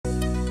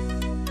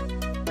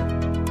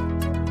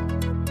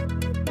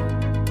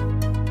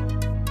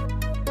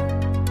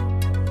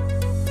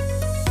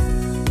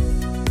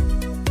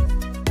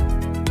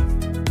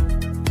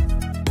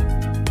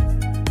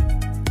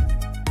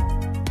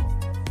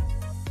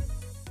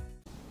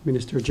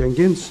Minister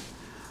Jenkins,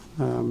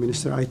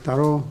 Minister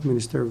Aitaro,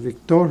 Minister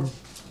Victor,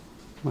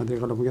 Madre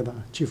Kalomgeda,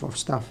 Chief of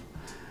Staff.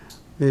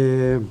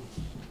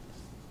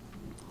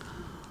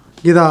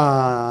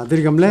 Gida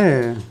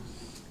dirigamle,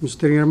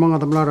 Mr. Irmang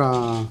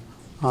Adamlara,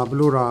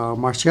 Blura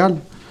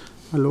Marshall,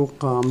 Look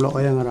Mlo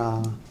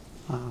Ayangara,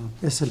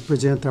 SL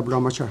President of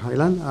Blura Marshall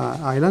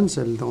Islands,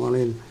 El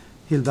Dongalil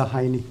Hilda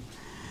Haini.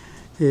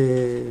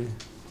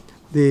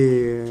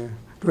 The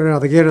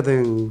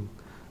Gerden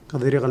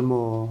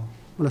Kadirigalmo,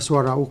 La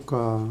Suara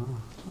Uka,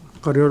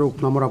 Career Uk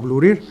Namora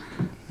Blurir,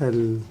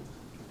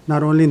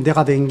 not only in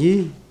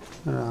Decadengi,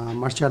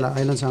 Marshall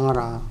Islands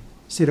Angara,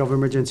 state of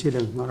emergency,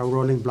 and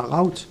rolling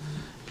blackouts.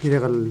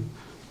 Illegal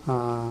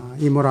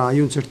Imora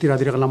Yun Sertira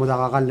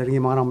Diralamoda Gallery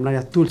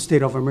Maram tool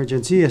state of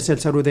emergency, SL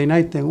Saturday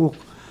night, and Uk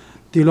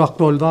Tilok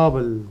Tol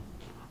Double,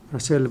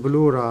 Rasel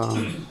Blura,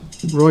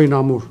 Roy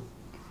Namur,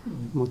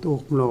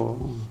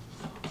 Motuklo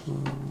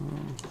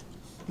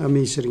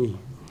Amisri.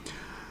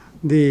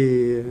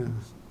 The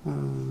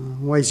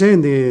why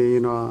saying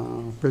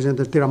the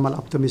President Tiramal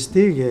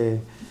optimistic,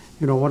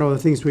 one of the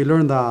things we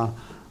learned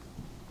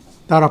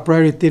Tara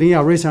priority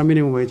raise our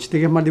minimum wage.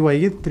 Take mal di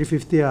wage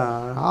 $3.50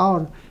 an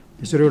hour.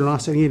 Isuri lang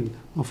sa ngil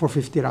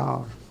 $4.50 an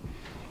hour.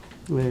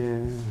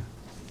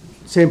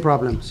 Same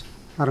problems.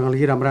 Arang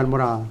algira maral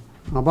mura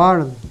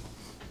ngabar.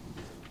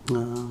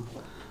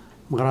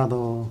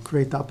 Magrado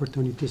create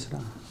opportunities ra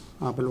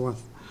apelwat.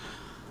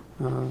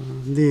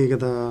 Di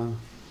kada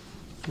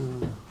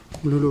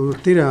mlulu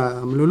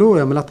tira mlulu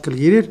ya malat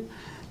kalgirir.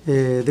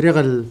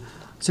 Dirigal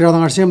سيرا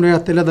دعارسيم ليه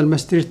تلا ده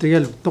المسترير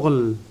تريال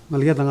تقل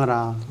ملقى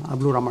دعارا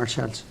أبلورا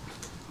مارشالز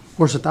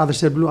ورشة هذا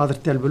سير بلو هذا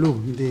تل بلو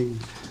دي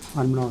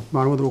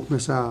معلومات روك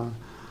مسا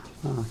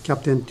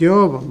كابتن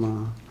تيوب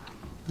ما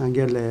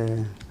أنجل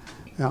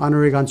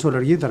أنوري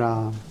غانسولر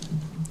يدرا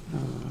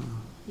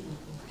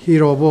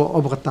هيرو بو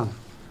أبغتان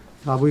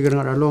أبو يقرن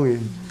أرلوني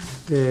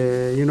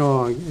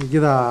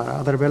كذا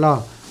أدر بلا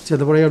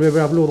سيد بريال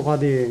بيبرا بلو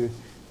قادي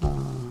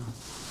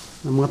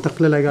ما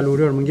تقلل أيقال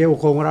وريور من جه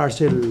وكومر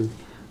أرسل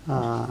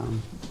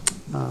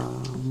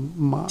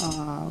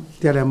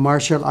تيال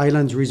Marshall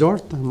Islands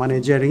Resort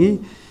manageringi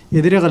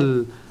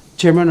idirigal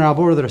chairman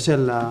rabor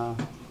drasel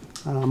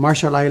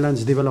Marshall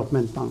Islands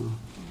Development pang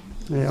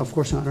of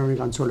course ang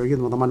kan solo gid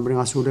mataman bring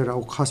asule ra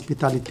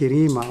hospitality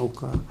ri ma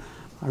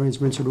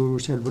arrangement sulu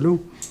sel bulu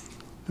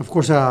of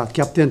course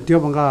captain tio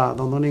banga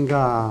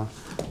dondoninga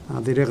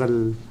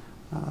dirigal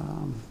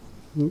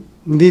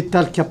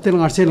ndital captain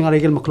ngarsel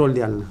ngarigel maklol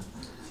dial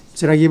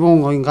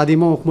siragibong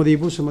ngadimo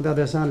okmodibus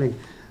madada saling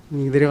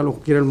dirigal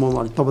ukirel mo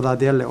al tabda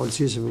dial ol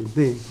sis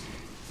di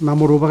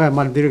mamuru baga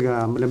mal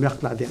diriga lem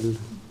yakla dial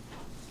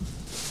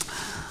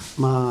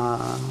ma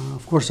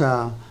of course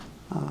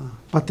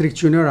Patrick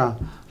Junior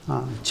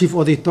chief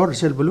auditor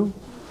sel bulu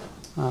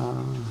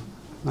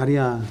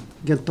Maria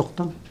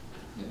Gentokta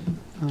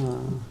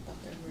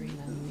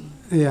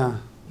yeah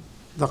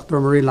Dr.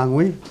 Marie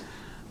Langui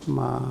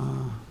ma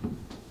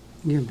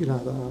ngem pila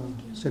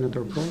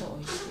Senator Pro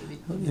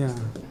yeah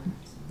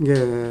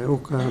ge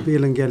uk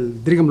bilang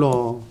gel dirigam lo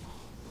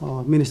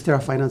Minister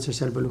of Finance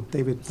sel bulu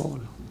David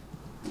Paul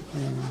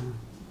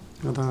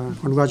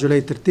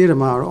congratulate tir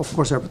ma of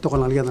course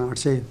protocol ang liga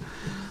say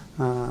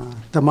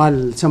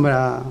tamal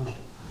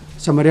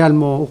samarial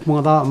mo uk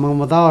mga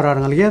madawar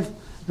ang liga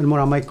el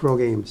mora micro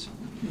games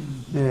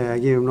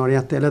game no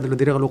riat tela de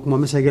dirigal uk ma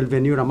mesagel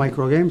venue ra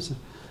micro games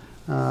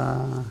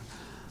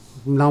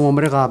namo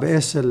mereka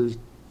BS el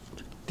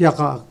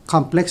tiaka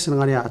complex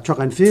nga track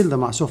and field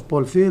ma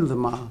softball field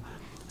ma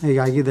ay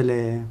gidele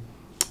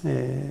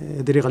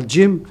dirigal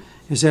gym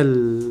isel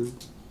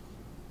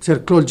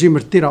close gym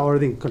tira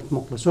ording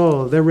kaltmokla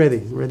so they're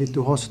ready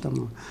to host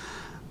them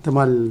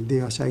tamal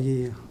di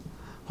asagi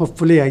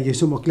hopefully agi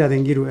sumokla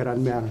dengiru eran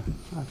mer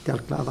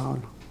kalkla daul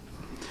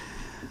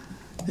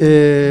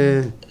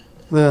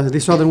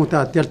this other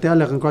muta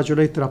tell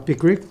congratulate Rappi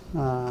Creek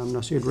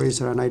nasir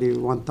raise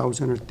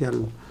 91,000 tel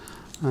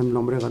am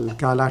nombre gal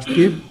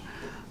kalartib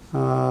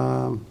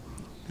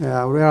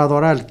ورا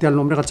دورال تيال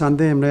نمرة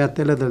كتشاندي من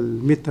يتلا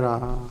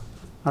المترا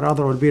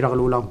أرادر البيرة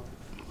الأولى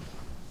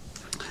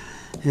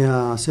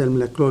يا سلم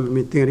لكلول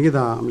ميتين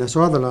كده من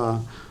السؤال لا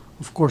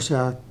of course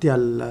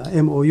تيال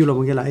MOU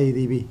لو مجال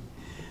ADB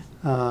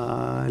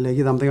اللي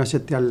كده مدينة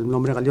تيال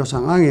نمرة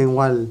اليوسان عنين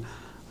وال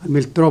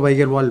الملترو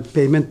بيجي وال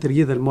payment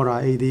كده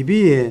المرة ADB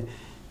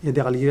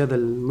يدي قال كده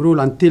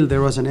المرول until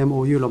there was an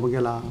MOU لو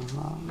مجال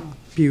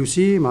PUC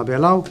ما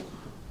بيلاو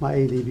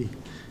ما ADB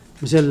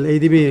مثل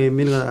ADB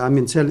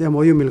من سل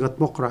MOU من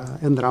قط مقرأ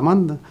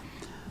إندرامند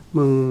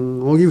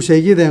من وجيو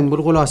سيجي ده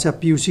بقولوا أسا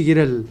PUC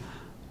كده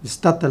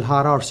استات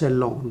الحرار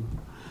سلون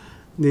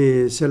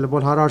دي سل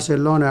بول حرار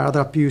سلون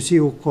هذا PUC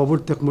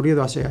وقبول تكمريد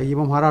واسا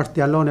يجيبهم حرار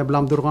تيالون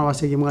بلام درغان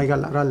واسا يجيبهم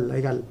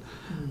يقال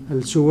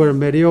السوور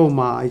مريو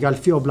ما يقال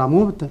فيه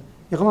بلاموت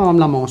يقام ما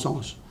بلام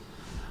مصوص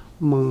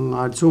من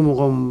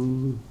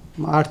السومهم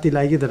أرتي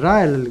لا يجد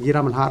الرأي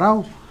الجرام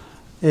الحراو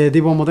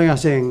دي بموضوع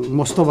سين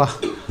مستوى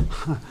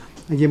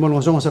يجيبون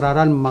مصوص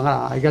الرأي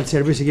ما يقال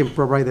سيرفيس يجيب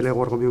بروفايد اللي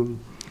يقولون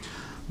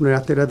من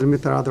يعتبر هذا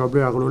المتر هذا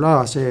بلي يقولوا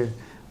لا سه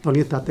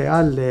Tonita te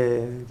al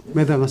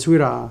medang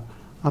aswira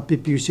api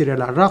piusir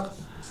el araq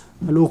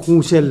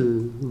الأكون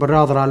سل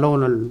براد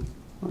رالون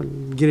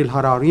الجيل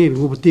الحراري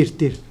هو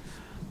بتير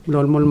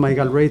لو المول ما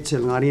يقال ريتس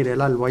الغانير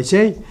الال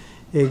وايسي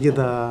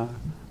كده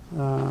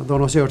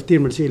دونو سيرتير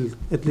مرسيل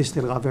اتليست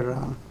الغافر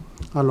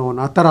الون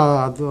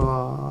اترى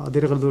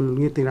ديرغل دول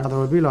نيتي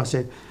هذا بيلا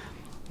سي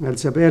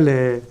السبيل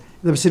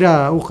ده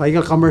بسرا او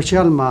يقال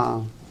كوميرشال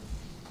ما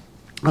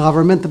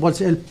government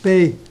بالس ال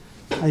باي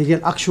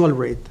يقال actual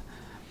rate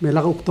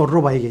ملا اكتر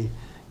ربع يجي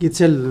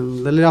جيتسل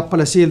اللي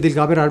ابلاسيل دي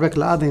الغافر اربك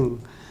لادن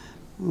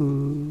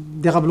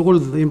دي قبل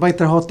يقول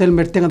ينبايتر هوتيل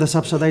مرتين ده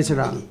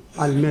سبسيدايزر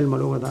الميل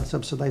مالو ده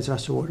سبسيدايزر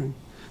سوري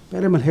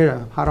بيرمل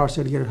هير حرار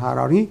سيل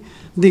حراري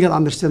دي قد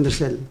اندرستاند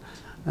سيل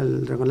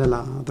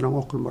الرجل درام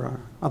اوكل مرا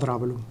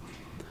اضرابلو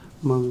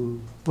من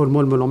طول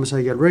مول مول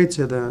مسايل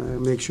ريتس ده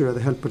ميك شور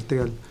ده هيلب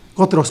تيل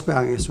كوتروس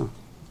بان eso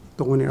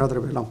توني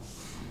اضربلو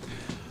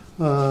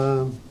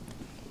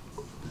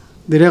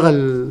دي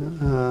رجل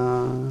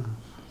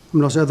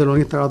من los de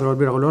los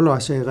اضربلو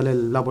اسي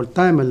غل لابل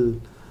تايم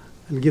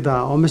الجدا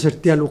او مسر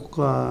تيال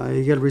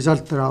يجل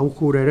ريزلت را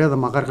وكوريرا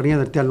ما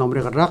غرغريا تيال نمبر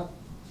غرق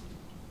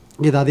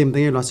جدا ديم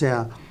دي لو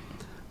سي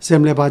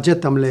سيمله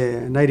باجت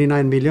تمله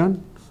 99 مليون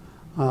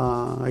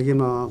اجي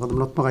ما قدم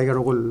نوت ما غير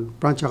اقول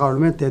برانش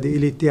غورمنت دي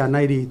اليتيا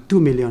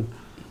 92 مليون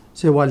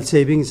سي وال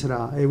سيفينغز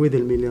را اي ويد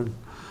المليون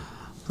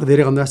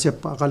قدير غمدا سي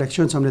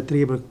كولكشن سمله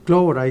تريبل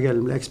كلو را يجل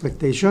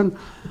الاكسبكتيشن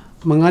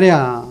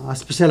منغاريا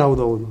سبيشال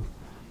اودو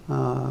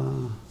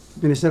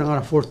Minister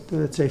ngara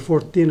let's say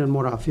 14 and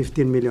more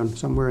 15 million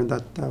somewhere in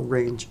that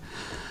range.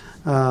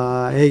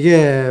 Ege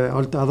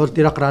adol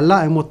tirak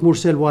ralla emot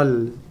mursel wal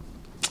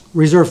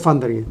reserve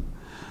funding.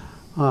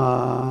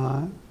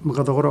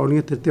 Makadogora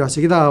ulit tira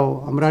sigida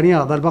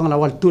amrania dal bang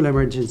lawal tool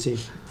emergency.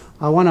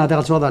 Awana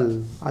dal sodal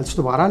al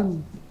stubaral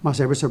ma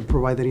service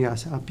provider ya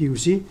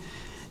PUC.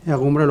 Ya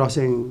gumra lo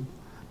hacen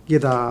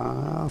gida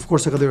of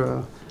course kadir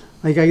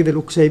ay gida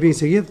look saving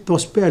sigid to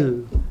spell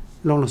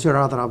long no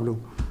sera adrablu.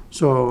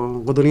 So,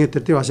 godolini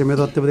tertiba se me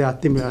dote de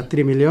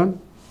 3 million.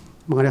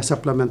 Magari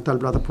supplemental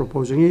brother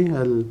proposing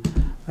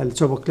el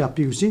sobokla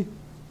PUC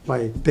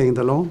by paying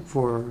the loan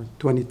for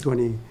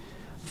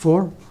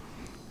 2024.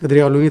 Kadri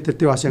alungi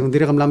tertiba se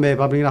ngdiri kam lambe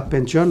babling la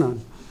pension.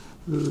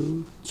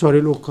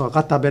 Sorry look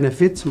kata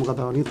benefits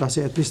magata alungi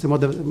tase at least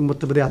mod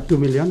de 2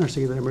 million or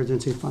say the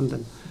emergency fund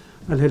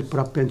el help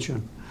para pension.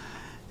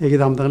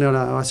 Egidam dangle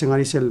la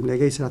wasengari sel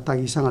legay sera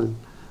tagi sangal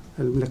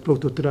الملكلو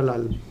تطلع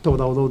على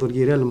تودا ودود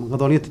الجيرال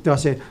مقدونية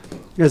تتواسى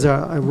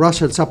إذا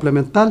راشل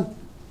supplemental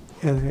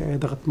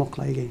دقت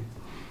مقلع يجي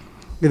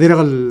قدير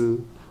قال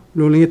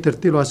لونية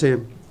ترتيل واسى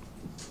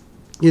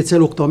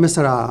يتسأل وقت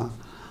مسرا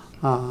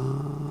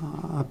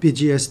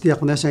PGST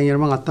أقول ناس يعني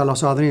ما قتلوا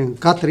صادرين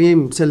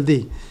كاتريم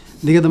سلدي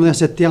دي كده من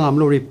ستيان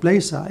عملوا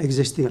replace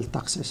existing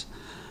taxes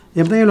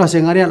يبدأ يلو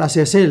اسى غاري على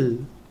أساسيل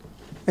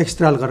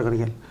extra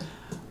الغرغريل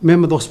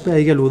مم دوس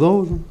بيجي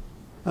لودو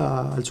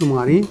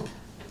السوماري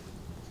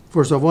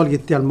First of all,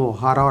 get tell mo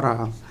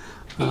harara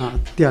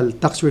tell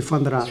tax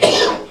refund ra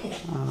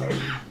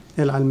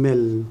el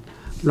almel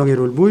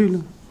longirul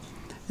buil.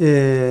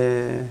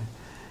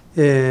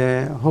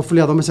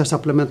 Hopefully, adom sa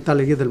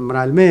supplemental gid el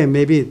maral me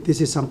maybe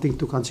this is something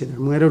to consider.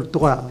 Mungero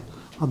toka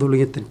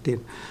adulungit tentin.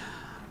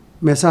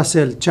 Mesa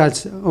sel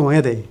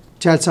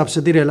child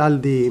subsidy el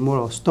aldi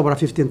mo stobra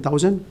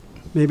 15,000.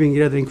 Maybe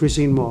ingred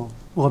increasing mo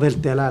odel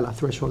tela la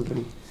threshold.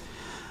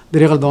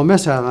 دريغل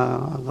دومسا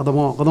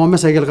قدمو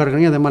مسا يجل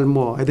غرغنيا ده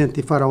مالمو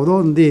ايدنتيفار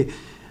اودون دي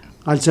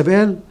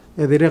السبيل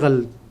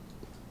دريغل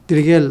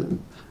تريغل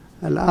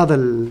هذا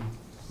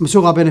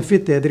المسوغا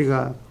بنفيت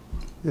دريغا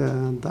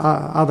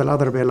هذا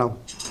الادر بيلاو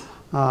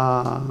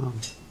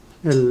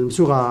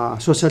المسوغا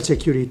سوشيال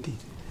سيكيورتي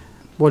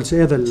بولس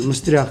هذا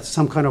المستريا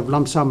some kind of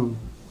lump sum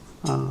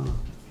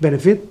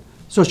benefit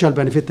social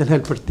benefit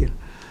الهيلبر تير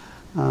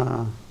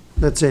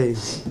let's say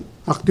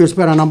اختير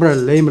سبيرا نمبر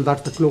اللي يمل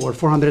دارت كلور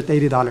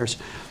 $480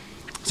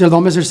 سيل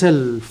دومسر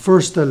سيل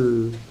first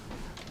ال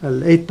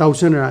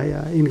 8,000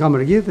 income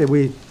رجيت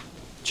we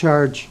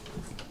charge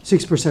 6%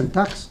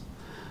 tax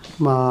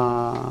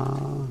ما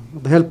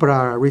the help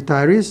para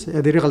retirees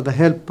the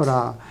help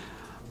para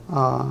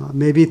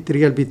maybe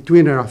تريال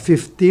between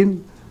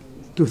 15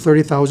 to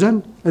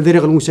 30,000 the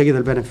regal مساجد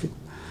البنفيت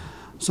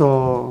so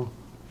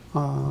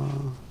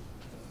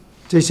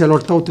سيل لور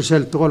توتر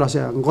سيل تقول أسي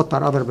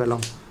نقطع أدر بلو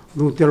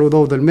دو تلو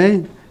دو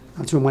دلمي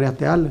أنشو مريا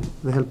تيال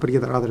the help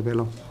رجيت أدر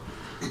بلو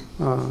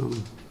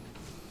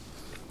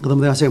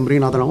قدم ده أسي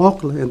مرينا هذا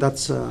الأوكل and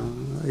that's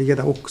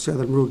يجدا أوكس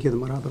هذا المرو كده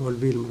مرة هذا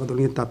والبيل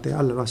مقدونين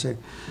تاتيال أسي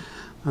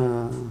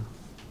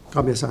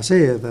كم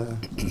يساسي هذا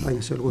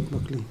أي شيء الغوت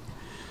مكلي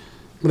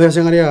بدأ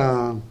أسي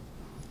مريا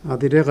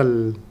هذه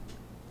رجل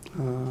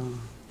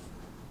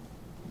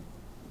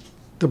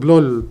تبلو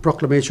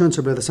البروكلاميشن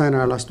سبب the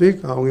signer last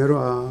week أو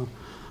يرو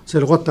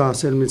سلغوتا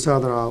سل من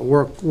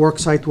صادرة work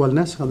site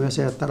wellness قدم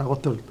أسي ترى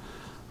غوت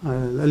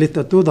اللي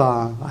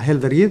تتودا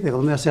health ريد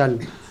قدم أسي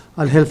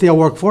healthier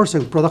workforce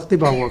and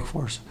productive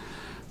workforce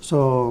so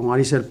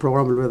ماري سل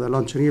program اللي هذا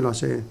launch ريلو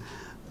أسي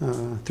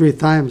 3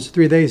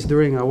 days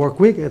during a work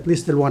week, at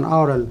least till 1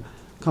 hour I'll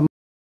come.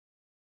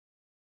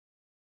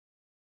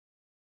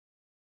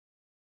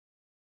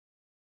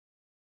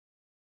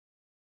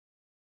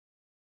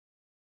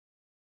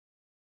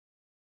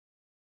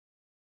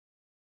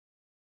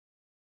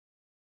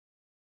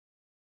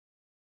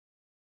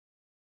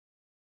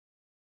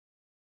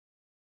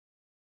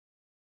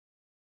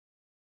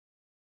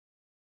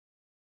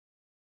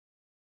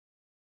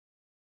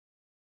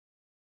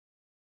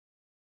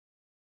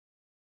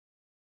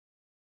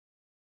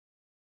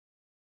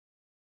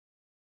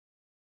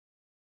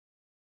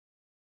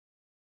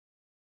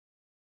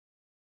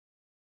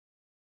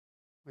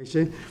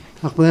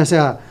 Ako na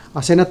sa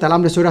Senate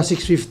alam na sura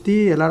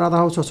 650, Elara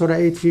House sura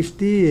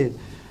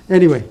 850.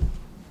 Anyway,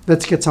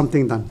 let's get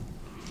something done.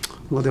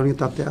 Mo diyon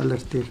kita te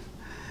alertir.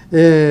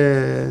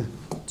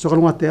 So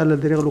kalung ate alal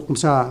dire lukum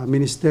sa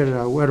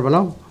minister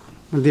werbalaw.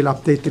 Nandil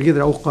update dire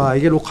o ka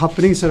igel ok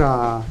happening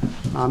sa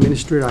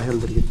ministry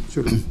health dire.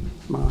 So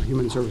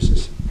human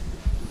services.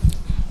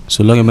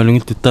 So lang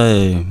malungit kita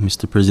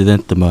Mr.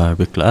 President ma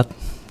beklaat.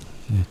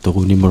 To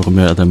kuni mo ko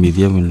ada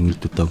media malungit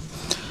kita.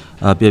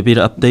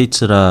 Biyabira update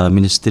sa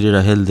Ministry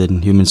of Health and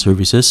Human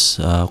Services.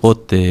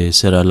 Kote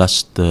sa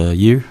last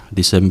year,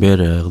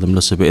 December,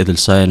 kadamla sa Edel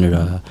Sign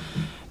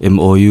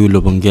MOU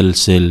Lobanggel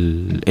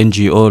sel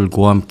NGO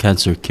Guam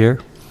Cancer Care.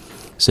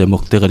 Sa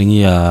mokte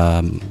karingi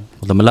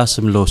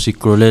kadamalasam lo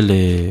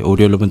sikrolele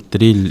audio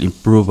lobantril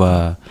improve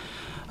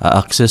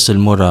access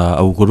el mora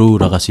auguru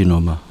ra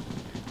kasinoma.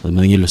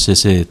 Kadamangilo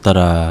sese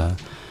tara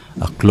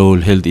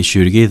clol health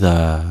issue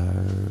gida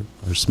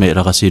Smay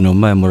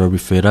rakasinoma mora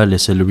referral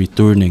sel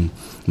returning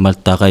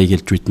malta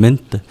kaigil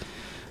treatment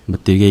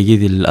matigay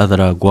gidil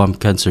adra Guam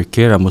Cancer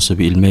Care mo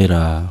sabi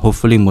ilmera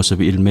hopefully mo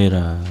sabi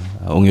ilmera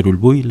ongirul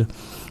buil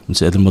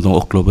sa edel modong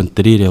oklo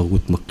bantrire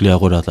gut maklia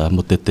ko rata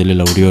mo tetele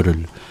laurior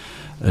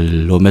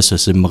lo mesa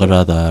sim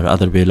magarada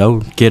other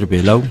belaw care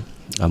belaw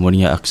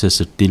amonia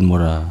access til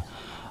mora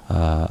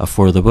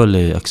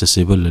affordable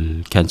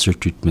accessible cancer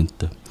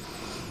treatment.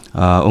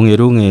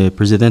 Ongirung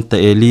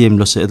Presidenta Elim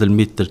lo sa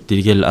Edelmeter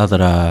tirigel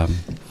adara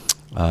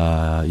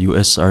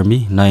US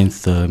Army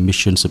 9th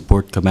Mission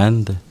Support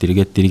Command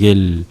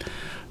tirigel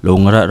lo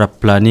ngara rap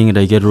planning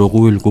raigel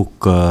rogul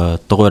kuk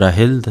tokora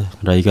held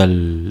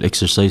raigal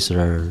exercise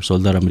rar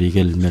soldar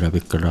amerigel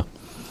merabek karak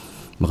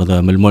makada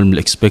melmol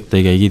expect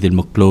ay gidil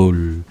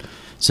maklol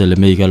sa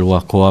lemegal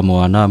wa koa mo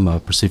anam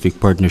Pacific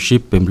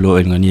Partnership pemblo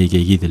el ngani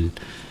gidil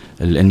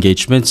el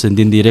engagements and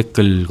indirect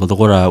el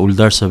tokora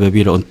uldar sa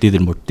bebira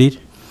ontidil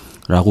mortir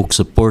rakuk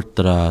support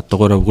ra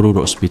tokora guru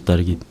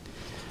hospital gid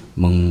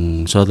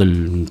mang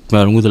sadal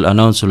marungudal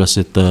announce la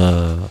set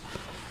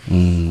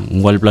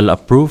walblal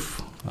approve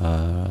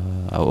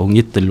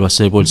ongit el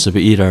wasable sa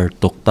beira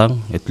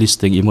toktang at least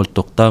ang imol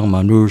toktang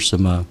manur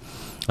sa ma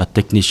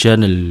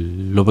technician el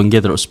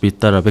lobangged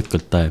hospital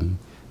abekal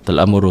time tal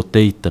amo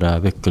rotate ra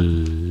bekal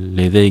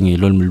ledeng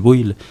ilol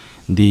mulbuil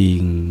di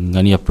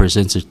ngania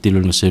presence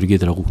tilol nga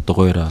sergid rakuk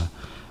tokora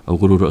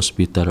guru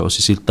hospital o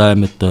sisil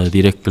time at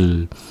direct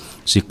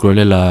si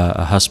Crolela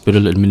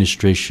Hospital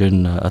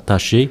Administration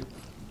Attaché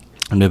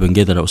na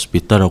banggeda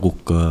hospital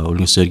akuk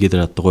ulung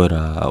sergida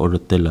tokora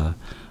orotela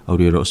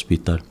aurira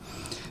hospital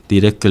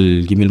direct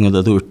gimil nga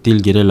dadu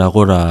urtil girela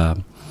agora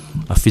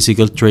a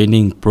physical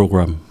training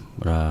program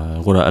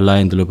agora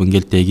aligned lo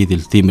banggel tegi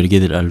del team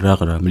ergidel al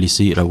ragra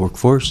milisi ra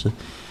workforce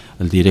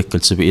al direct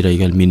sa beira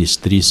igal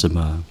ministry sa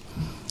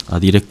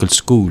direct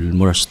school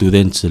more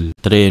students el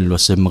train lo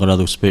sa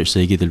magrado spare sa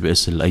igidel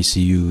BSL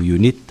ICU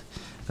unit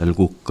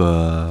alguk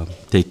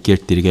take care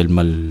tirigel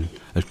mal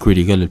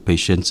critical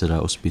patients sa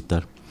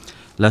hospital.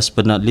 Last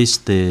but not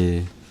least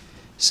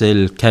sel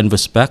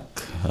canvas back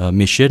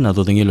mission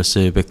ato tingil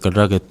sa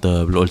bekaragat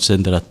all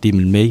center at team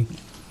May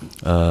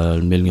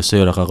mel nga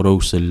sera ka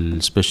gross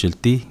el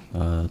specialty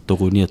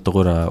tokuni at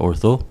tokora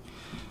ortho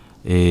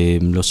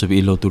lo sabi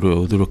ilo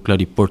duro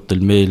clari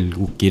portal mail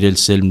ukirel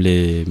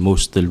selmle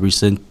most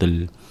recent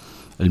el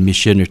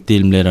mission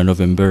team lera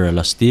November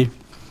last year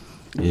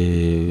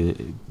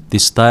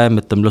this time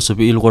at lo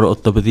sabi ilo kor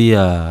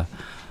ottabadia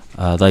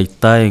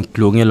daita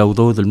including el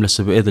audo del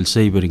sabi edel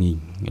sabering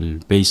el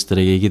base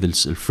trade el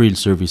free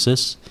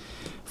services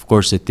of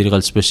course it tirgal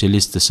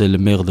specialist sel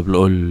mer de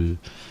all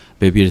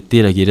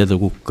bebirtira gireda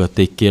guk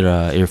take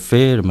care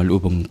airfare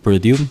malubang per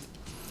diem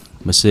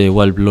mas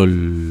wal blol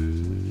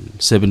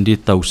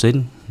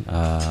 70,000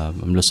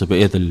 amlo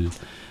sabi edel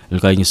el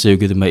kanya sayo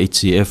gid ma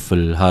HCF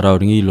el haraw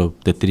ngilo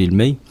tetril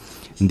may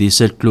hindi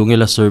sel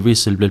klungela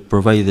service el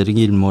provider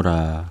ngil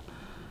mora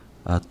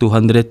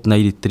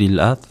 293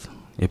 at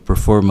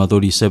perform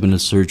 37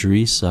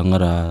 surgeries ang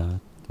ara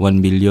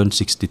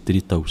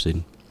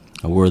 1,063,000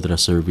 award ra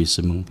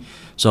service mong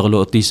so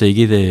kalo oti sa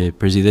gid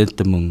president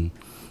mong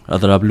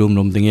adrablum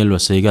nom dingel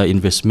wasega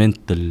investment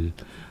el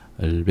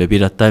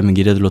bebira time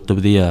ngida lo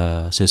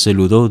tabdia se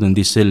seludo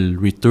ndi sel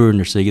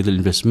return sa gid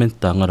investment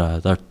ang ara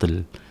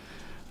dartel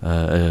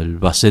el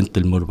basent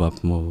el morbap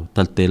mo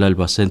taltela el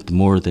basent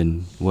more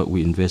than what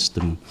we invest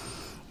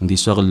ndi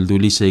so kal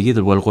duli sa gid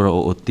wal ko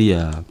oti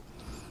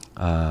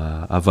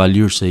a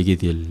value sa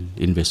igid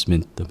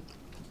investment.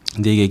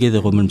 Hindi gigid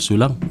ako man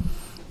sulang.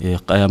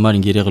 Kaya man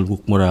ngiri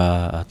kalbuk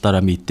mura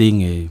tara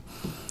meeting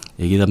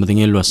kita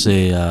matingil was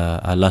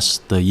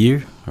last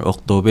year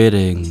October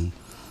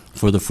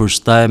for the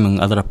first time ang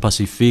Adra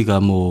Pacific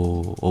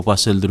mo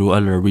opasel dru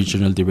al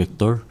regional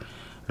director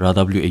ra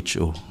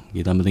WHO.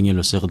 Kita matingil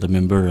was the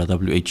member ra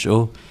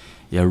WHO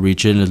ya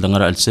regional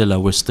dangara alsela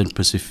Western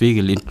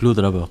Pacific il include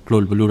ra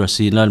klol balura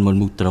sinal mon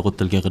mutra ko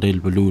talga kadel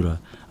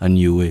balura an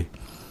UA.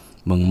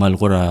 Mang mal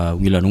ko ra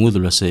ngilan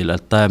ngudul sa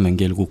at time ang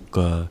gel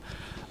kuk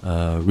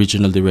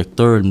regional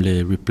director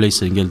mle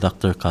replace ngel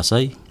Dr.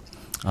 Kasay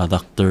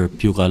Dr.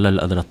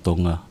 Piukalal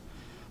adratong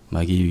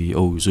magi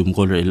zoom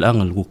call ilang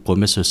al kuk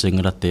komeso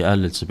sengrate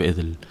al sa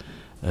bedel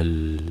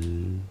al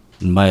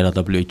mayra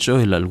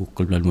WHO al kuk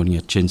kol mon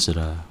nga change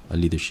ra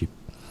leadership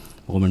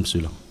ko man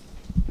sulang.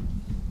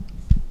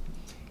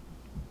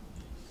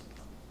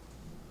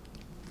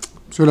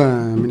 Sula,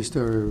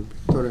 Minister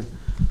Victoria.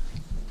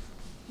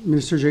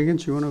 Minister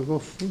Jenkins, you want to go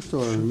first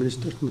or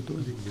Minister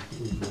Mutua?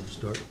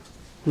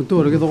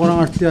 Mutua, kita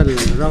orang artial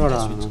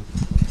ragara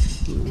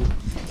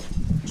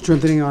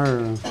strengthening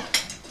our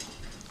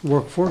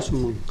workforce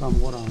kam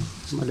orang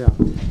Malaysia.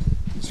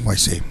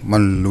 Maisi,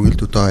 man lungil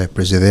tuta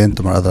President,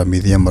 man adra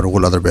media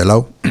marugul adra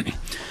belau.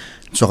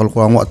 So kalau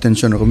aku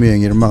attention kami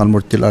yang irma kan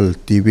mortil al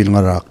TV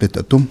ngara aklit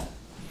atum.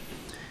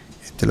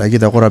 Lagi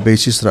da kora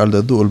basis ra alda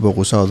du ulbo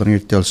ko sa odang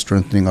irtel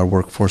strengthening our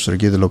workforce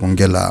ragi de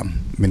lobangela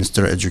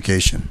Minister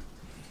Education.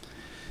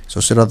 So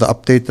sira the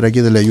update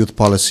ragi de youth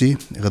policy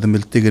kada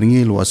milti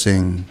gringil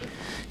wasing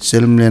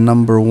selmle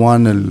number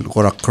 1 el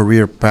kora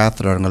career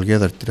path ra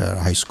ngalgeda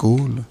high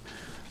school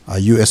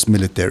US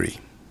military.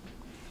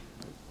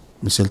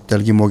 Misal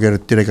telgi moger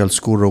tiregal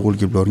school rogul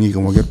giblorngi ko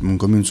moger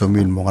mungkomin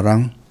somil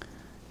mongarang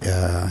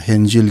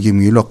henjil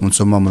gimilok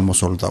munsoma mal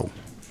mosoldaw.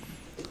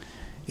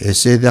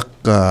 Esedak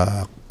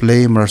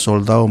play mar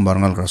soldado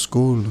marngal ra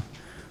school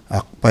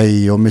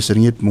akpay yomes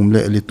ringit mumle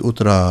elit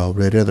utra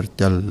rere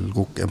tel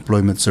guk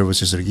employment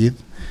services rigid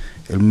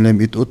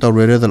elmlem it utra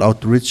rere del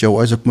outreach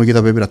yaw aisak mo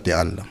kita bebira te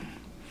alla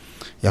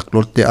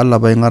yaklol te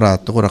alla bay ngara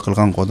to ra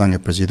kalkan kodang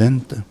e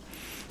president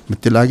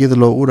mitilagi de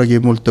lo ura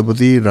gi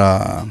multabdi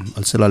ra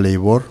alsela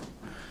labor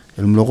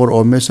elmlogor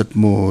omes at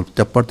mo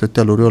tapart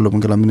tel uro lo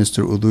mangala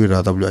minister udui ra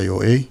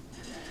WIOA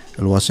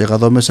el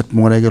wasegado meset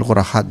mungregel ko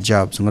hot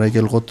jobs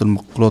ngregel ko tul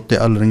muklote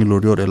al ring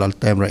lorior el al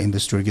time ra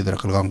industry gidra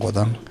kalgang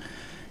kodang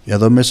ya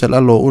do mesel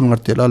allo un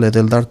ngartel al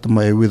del dart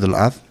ma e with al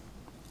ath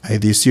ay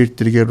di sir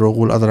trigger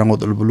rogul adrang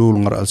od al bulul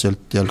ngar al sel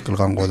tel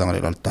kalgang kodang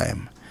al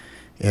time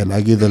el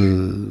agi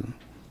del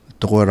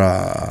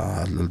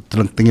tokora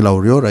tingil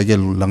lorior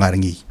agel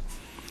langaringi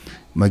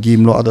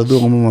magim lo adado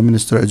ng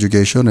Minister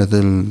Education et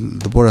el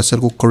debora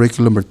sel ko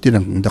curriculum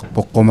bertinang dak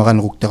pokko makan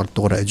ko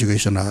tokora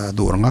education na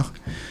duranga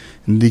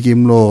hindi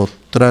kimlo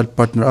trial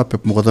partner up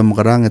mo kada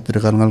makarang et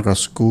rekan ngal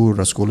school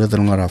le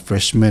ngara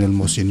freshman el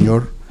mo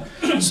senior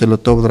selo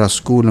top dra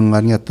school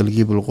ngania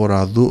telgi bul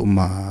qoradu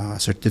ma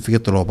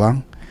certificate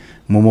lobang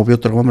mo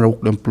mobio terma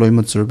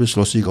employment service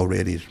lo sig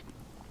already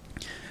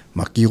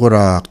maki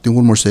gora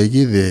tingul mo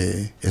segi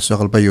de eso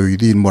kalpa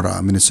yoidi mora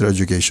Minister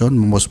Education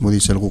mos modi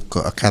sel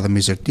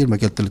academy certir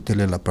makel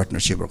tele la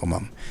partnership ko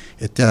mam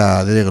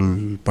eta de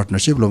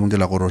partnership lo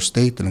mongela goro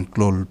state el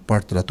clol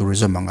part la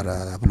tourism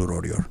ngara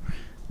blurorior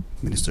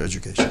Minister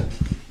Education.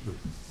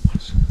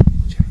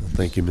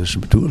 Thank you,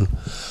 Mr. Matul.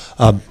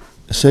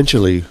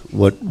 Essentially,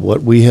 what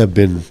we have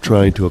been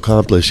trying to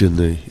accomplish in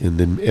the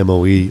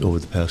MOE over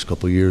the past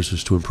couple of years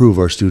is to improve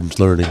our students'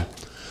 learning,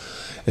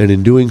 and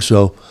in doing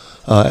so,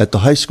 at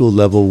the high school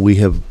level, we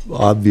have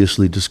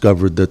obviously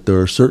discovered that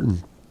there are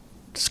certain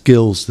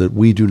skills that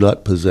we do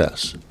not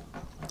possess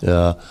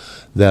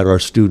that our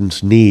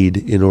students need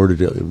in order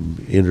to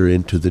enter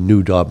into the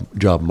new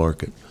job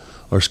market.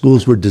 Our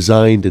schools were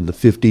designed in the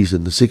 50s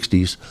and the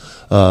 60s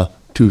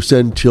to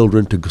send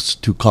children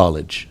to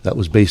college. That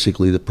was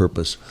basically the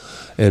purpose.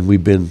 And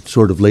we've been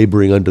sort of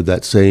laboring under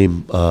that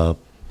same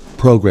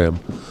program,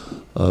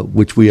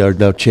 which we are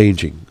now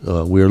changing.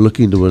 We are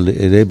looking to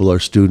enable our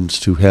students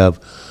to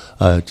have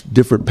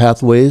different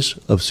pathways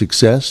of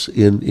success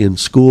in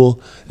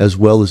school as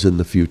well as in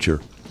the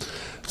future.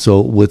 So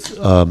with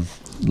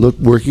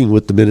working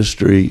with the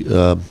ministry,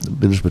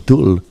 Minister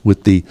Matul,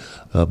 with the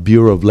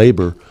Bureau of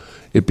Labor,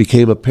 it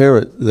became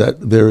apparent that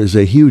there is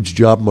a huge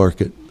job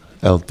market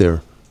out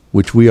there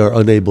which we are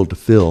unable to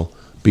fill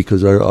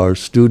because our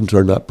students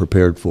are not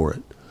prepared for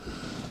it.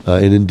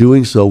 And in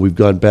doing so, we've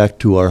gone back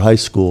to our high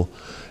school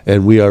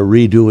and we are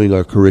redoing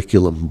our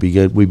curriculum.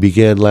 We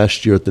began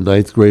last year at the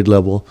 9th grade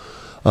level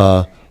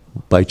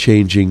by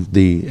changing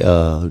the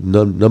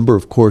number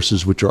of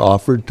courses which are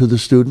offered to the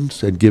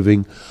students and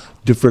giving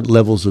different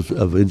levels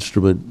of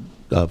instrument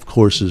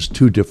courses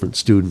to different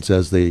students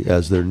as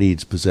their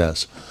needs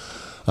possess.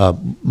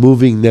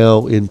 Moving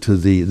now into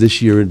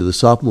this year into the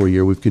sophomore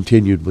year, we've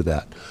continued with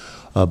that.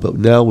 But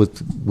now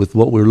with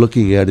what we're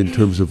looking at in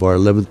terms of our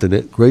 11th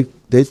and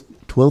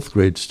 12th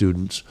grade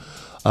students,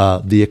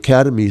 the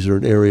academies are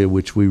an area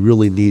which we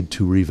really need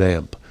to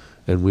revamp.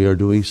 And we are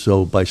doing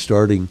so by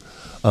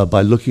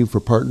by looking for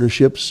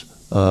partnerships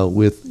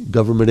with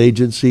government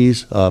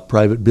agencies,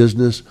 private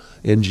business,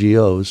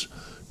 NGOs,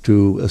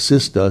 to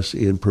assist us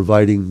in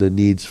providing the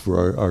needs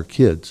for our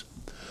kids.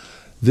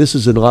 This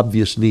is an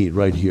obvious need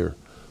right here.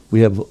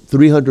 We have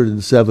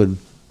 307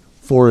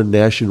 foreign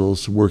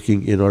nationals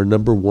working in our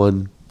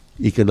 #1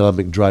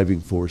 economic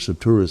driving force of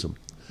tourism.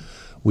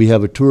 We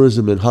have a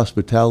tourism and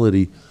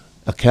hospitality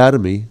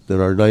academy that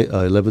our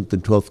 11th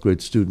and 12th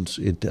grade students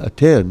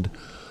attend,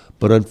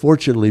 but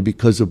unfortunately,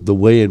 because of the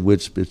way in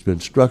which it's been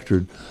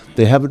structured,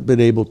 they haven't been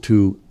able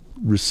to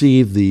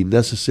receive the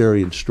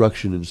necessary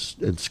instruction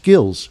and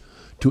skills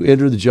to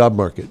enter the job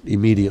market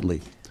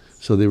immediately.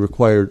 So they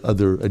required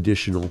other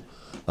additional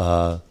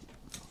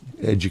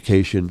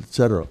education,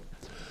 etc.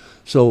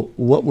 So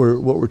what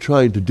we're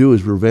trying to do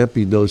is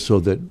revamping those so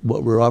that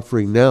what we're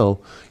offering now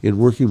in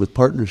working with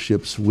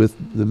partnerships with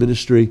the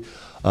ministry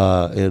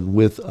and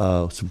with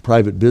some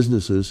private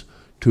businesses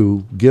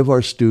to give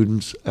our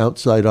students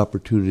outside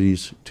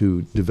opportunities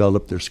to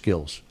develop their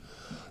skills.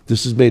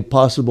 This is made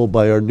possible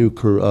by our new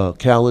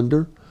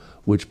calendar,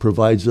 which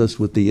provides us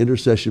with the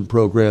intercession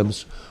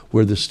programs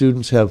where the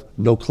students have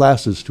no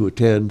classes to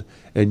attend,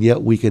 and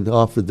yet we can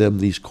offer them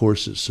these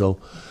courses. So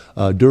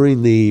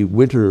during the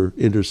winter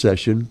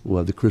intercession,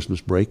 well, the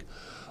Christmas break,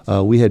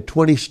 we had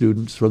 20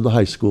 students from the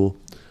high school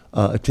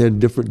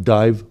attend different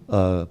dive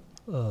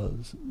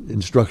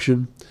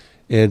instruction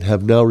and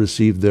have now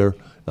received their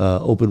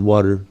open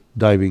water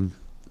diving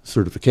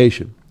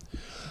certification.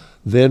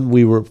 Then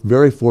we were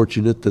very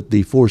fortunate that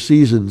the Four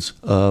Seasons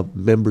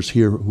members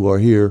here who are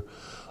here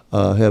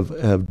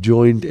have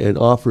joined and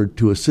offered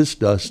to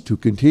assist us to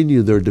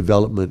continue their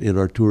development in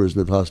our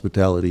tourism and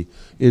hospitality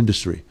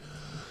industry.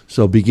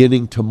 So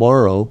beginning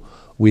tomorrow,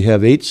 we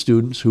have 8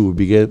 students who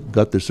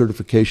got their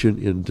certification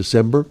in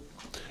December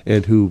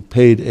and who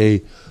paid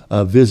a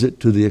visit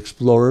to the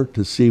Explorer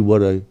to see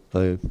what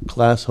a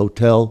class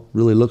hotel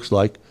really looks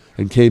like,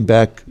 and came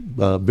back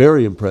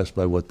very impressed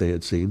by what they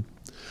had seen.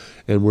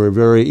 And we're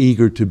very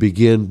eager to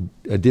begin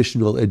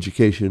additional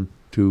education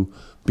to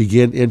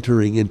begin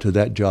entering into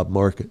that job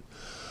market.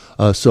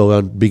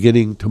 So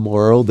beginning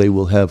tomorrow, they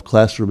will have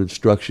classroom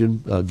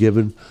instruction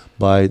given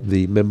by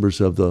the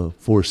members of the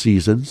Four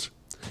Seasons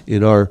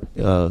in our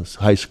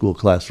high school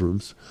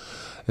classrooms.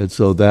 And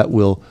so that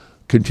will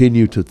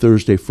continue to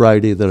Thursday,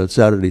 Friday. Then on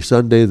Saturday,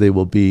 Sunday, they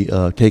will be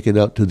taken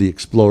out to the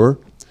Explorer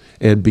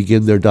and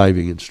begin their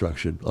diving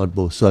instruction. On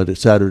both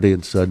Saturday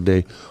and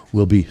Sunday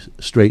will be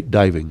straight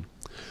diving.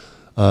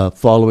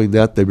 Following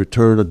that, they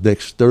return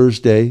next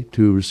Thursday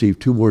to receive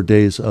 2 more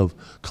days of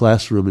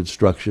classroom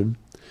instruction,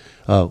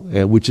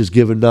 which is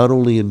given not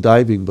only in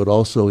diving but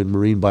also in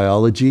marine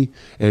biology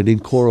and in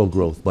coral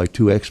growth by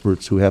 2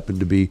 experts who happen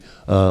to be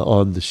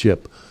on the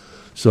ship.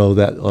 So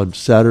that on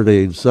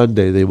Saturday and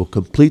Sunday they will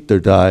complete their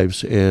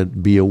dives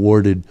and be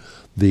awarded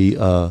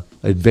the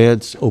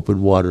advanced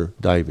open water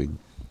diving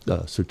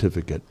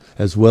certificate,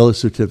 as well as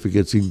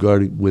certificates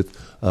regarding with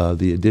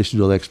the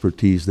additional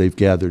expertise they've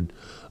gathered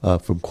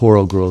from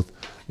coral growth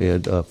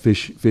and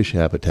fish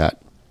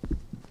habitat.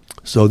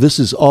 So this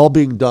is all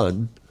being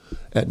done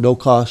at no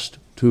cost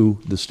to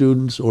the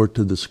students or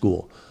to the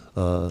school.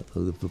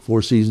 The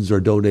Four Seasons are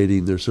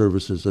donating their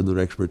services and their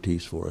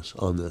expertise for us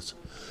on this.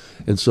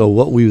 And so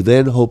what we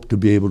then hope to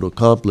be able to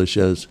accomplish,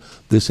 as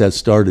this has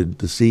started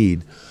the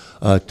seed,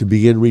 to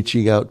begin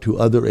reaching out to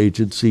other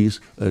agencies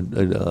and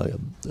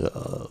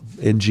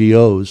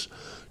NGOs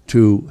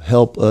to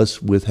help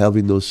us with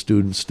having those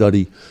students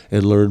study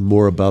and learn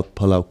more about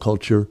Palau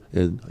culture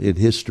and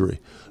history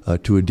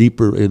to a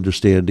deeper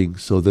understanding,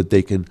 so that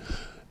they can,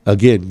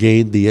 again,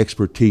 gain the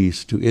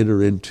expertise to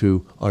enter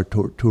into our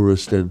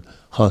tourist and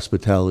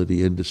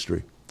hospitality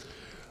industry.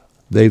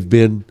 They've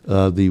been,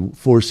 the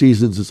Four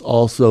Seasons has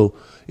also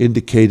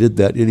indicated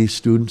that any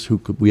students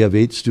we have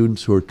 8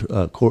 students who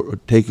are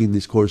taking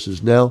these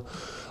courses now.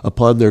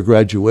 Upon their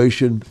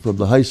graduation from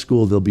the high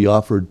school, they'll be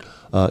offered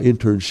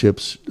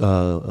internships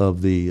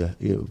of the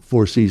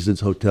Four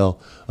Seasons Hotel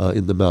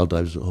in the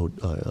Maldives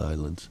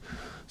Islands.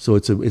 So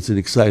it's an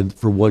exciting,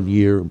 for 1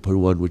 year,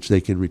 one which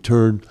they can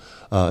return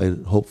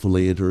and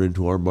hopefully enter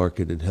into our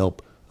market and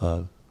help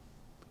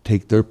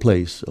take their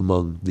place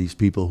among these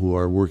people who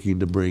are working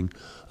to bring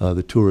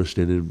the tourist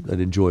in an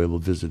enjoyable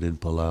visit in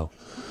Palau.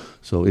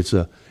 So it's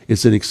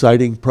an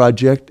exciting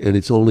project, and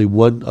it's only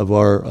one of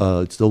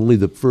our it's only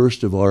the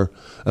first of our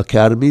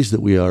academies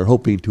that we are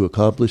hoping to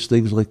accomplish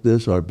things like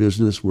this. Our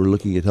business, we're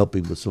looking at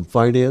helping with some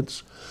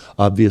finance.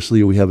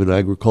 Obviously, we have an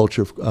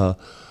agriculture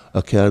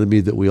academy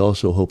that we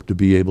also hope to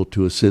be able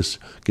to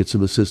get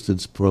some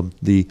assistance from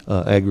the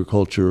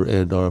agriculture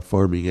and our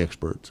farming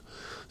experts.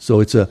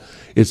 So it's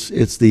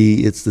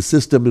the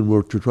system, and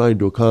we're trying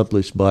to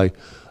accomplish by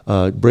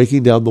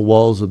breaking down the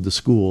walls of the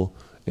school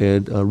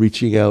and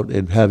reaching out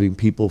and having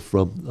people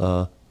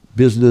from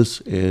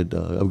business and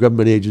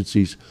government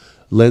agencies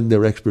lend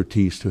their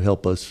expertise to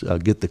help us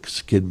get the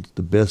kids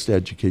the best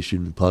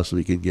education we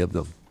possibly can give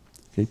them.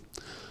 Okay,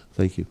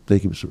 thank you,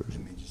 Mr.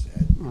 President.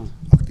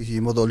 Akti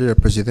modo li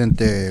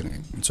presidente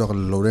so ka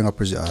loreng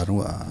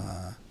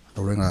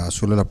Lorenga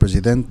sulela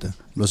president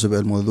lo sebe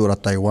el modura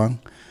Taiwan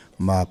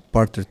ma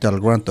part tel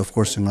grant of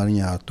course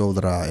ngania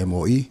todra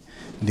MOE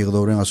dig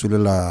dorenga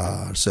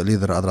sulela se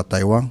leader adra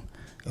Taiwan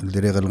el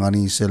direga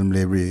ngani selm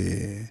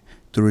lebre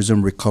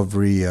tourism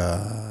recovery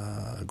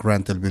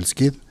grant el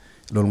bilskid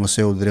lo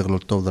ngaseu direga lo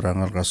todra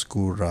ngal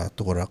raskura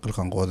togora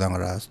kalkan godang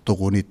ra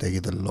toguni tegi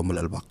del lomel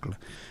el bakla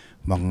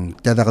mang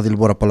tada kadil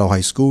bora Palau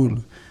High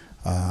School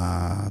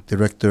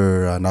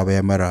director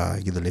Nabemera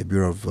gidale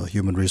Bureau of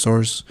Human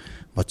Resource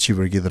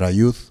Machiver gidra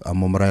youth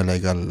momra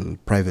legal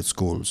private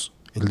schools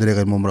el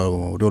direga momra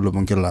rolo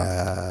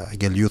mangela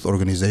gel youth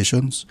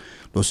organizations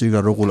lo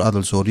siga rogul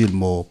adal soril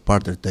mo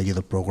partner tegi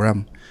the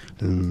program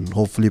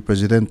hopefully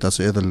president as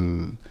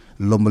edel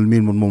lomel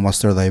min mo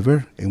master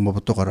diver ing mo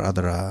patokar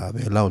adra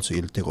belao si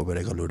il teko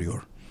berega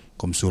lurior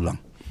kom sulang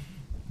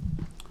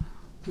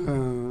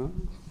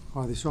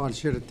هذه سؤال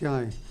شرط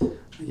يعني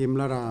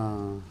يملرا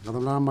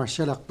قدمنا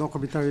مارشال نوك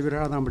بيتا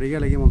بيبر ادم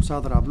رجال يجي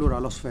مصادره بلورا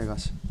لوس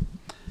فيغاس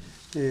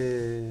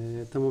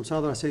تم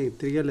مصادره سي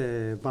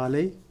تريال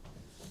بالي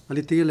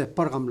اللي تريال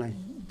برغم لاي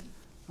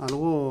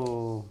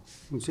algo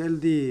مسال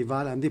دي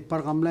فال عندي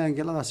برغم لاي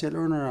انجلا دا سيل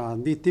اورنر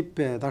عندي تيب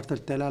دارت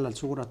التلال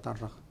الصوره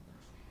ترخ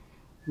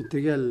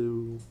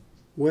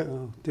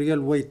تريال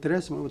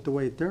ويترس ما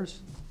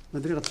ويترس ما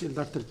ادري غتسيل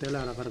دارت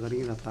التلال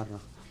غرغرين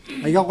ترخ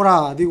اي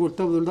قرا دي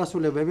قلت بدل داس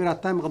ولا بيبر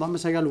تايم قدام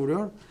مسجل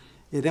ورور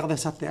يدق ده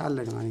سات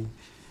على يعني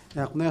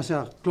يقنا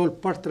سا كلول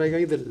بارت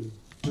راي دل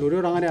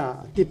لورور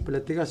انا تيب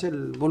لتيغا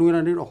سل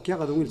بونوينا نير اوكيا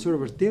قد وين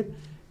سيرفر تير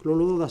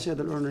كلولو دا سا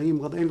دل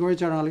اورنيم قد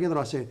انكوريج على كده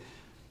راسه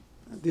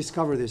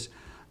ديسكفر ذس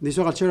دي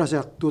سوغال شيرا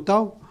سا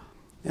توتاو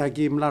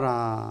ياكي ملارا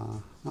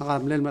اغا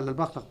ملل مال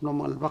البقره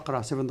نوم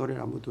البقره 7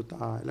 دوري ام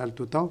توتا ال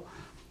توتاو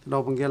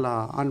لو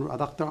بنجلا ان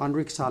دكتور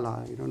انريك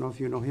سالا you don't know if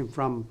you know him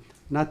from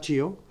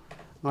Nachio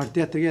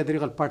Martia tria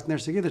dirigel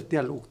partners seguir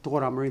tial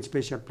togora marine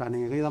spatial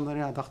planning gida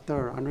madana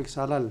doctor Enrique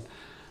Salal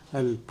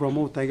el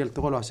promote el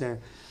togolo hace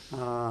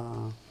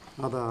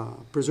هذا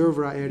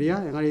preserver area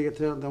ngari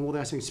da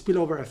moda saying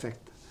spillover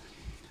effect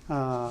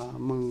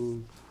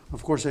من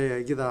of course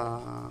كده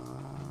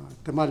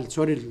تمال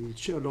سوري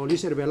لو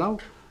ليسر بلاو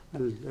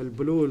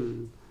البلو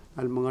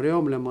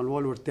المغريوم لما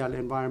الوالور تاع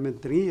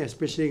الانفايرمنت تري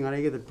especially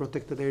ngari كده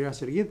protected area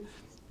سريد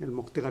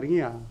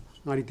المقتغريه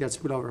ngari tiat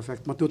spillover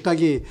effect ma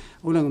tutagi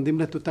ulang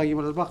dimla tutagi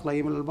mal albaqla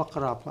yimal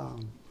albaqra fa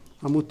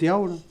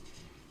amutiaura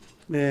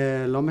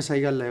lo mesa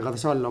igal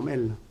gadasal lo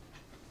mel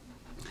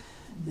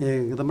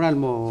gadamral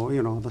mo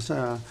you know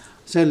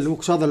sel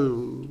uksad al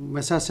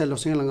mesasel lo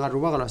singal ngar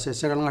rubagala se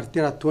segal ngar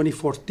tira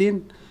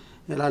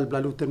 2014 el albla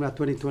luterma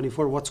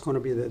 2024 what's going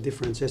to be the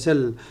difference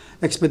sel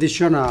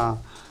expedition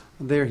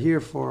they're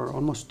here for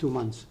almost 2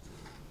 months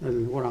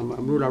what I'm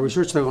rula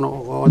research they're going to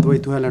go all the way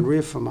to Helen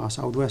Reef from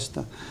southwest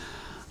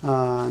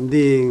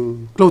di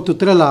close to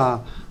trela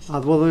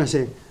advodo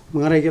ese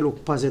mangarega lo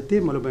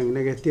positive malo bang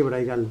negative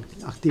raigal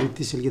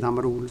activities el gita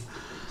marul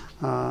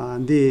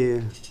di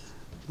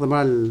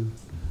damal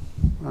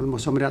al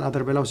mosomri al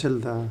adar belau sel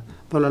da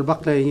tol al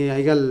baqla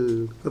yigal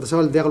kada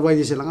sawal digal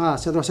waydi sel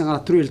sedro sen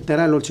ala truil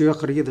tera lo chiyo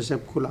qriyid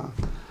seb kula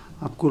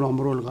akul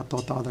amrul gato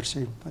adar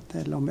shay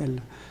patel mel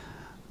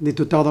di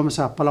tutado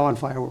masa Palawan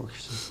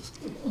fireworks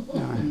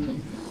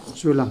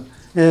sula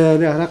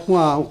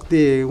rakwa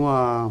ukti wa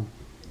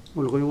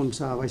ولغيون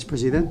سا فايس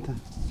بريزيدنت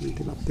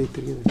انت الابديت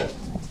كده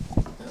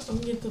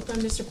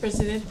Mr.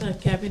 President,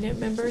 cabinet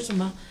members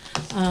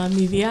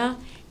media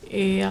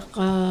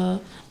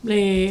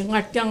le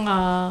ngartyang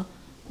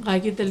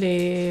gagit le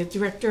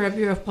Director of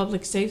Bureau of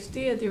Public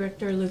Safety,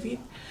 Director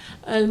Levit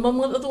al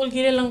mamud atul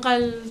gire lang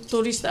kal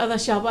tourist ada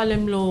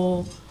shabalem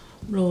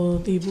lo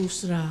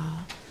dibusra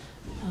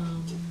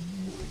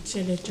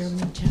sele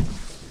German channel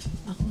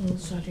ako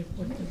sa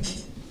report.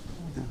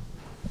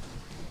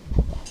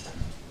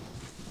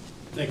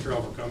 Thank you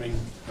all for coming.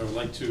 I would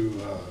like to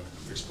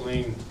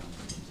explain,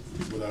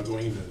 without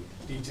going into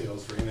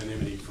details, for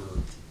anonymity for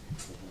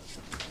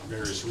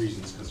various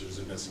reasons, because there's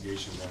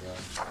investigation going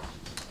on.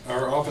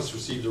 Our office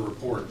received a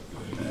report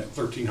at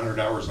 1300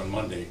 hours on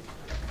Monday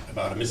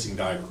about a missing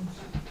diver.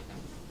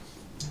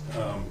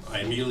 I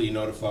immediately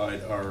notified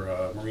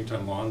our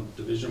Maritime Law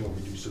Division, where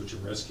we do search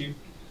and rescue,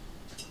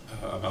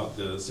 about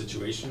the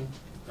situation.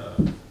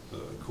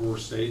 The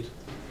Corps State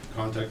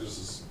contacted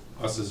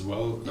us as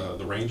well,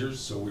 the Rangers,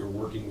 so we were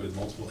working with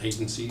multiple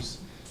agencies,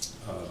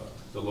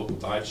 the local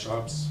dive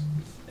shops,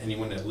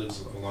 anyone that lives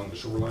along the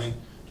shoreline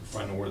to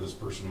find out where this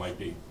person might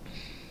be.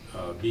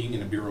 Being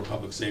in a Bureau of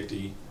Public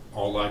Safety,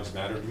 all lives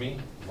matter to me,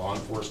 law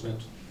enforcement,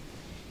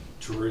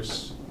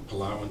 tourists,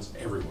 Palauans,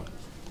 everyone.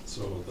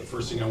 So the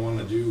first thing I want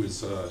to do is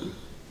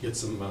get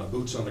some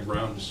boots on the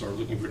ground to start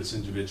looking for this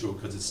individual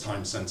because it's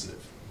time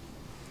sensitive.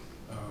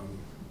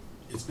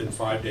 It's been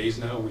 5 days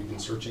now, we've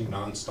been searching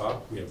nonstop.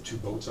 We have 2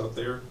 boats out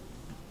there,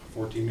 a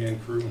 14-man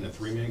crew and a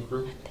 3-man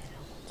crew.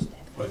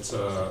 But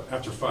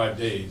after 5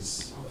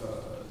 days,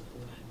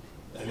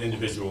 an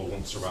individual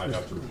won't survive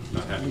after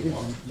not having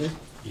water.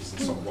 He's in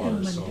salt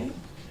water, so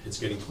it's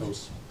getting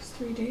close. It's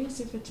 3 days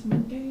if it's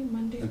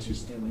Monday, And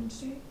Tuesday,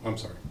 Wednesday. I'm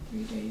sorry.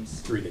 3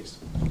 days. 3 days.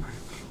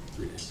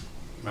 3 days.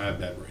 I have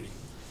bad writing.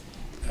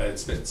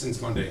 It's been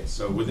since Monday,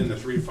 so within the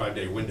 3 to 5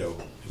 day window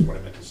is what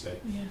I meant to say.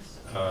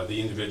 Yes.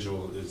 The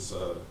individual is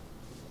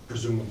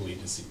presumably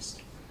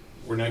deceased.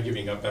 We're not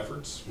giving up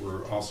efforts.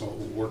 We're also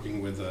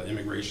working with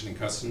Immigration and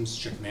Customs,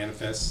 check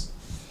manifests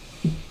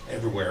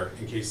everywhere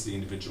in case the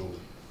individual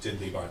did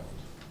leave island.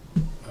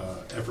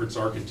 Efforts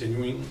are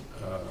continuing,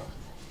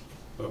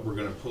 but we're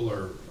going to pull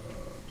our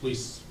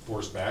police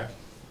force back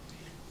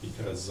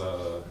because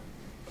of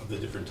the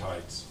different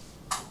tides.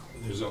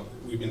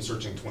 We've been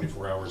searching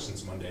 24 hours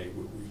since Monday.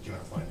 We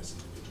cannot find this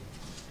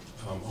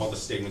individual. All the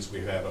statements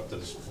we have up to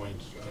this point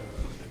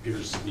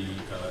appears to be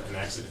an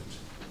accident,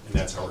 and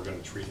that's how we're going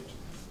to treat it.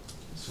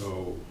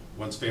 So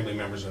once family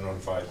members are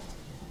notified,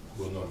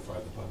 we'll notify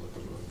the public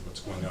of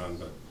what's going on.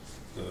 But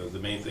the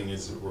main thing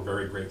is that we're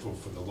very grateful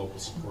for the local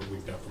support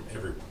we've got from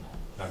everyone,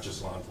 not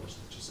just law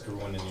enforcement, just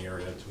everyone in the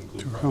area, to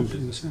include private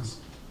businesses,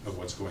 of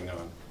what's going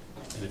on.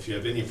 And if you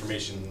have any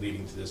information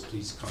leading to this,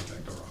 please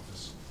contact our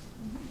office.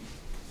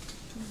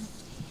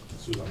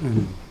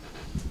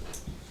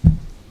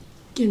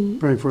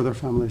 Praying for their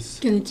families.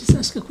 Can I just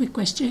ask a quick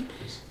question?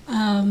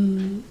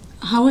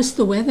 How was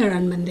the weather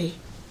on Monday?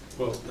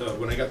 Well,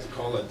 when I got the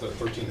call at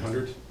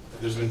 1300,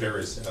 there's been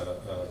various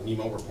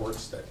NEMO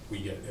reports that we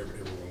get,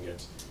 everyone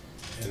gets.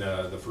 And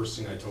the first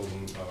thing I told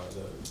them,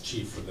 the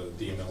chief for the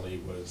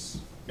DMLE, was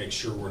make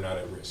sure we're not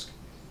at risk.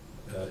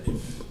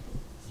 If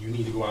you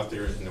need to go out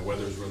there and the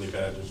weather is really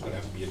bad, there's going to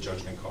have to be a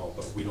judgment call,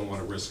 but we don't want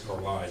to risk our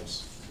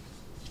lives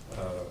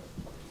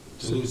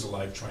to lose a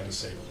life trying to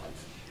save a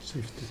life.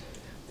 Safety.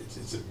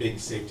 It's a big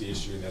safety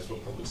issue, and that's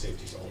what public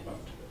safety is all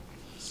about.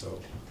 So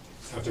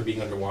after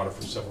being underwater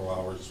for several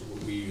hours,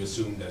 we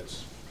assumed that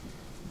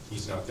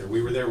he's not there.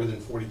 We were there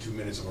within 42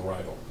 minutes of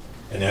arrival,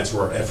 and that's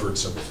where our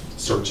efforts of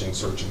searching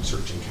kept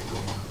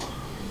going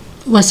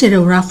on. Was it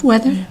a rough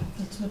weather? Yeah,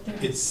 that's what they're.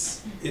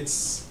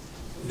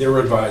 They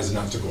were advised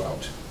not to go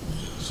out.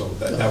 So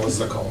that was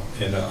the call.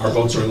 And our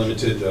boats are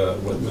limited,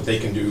 what they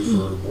can do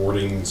for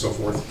boarding and so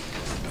forth,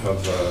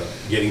 of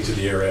getting to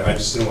the area. I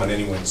just didn't want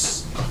anyone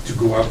to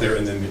go out there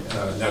and then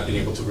not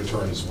being able to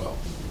return as well.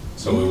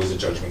 So it was a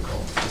judgment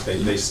call.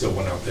 They still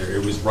went out there.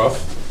 It was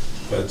rough,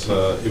 but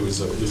it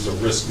was a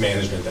risk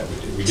management that we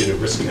did. We did a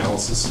risk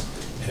analysis,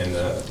 and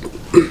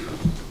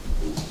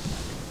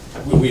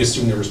we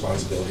assumed the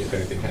responsibility if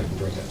anything happened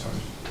during that time.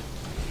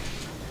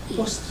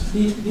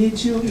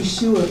 Did you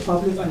issue a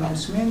public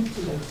announcement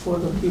for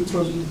the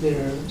people if they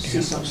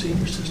see something?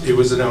 It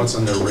was announced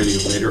on the radio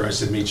later. I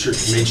said make sure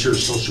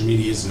social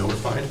media is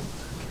notified.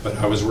 But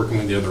I was working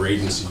with the other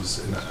agencies,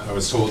 and I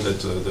was told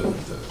that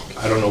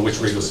I don't know which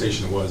radio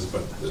station it was,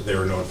 but they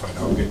were notified.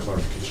 I'll get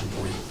clarification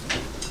for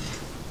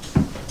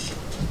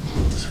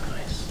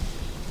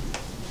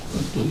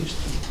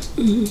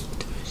you.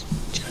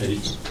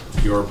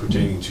 You are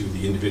pertaining to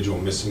the individual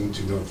missing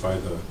to notify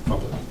the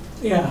public?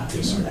 Yeah.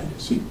 Yes,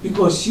 sir.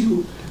 Because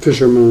you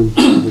Fishermen.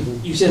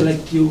 you said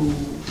like you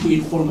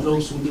inform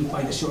those who live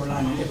by the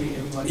shoreline and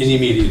everybody. In the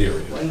immediate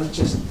area. Why not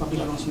just public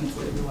announcement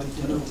for everybody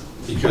to know?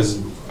 Because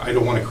I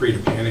don't want to create a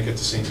panic at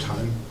the same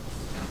time.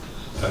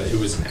 It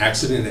was an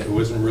accident. It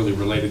wasn't really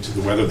related to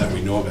the weather that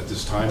we know of at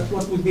this time.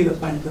 What would be the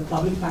panic? The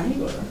public panic,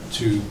 or?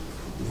 To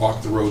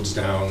lock the roads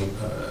down,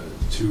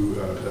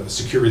 to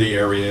secure the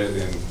area,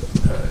 and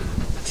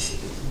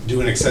do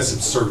an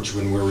excessive search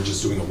when we were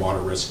just doing a water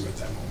rescue at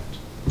that moment.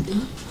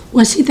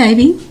 Was he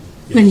diving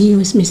when he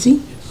was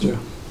missing? Yeah.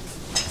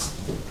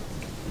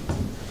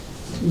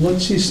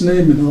 What's his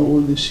name and how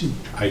old is he?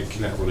 I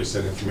cannot release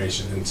that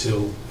information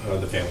until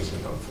the family's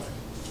been notified.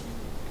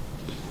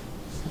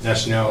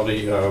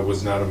 Nationality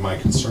was not of my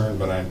concern,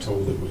 but I'm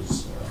told it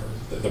was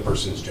the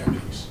person is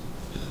Japanese.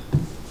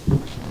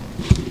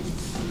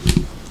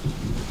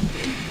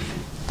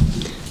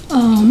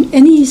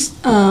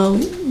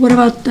 What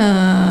about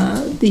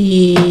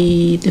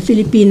the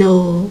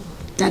Filipino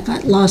that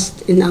got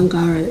lost in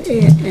Angara?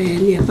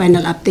 Any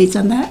final updates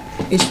on that?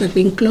 Is that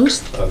being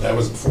closed? That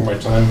was before my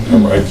time. I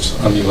arrived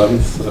on the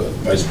 11th. The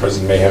Vice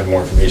President may have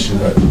more information,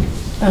 but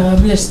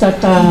Let's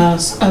start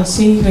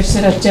seeing at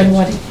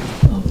January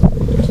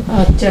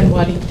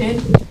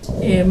 10.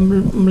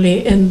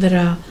 Muli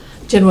endra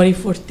January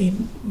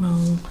 14.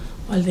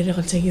 Al dira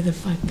kal sagi the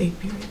 5-day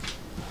period.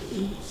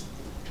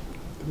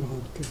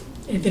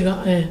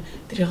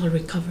 Dira kal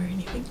recover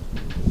anything.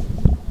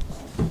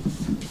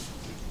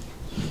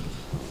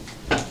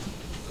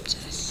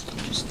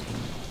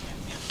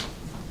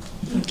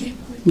 Okay.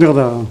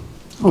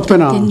 Open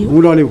now. Continue.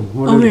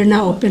 Oh, we're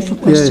now open for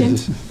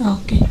questions? Yes.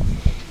 Okay.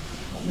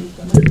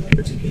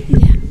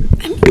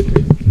 Yeah.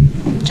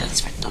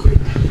 Transfer to.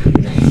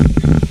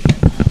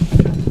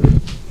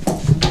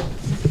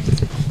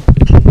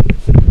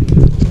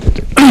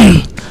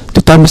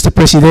 Total, Mr.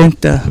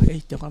 President,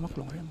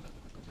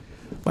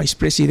 Vice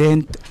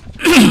President,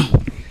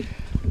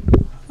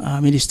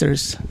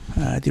 Ministers,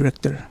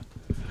 Director.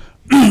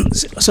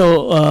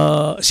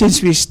 So,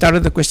 since we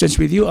started the questions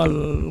with you,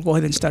 I'll go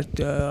ahead and start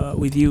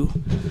with you.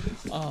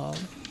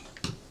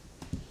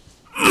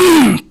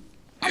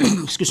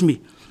 Excuse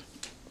me.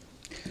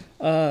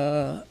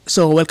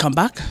 So, welcome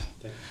back.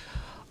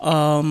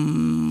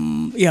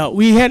 Yeah,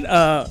 we had.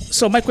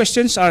 So my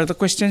questions are the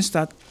questions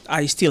that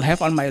I still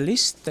have on my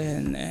list,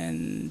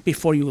 and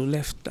before you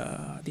left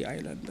the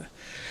island.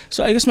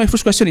 So I guess my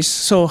first question is: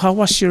 so how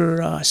was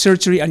your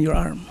surgery on your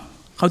arm?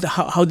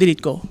 How did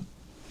it go?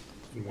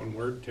 In one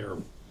word,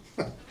 terrible.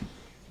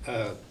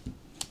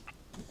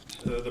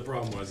 The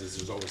problem was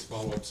there's always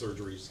follow-up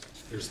surgeries.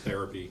 There's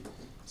therapy,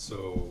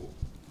 so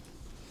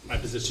my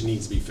position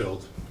needs to be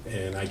filled,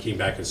 and I came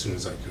back as soon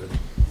as I could.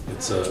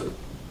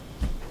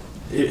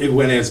 It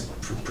went as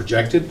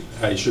projected.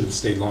 I should have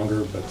stayed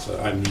longer, but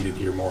I'm needed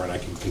here more, and I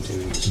can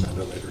continue this at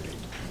a later date.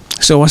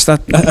 So was that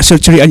a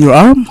surgery on your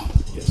arm?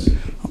 Yes.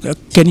 Okay.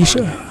 Can you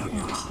show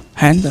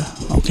hand?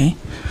 Okay.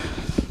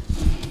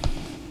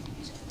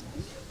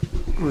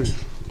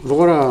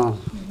 Lora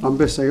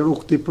ambes ay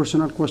ukti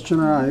personal question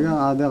na ay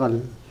ada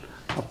kal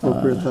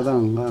appropriate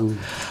tadang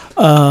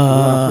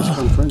press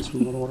conference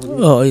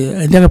oh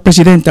hindi ka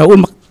presidente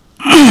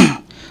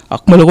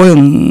akmal ko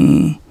yung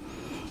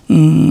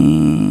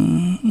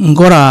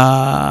ngora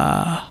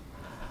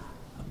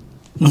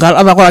ngal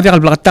aba ko adi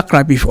kal blakatak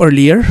rabi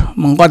earlier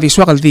mangko di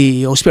swakal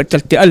di hospital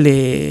ti ale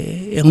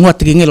nguat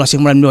tingil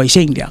wasing maran mo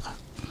ising dia ka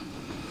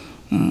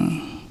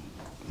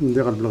hindi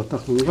kal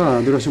blakatak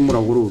nga dira si mura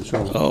guru so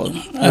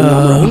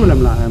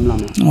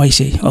I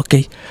see.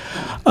 Okay.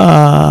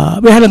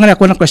 Bihala nga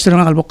ako ng question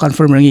nga kalbo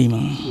confirm ringi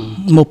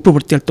mo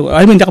prove to.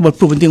 I mean, dakabal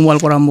prove ding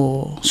wal ko ra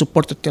mo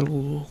support tel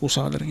ko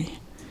sa ringi.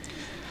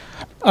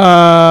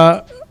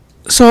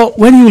 So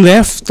when you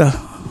left,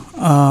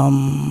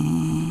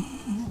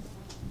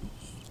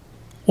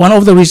 one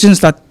of the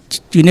reasons that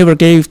you never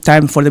gave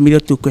time for the media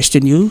to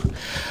question you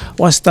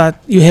was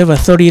that you have a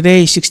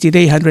 30-day,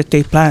 60-day,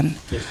 100-day plan.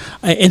 Yes.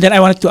 And then I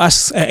wanted to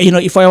ask,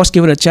 if I was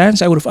given a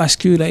chance, I would have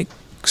asked you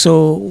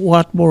so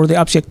what were the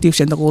objectives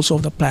and the goals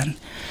of the plan?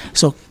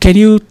 So can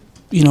you,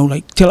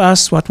 tell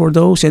us what were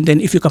those, and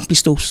then if you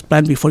complete those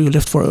plans before you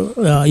left for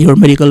your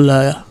medical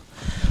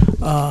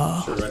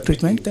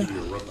treatment? Sure, I can give you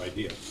a rough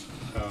idea.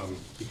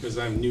 Because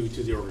I'm new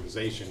to the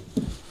organization,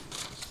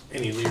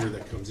 any leader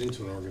that comes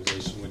into an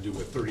organization would do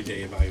a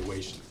 30-day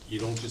evaluation. You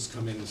don't just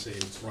come in and say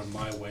it's run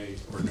my way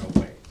or no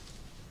way.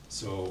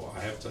 So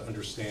I have to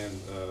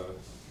understand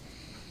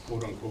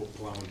quote-unquote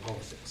plowing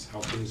politics,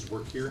 how things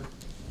work here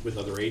with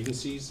other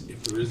agencies,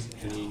 if there is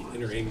any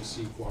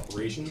interagency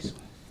cooperations,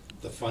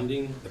 the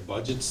funding, the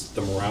budgets,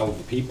 the morale of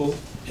the people,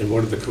 and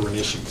what are the current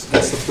issues.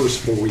 That's the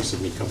first 4 weeks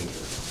of me coming here,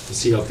 to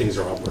see how things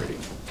are operating.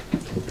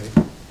 Okay.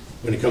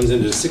 When it comes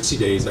into the 60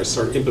 days, I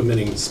start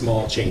implementing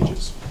small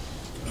changes.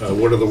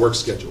 What are the work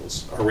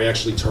schedules? Are we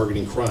actually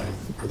targeting crime?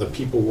 Are the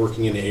people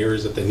working in the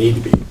areas that they need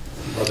to be?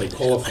 Are they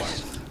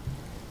qualified?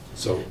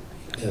 So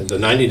the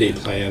 90-day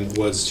plan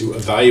was to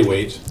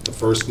evaluate the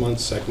first month,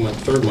 second month,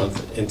 third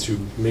month, and to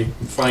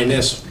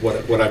finesse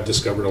what I've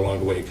discovered along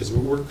the way, because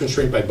we're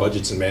constrained by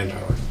budgets and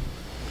manpower.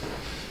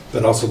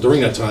 But also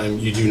during that time,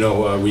 you do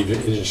know we've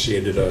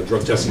initiated a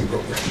drug testing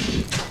program.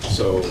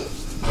 So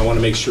I want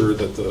to make sure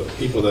that the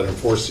people that are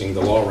enforcing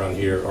the law around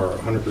here are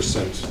 100%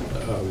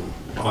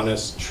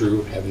 honest,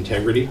 true, have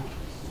integrity.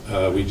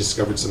 We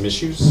discovered some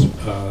issues.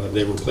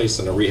 They were placed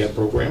in a rehab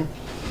program,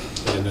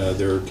 and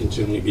they're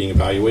continually being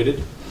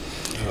evaluated.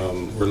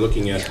 We're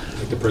looking at,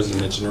 like the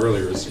president mentioned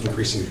earlier, is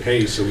increasing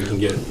pay so we can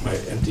get my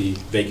empty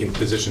vacant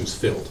positions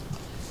filled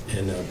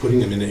and putting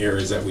them in the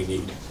areas that we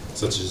need,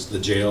 such as the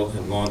jail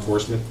and law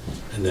enforcement,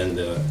 and then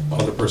the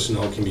other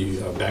personnel can be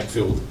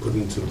backfilled, put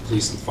into the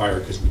police and fire,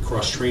 because we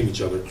cross-train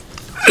each other.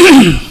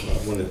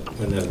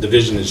 When a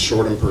division is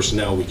short on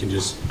personnel, we can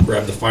just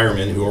grab the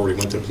firemen who already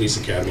went to the police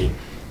academy,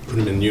 put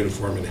them in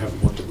uniform, and have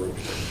them work the road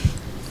together.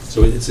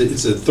 So it's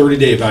a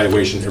 30-day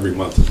evaluation every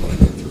month is what I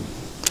go through.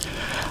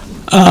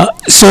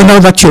 So now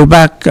that you're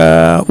back,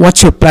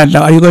 what's your plan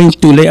now? Are you going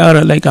to lay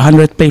out like a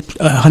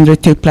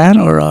 100-day plan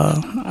or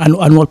an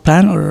annual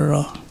plan,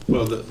 or?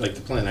 Well, like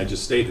the plan I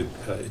just stated,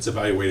 it's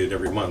evaluated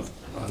every month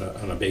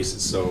on a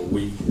basis. So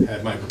we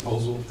had my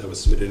proposal that was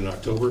submitted in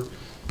October.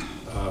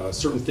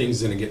 Certain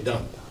things didn't get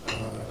done,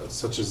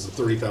 such as the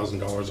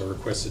 $30,000 are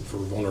requested for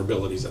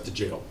vulnerabilities at the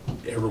jail.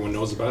 Everyone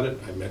knows about it.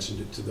 I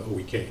mentioned it to the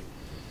OEK.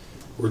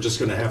 We're just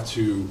going to have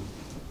to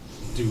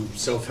do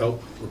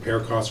self-help, repair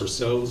costs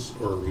ourselves,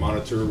 or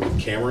monitor with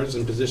cameras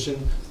in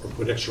position, or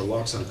put extra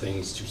locks on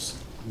things to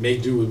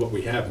make do with what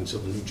we have until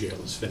the new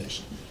jail is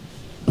finished.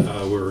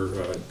 We're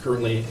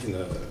currently in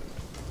the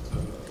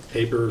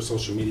paper,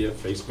 social media,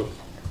 Facebook.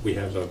 We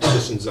have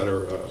positions that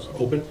are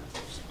open,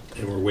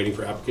 and we're waiting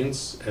for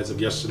applicants. As of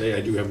yesterday,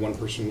 I do have one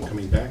person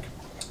coming back.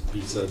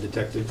 He's a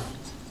detective.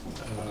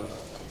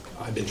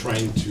 I've been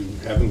trying to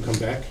have him come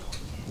back,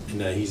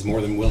 and he's more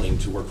than willing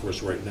to work for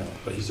us right now.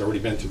 But he's already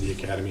been through the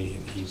academy,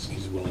 and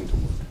he's willing to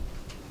work.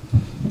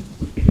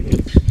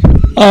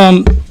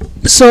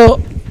 So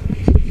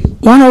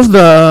one of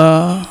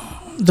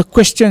the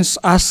questions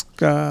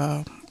asked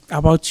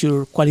about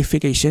your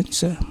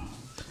qualifications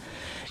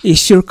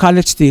is your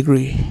college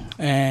degree,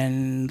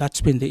 and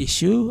that's been the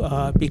issue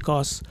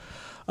because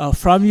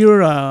from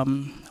your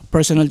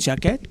personal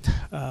jacket,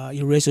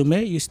 your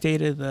resume, you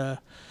stated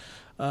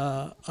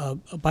a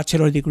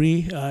bachelor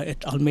degree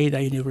at Almeida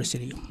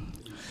University. You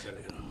said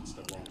it, it's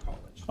the wrong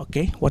college.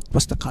 Okay, what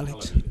was the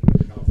college?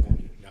 Alameda,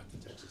 California, not the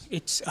Texas.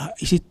 It's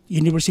is it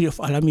University of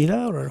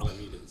Alameda or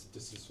Alameda, it's a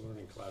distance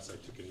learning class I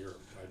took in Europe.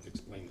 I've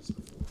explained this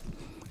before.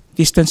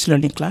 distance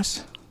learning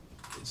class?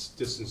 It's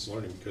distance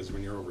learning because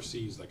when you're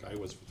overseas, like I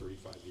was for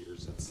 35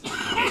 years, that's the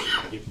information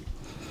I give you.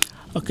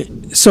 Okay,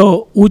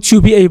 so would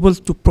you be able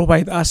to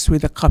provide us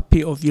with a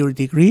copy of your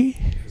degree?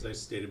 As I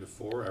stated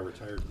before, I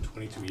retired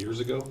 22 years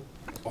ago.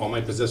 All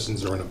my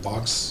possessions are in a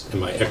box in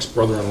my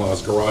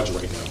ex-brother-in-law's garage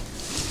right now.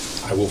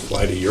 I will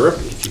fly to Europe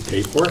if you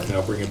pay for it, and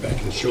I'll bring it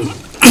back and show you.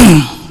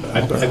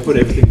 But I put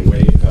everything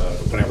away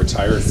when I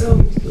retired.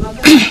 So,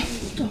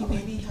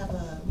 maybe have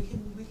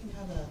we can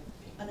have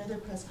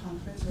another press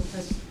conference or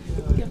press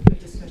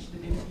discussion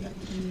and interview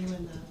between you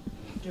and the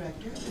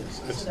director,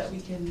 so that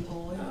we can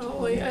all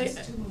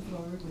to move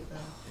forward with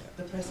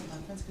the press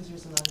conference, because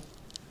there's a lot of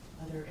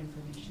other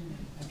information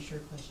and I'm sure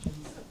questions.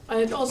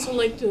 I'd also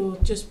like to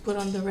just put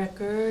on the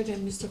record,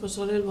 and Mr.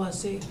 Cosolel was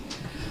saying,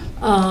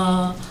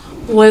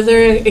 whether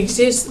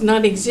exist,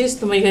 not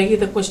exist, may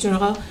the question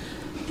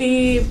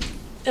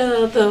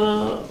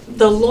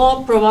the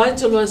law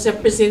provides was a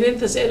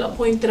president as el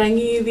appoint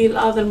rangi dil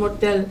other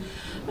mortel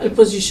el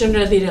position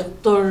na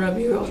director of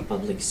Bureau of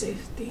Public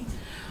Safety.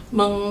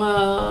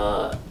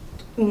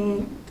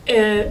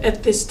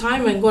 At this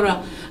time,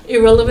 agora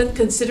irrelevant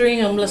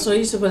considering ang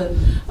lasoy sa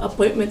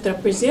appointment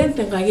represent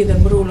ang kagi the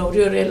rule of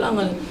your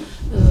ang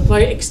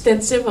very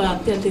extensive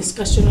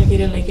discussion ng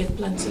gila like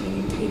plan sa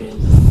gila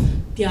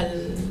tial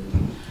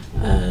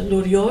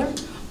lurior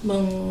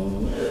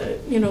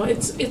you know,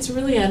 it's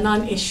really a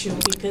non-issue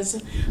because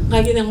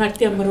kagi ng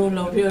arti ang rule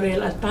of your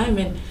at time,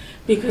 and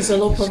because the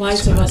law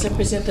provides of us a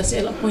present as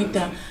el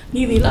appointa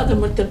ni the other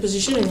mortal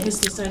position, and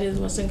his decided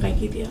was ang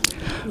kagi dia.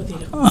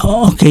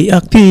 Okay,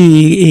 akti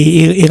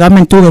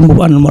iramen tugan mo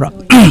ano mora.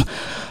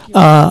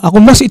 Ako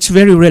mas it's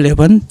very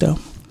relevant.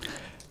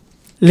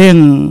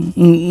 Leng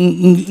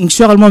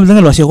ngsuakal mo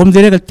dengan wasi kom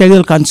dire ka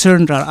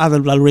concern ra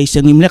other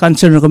valuation imle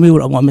concern kami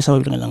ura mo sa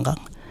dengan langkang.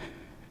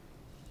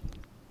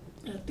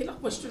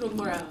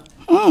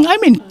 I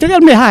mean, tell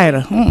me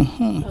higher.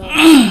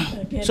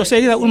 So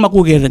say that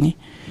makugera ni.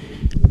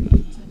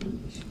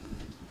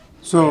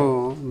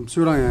 So,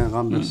 surang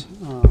gambes.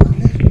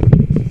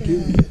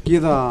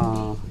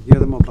 Kita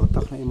mo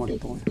praktak na imo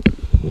dito.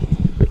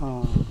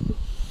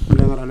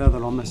 Dengar ala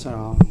dalam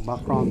masa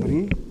background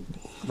ni,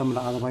 kadang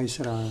ada advice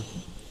ra,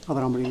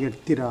 kadang mereka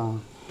tira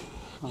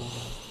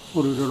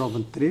urut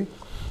menteri.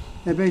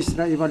 Based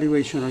ra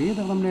evaluation lagi,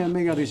 kadang mereka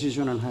mega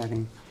decision on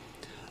hiring.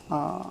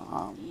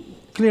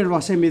 Clear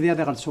was media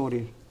de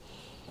calzori.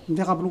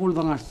 Hindi ka bulgul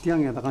dang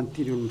artiang ya dakan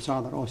tirium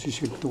sadar o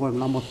sisil to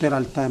na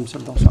moteral times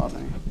sa sadar.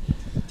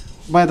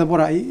 By the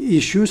bora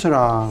issues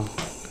ra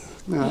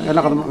ela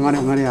kadang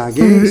ngani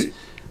age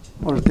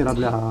or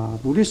terabla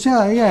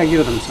pulisya ya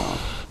gira dam sa.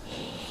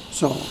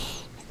 So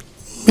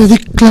may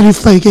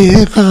clarify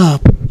ka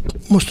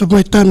most of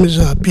my time is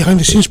a behind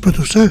the scenes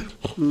producer.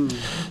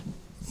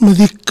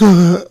 Madik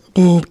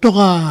to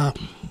ka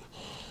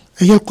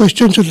your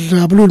questions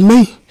sa bulul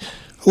may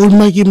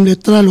Ulmay kim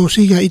letral o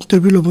siya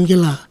interview lo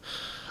mangela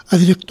a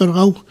director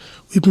gau.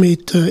 We've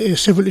made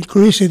several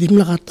inquiries. Di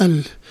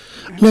mlakatal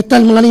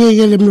letal mga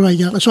nangyayalam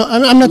loaya. So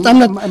I'm not.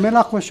 May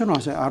la question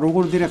was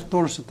arugol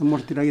director sa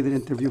tumor tilagi the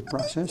interview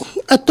process.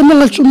 At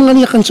mga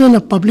niya concern na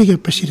public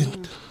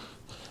president.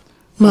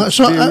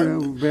 So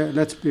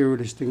let's be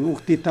realistic.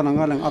 Ukti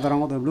tanang lang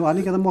adarang odablo. Ali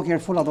ka mo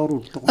careful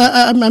adoro.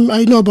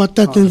 I know about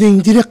that. And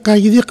then direct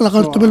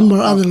lakar tabel mo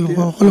adal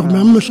ko.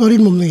 I'm sorry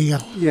mo nangya.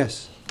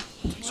 Yes.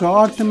 So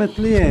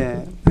ultimately,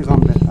 I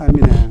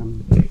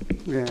mean,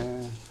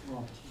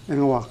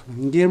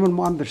 hindi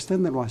mo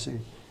understand that was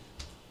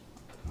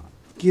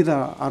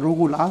kita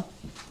arugula.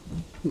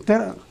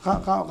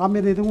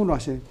 Kami dito mo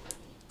was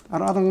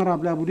aradang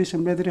arabla budis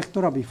ang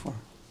directora before.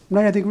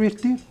 Na ya degree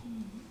clear.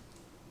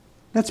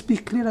 Let's be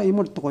clear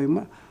imol to ko.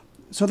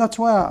 So that's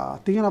why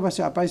tingin na ba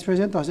si Vice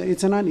President was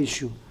it's a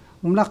non-issue.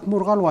 Umlak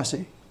murgal was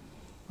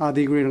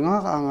degree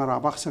nga ang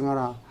arabak sa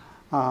ngara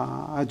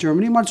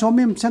Germany mal so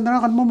mim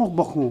sendra kan mo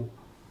mokbok mo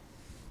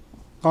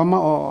kama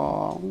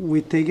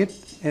we take it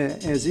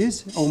as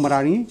is o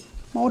marani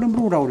mo dem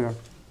bro rawder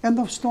end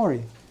of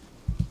story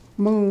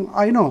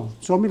I know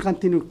so mil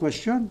continue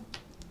question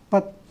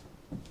but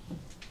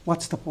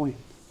what's the point?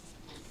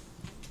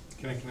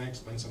 Can I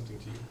explain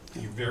something to you?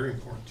 You're very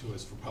important to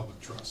us for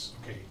public trust.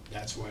 Okay,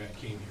 that's why I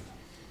came here.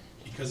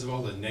 Because of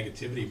all the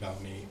negativity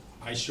about me,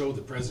 I showed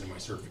the president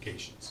my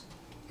certifications.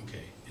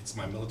 Okay, it's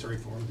my military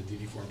form, the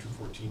DD form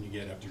 214 you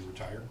get after you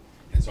retire.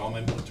 It's all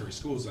my military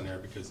schools on there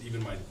because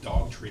even my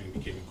dog training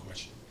became in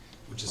question,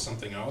 which is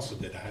something I also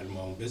did. I had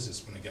my own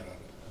business when I got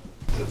out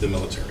of the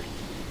military.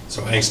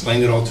 So I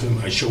explained it all to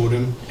him. I showed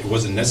him. It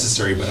wasn't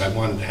necessary, but I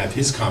wanted to have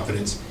his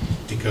confidence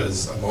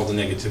because of all the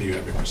negativity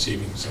I've been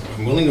receiving. So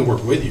I'm willing to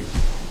work with you,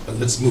 but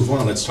let's move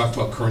on. Let's talk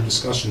about current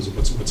discussions of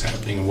what's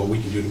happening and what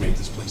we can do to make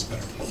this place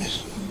better.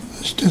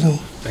 Still.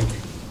 Thank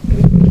you.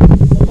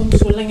 Kung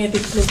sulang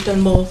edit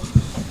mo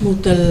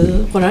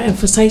mutal para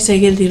emphasize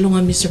again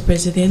dilunga Mr.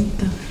 President.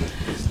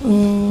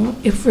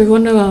 If we're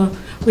gonna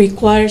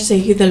require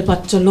say the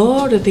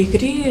bachelor, the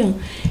degree,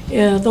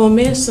 the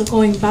miss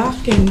going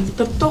back and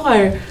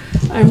taptokar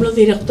I'm lo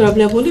director of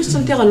police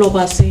until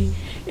kalobase.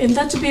 And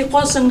that's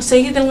because ang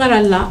say the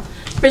ngarala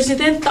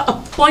President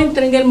appoint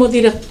ringel mo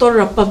director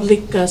of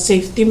public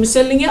safety.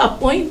 Misal niya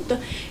appoint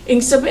ing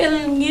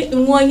sabel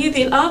nguangi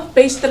dil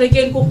based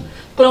ringel ko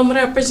klom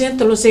represent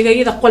lo say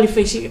the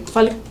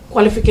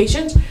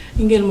qualifications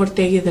ingel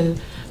mortegi del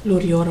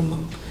lurior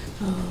mang.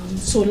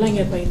 So lang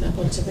ya bay da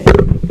konsepe.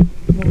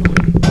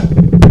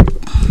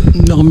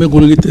 Nakame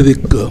ko lang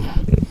itedik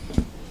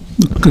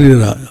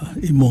karera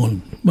imon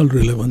mal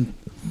relevant.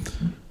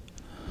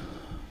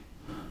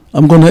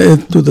 I'm going to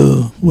add to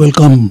the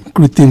welcome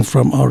greeting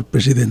from our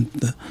president.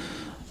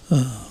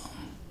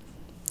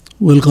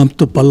 Welcome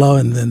to Palau,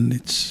 and then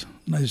it's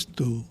nice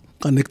to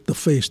connect the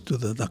face to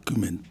the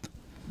document.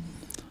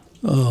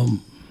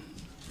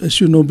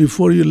 As you know,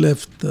 before you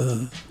left,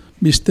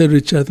 Mr.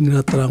 Richard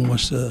Ngiratrang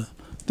was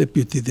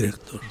deputy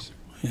director.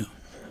 Yeah.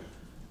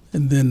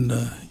 And then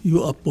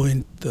you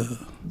appoint, the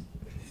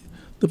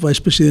vice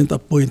president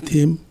appoint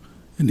him,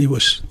 and he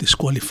was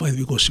disqualified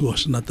because he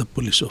was not a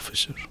police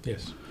officer.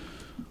 Yes.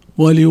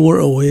 While you were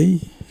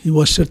away, he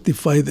was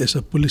certified as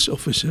a police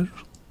officer,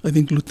 I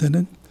think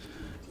lieutenant,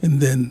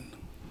 and then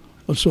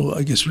also,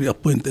 I guess,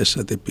 reappointed as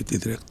a deputy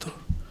director.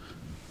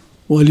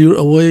 While you're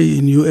away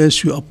in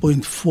US, you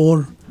appoint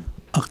 4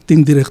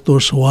 acting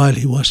directors while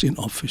he was in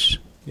office.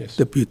 Yes.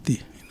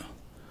 Deputy. You know.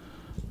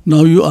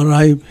 Now you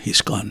arrive,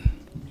 he's gone.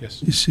 Yes.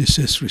 He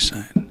says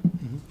resign.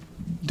 Mm-hmm.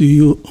 Do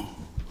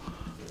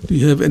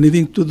you have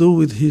anything to do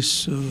with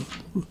his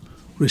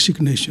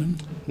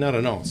resignation? Not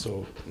at all.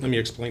 So let me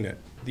explain that.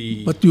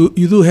 But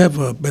you do have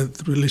a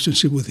bad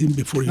relationship with him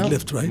before you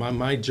left, right?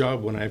 My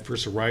job when I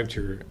first arrived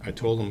here, I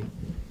told him,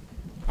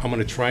 I'm going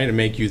to try to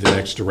make you the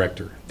next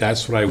director.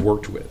 That's what I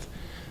worked with.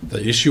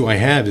 The issue I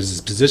have is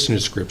his position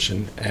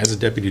description. As a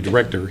deputy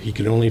director, he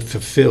could only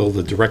fulfill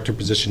the director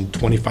position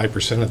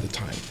 25% of the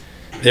time.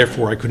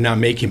 Therefore, I could not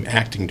make him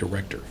acting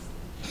director.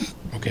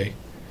 Okay?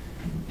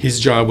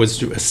 His job was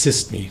to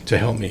assist me, to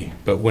help me.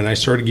 But when I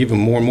started giving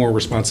more and more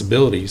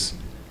responsibilities,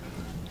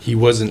 he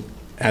wasn't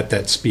at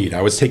that speed.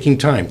 I was taking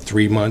time,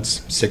 3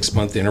 months,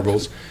 6-month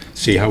intervals,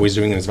 see how he's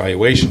doing in his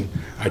evaluation.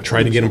 I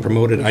tried to get him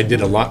promoted. I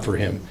did a lot for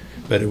him,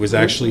 but it was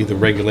actually the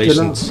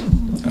regulations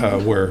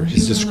where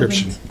his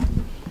description.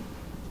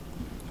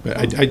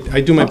 But I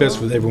do my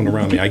best with everyone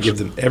around me. I give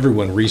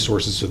everyone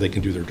resources so they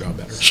can do their job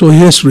better. So he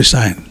has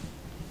resigned?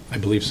 I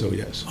believe so,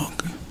 yes.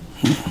 Okay.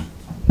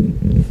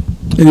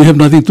 And you have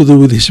nothing to do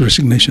with his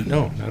resignation?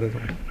 No, not at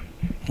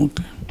all.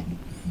 Okay.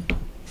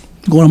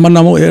 Kung naman na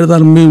mo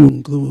air-dar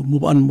mo,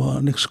 move on mo,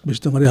 next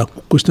question nga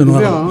question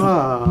nga.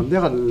 Hindi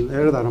ka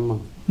air-dar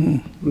mo.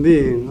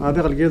 Hindi,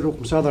 ade ka gildo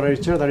kung sa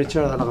Richard ala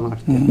ka na.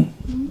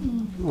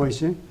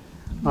 Oise.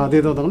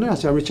 Dito daw na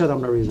siya Richard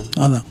am na rin.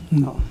 Ada.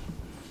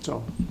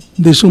 So.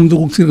 Di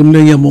sumdo kung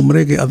sirgamleya mo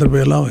mre kay other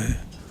belaw eh.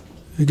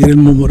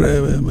 Giren mo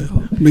mre,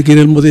 may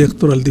giren mo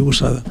director al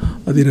dibusa,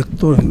 a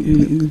director,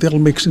 it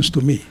make sense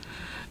to me.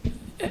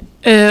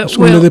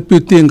 Well,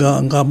 deputy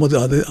nga mo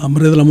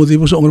amre dala mo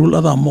dibusa ngol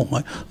ada mo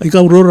ay ka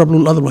aurora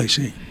blul otherwise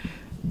eh.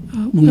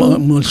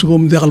 Mo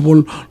sugom de kal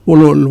bol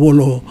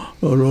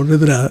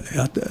redra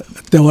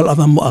tewal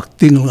ada mo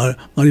acting nga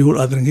ngol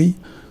adrengi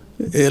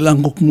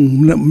elang ko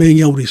may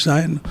nga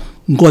resign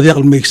ngo de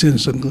kal make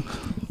sense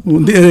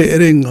di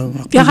ering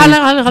ya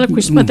kala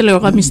quiz matelo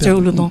ka Mr.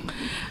 Ulutong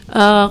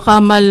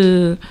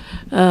kamal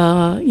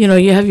you know,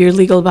 you have your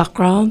legal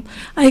background.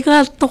 I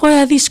got to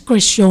kaya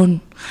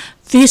discretion,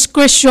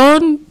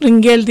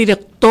 ringgel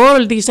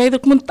director, decide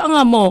kung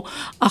tanga mo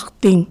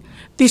acting.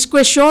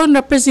 Discretion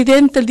na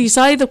president,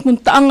 decide kung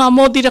tanga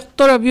mo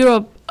director of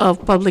Bureau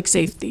of Public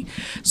Safety.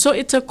 So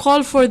it's a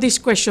call for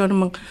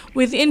discretion.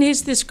 Within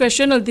his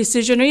discretional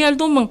decision, real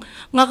dumang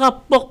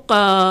ngakapok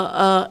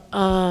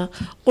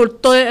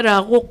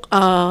ultoera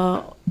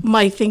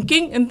my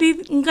thinking,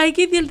 hindi ngay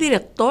kidil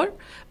director,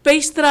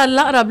 based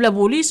la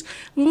Rablabulis,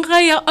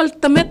 ngaya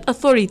ultimate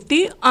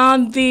authority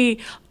on the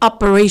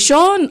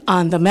operation,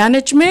 on the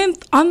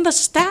management, on the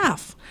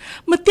staff.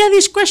 Matya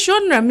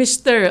discretion na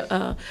Mr.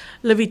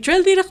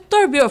 Levitrel,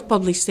 Director, Bureau of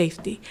Public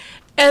Safety.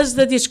 As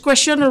the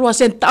discretion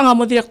was entanga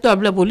mo Director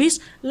of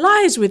Labulis,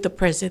 lies with the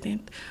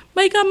President.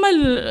 May kamal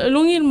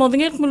lungin mo,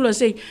 dingit mo lo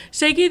say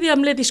di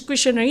amle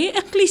discretionary,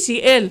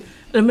 eklisi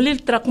malil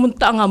trak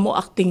muntanga mo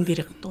acting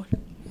director.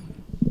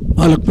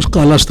 Alak pas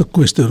kalas the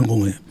question ko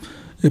ngayon.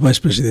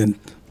 Vice President,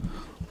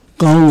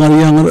 kung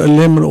ngariang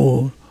alemro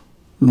o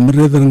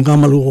meredang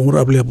kamal kung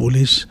rablia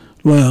police,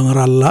 luay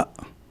ngarala,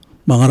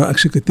 mga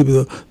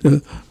executive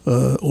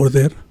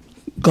order,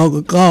 kau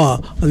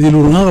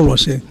adilur ngal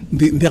wase,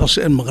 di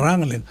kasi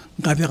magrangalin,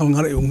 kati kal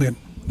ngara yung ngem,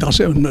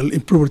 kasi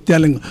improve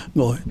tialing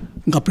ngoy,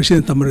 nga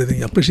president meredang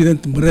ya,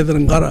 president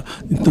meredang ngara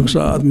into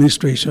sa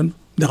administration,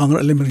 di kang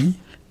alemri.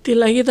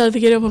 tilagi da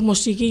tigere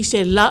musiki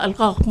se la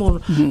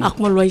alqaqmol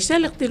aqmol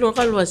waisel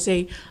tilorqal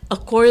wasay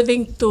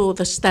according to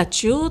the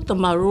statute the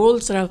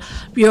rules of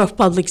Bureau of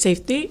Public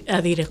Safety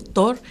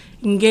director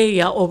nge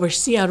ya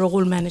oversee our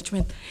role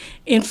management.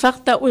 In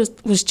fact, that was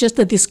just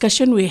a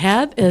discussion we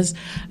had as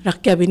ra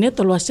cabinet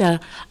wasa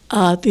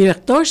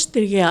directors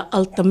tiga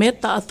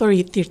ultimate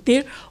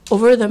authority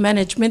over the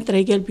management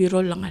regel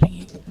bureau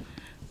langaring.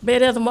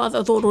 Bere mo at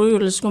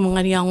authorities ko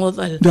mangariangod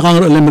al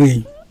Dakangar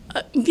alamri.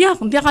 Dia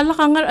kala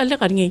kangar ala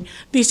kangi.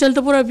 Diesel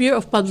the Bureau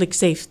of Public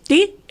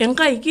Safety and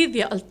kaigi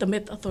the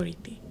ultimate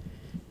authority.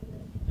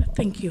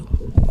 Thank you.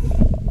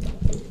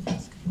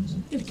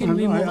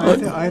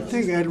 I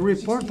think I'll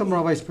report to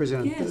my Vice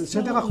President.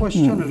 Send a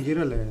question al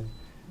girale,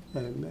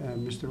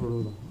 Mr.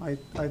 Orudo.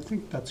 I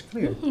think that's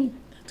clear.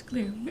 That's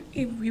clear.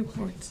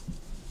 Reports.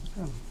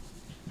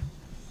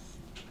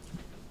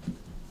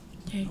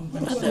 Okay.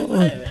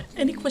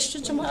 Any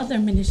questions from other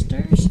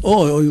ministers?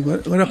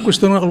 Wala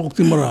question na kalukok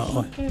timara.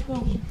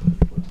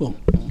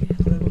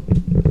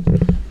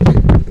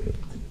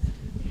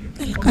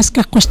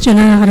 Kaska question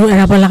na karoon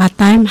wala ka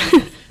time.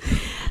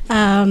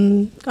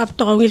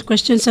 Kapto ko will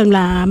questions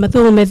la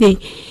matungo medi.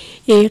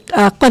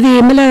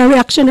 Kadi mala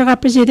reaction na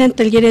President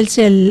Talgirel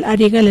sel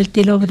arigal el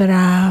tilo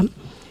dara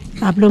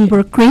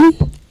Bloomberg Green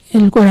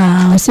el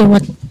kora se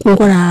wat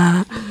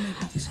kora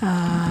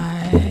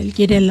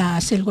Girela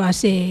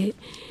Silwase.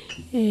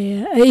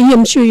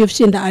 I'm sure you've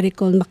seen the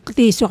article.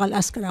 Makti so kal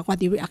askara what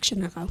the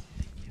reaction na ka.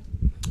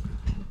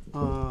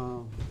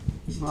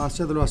 I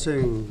said was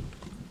saying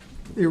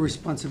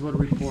irresponsible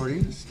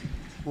reporting.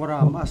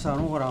 Ora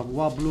masano ora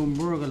wa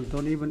Bloomberg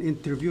don't even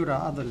interview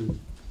ra other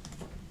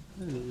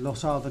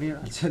los other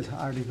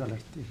article.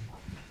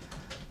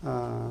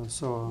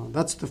 So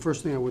that's the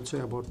first thing I would say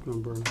about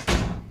Bloomberg.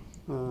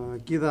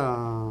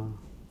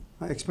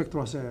 I expect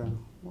was a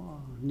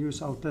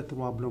news outlet to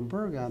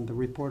Bloomberg, and the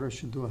reporter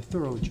should do a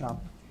thorough job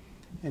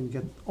and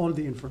get all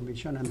the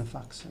information and the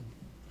facts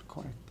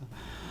correct.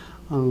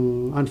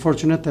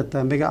 Unfortunate that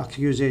the mega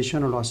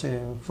accusation was,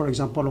 for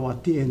example,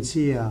 what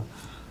TNC,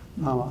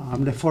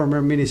 I'm the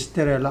former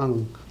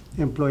ministerial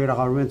employer of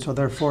government, so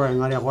therefore I'm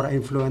going to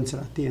influence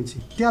TNC.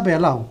 Tiabe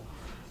allow,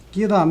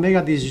 kida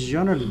mega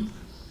decision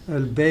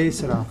el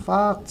base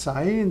fact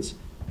science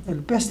el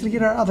best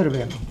gira other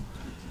belo.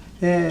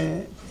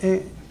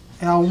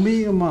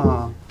 Aumi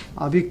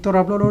a Victor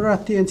Ablora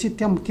TNC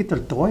tiam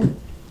kitel toy.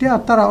 Tia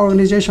tara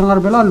organization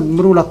arbelal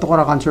mrula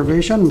tokora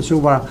conservation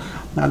suba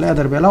na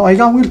leather bela. I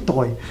got will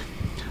toy.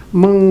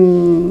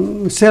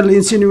 Mang cell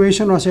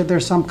insinuation was there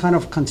some kind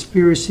of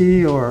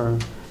conspiracy or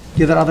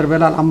either other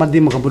bela amadi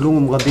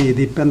makabulung magadi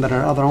depend on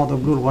other out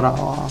of blue wara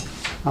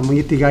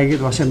amangiti gay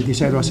was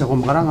decide was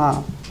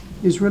kumkaranga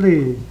is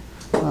really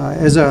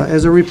as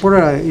a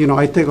reporter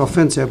I take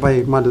offense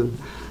by mal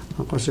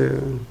kasi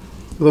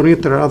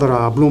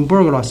other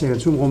Bloomberg was a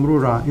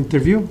sumrura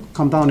interview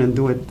come down and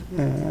do it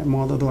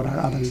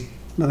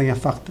nothing a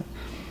factor.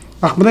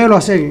 Akmadel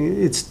was saying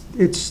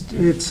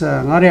it's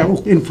an area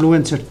of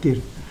influencer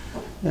tir.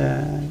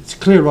 It's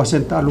clear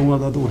wasn't along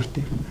the door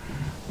tir.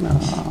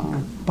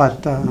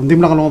 But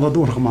dim lang along the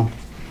door come on.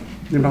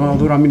 Dim lang along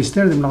the door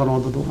minister dim lang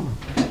along the door.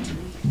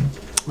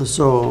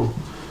 So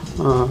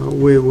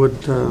we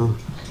would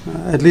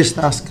at least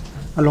ask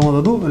along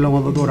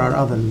the door are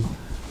other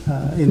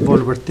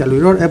involved with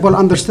Telur. Able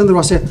understand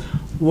was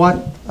what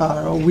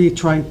are we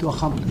trying to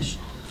accomplish.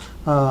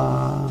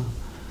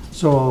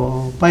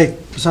 So by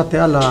sate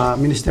ala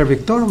Minister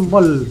Victor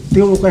bol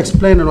tingko ko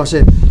explain was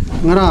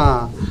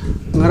ngara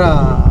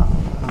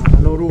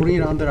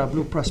lorurin under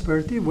Blue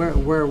Prosperity where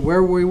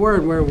we were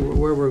and where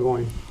we're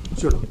going.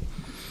 Sure.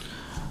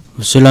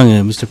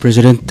 Sulang Mr.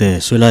 President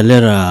sula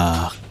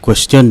lera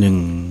question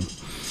ng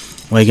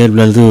Waigel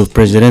Blaldu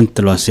President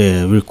was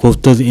we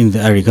quoted in the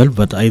article,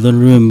 but I don't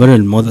remember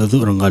el mod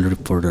adu rangal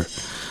reporter.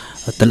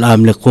 At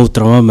alam le quote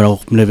rama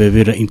merak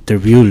mlebebira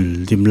interview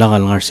dimlang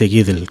al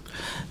ngarsegi del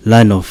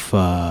line of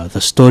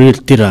the story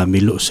tira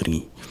milu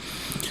sringi.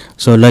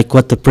 So like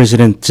what the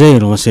President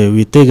said was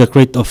we take a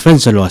great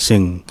offense al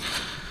wasing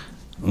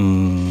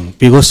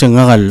pigos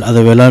ngagal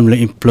adavelam le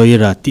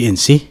employer at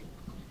TNC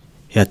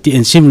ya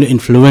TNC le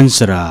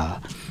influencer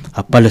a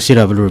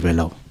palasira blur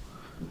belaw.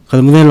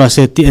 Kadamudel was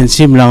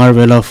TNC mlangar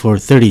vela for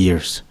 30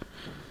 years.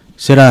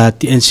 Sera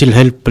TNC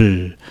help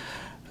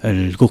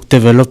el cook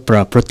develop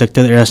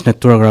protected areas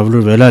network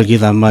ravlur vela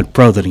gida mal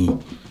proudery.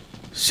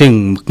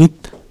 Sing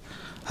mknit.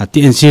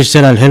 TNC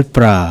sera help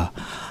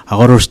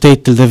agor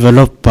state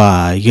develop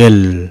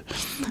gel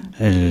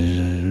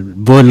el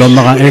bolo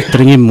mga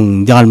electric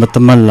mung dial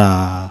matamal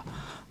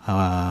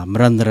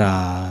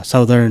Miranda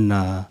southern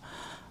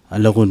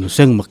lagun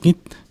sing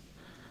mknit.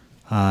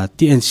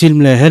 TNC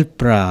mle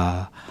help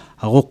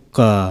agok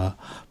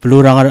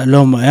pelurangan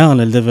lom yang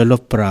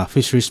develop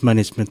fisheries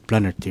management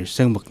plan tir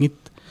sang maknit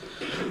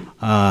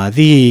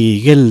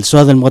di gel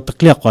suadal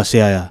matakliak was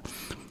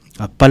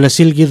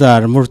palasil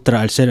gidar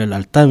murtra alsel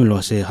al time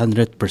was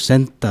 100%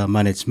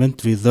 management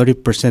with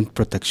 30%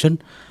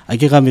 protection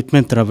agi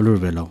commitment traveler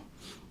below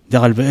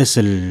Dakal bees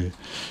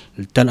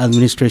tal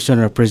administration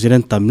or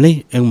president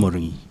tamli eng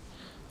moringi.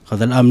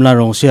 Kadal amla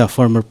rong siya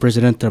former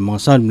president mga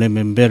sal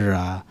member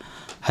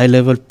high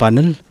level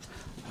panel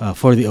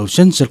for the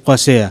ocean. Silkwa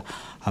siya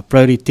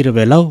priority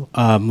rebelaw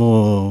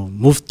mo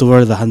move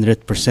toward the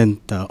 100%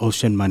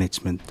 ocean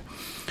management.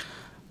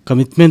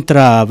 Commitment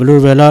ra Blue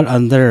Velal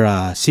under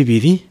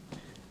CBD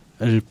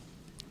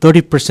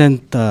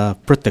 30%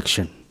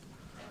 protection.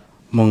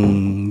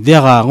 Mong dia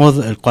ka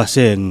ngod el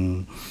kwase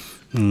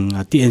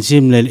TNC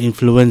mlel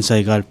influence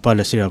ay gal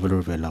policy ra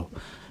Blue Velal.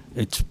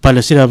 It's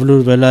policy ra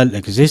Blue Velal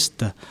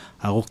exist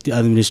ako ti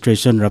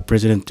administration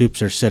representative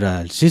sir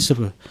sis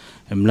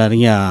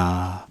emlarnya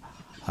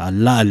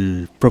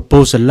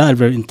proposal la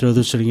ver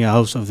introduce niya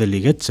House of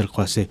Delegates el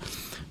kwase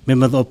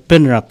memad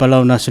open ra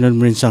Palau National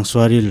Marine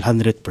Sanctuary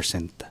 100%.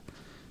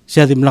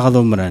 Siya di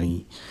mlakadong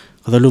marani.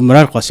 Kadalo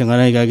marar kwase nga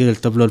na igagid el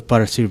tablol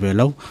para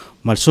sirbelaw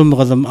malsum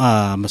kadam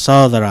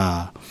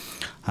masadara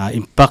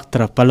impact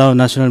ra Palau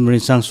National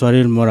Marine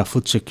Sanctuary mora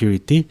food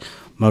security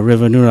ma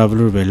revenue ra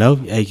belaw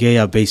ay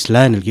gaya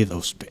baseline el gid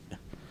ospe.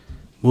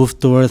 Move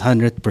toward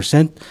 100%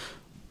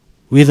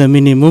 with a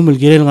minimum el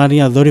girel nga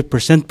niya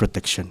 30%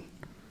 protection.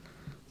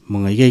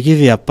 Mga igagid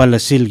ya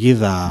palasil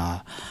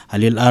gida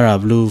alil ara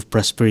Blue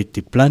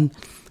Prosperity Plan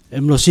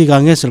emlo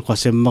siganges el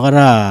kwase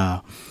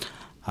makara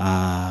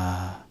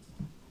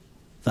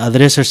the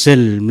addresser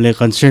cell mle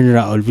concern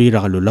ra olvira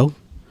kalulaw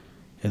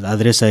el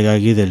address ay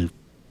gagid el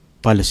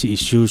policy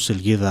issues el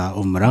gida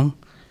umrang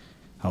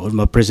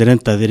ulma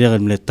presidenta direga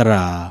mle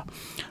tara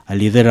a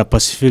lidera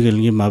Pacific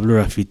el ngi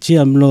mablura fichi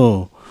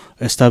amlo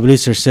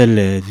establisher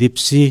cell deep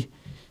sea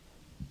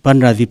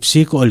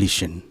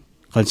coalition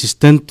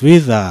consistent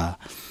with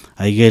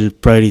aigel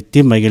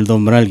priority maigel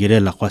domral gire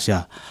la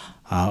kwasya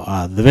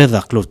the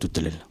veda close to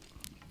telel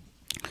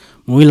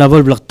muy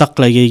labor blak tak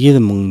la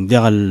gigid mung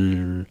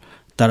dial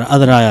tar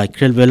adra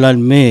krel belal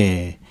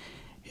me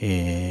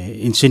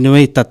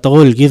insinuate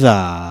tatol gida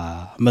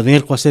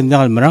madengel kwasen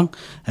dial marang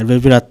el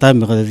bebira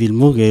tam gadil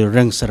mu ge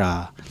rang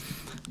sara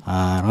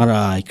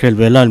ngara krel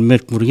belal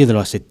mek murgid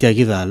la setia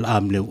gida al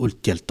amle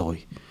ultial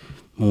toy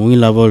muy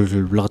labor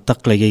blak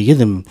tak la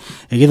gigid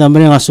gida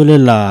mre ngasule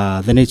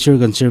la the Nature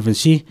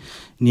Conservancy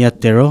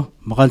Niatero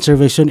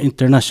Conservation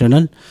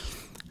International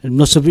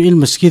no sabiil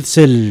maskid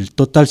sel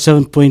total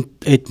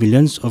 7.8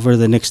 millions over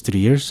the next 3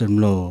 years and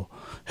no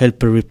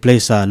help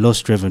replace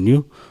lost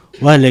revenue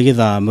while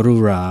gida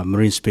marura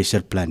marine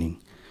spatial planning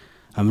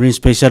marine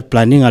spatial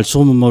planning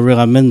also mo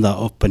recommend the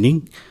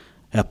opening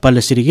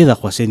policy gida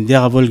kwase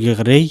india gabol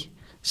grey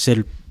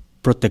sel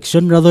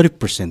protection rather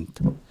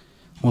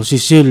 30% o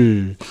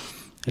sisil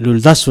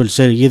luldas wal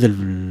sel gida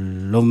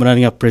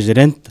lomrania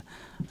president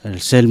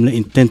el sel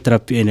intentra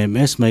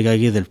PNMS may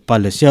gagid el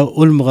palacia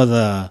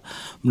ulmagada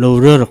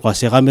mlaurer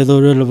kwase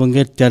gamedor lo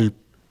banget al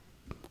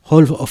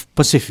whole of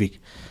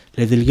Pacific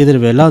le del gidel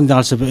belan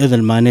dal sabe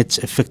el manage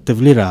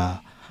effectively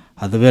ra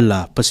hada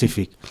bella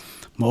Pacific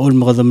ma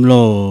ulmagada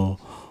mlo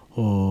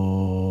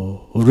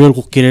real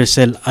ko kirer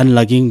sel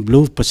unlogging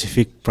Blue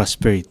Pacific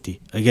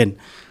Prosperity again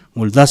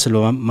muldas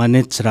lo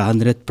manage ra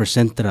 100%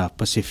 ra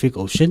Pacific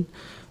Ocean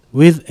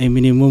with a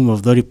minimum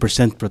of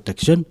 30%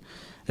 protection.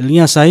 El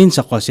niya sain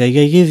sa kwasi ay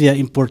gaya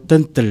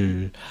important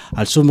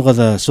al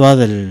sumugada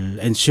suad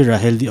el ensure a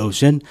healthy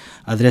ocean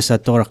address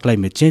at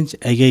climate change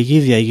ay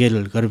gaya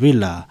el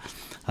garbila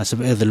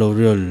asab the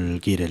real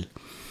girel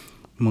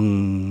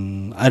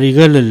mong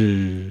arigal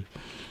el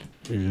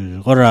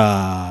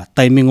gora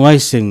timing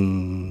wise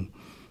en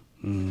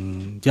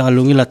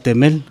jagalungi la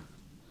temel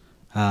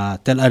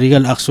tel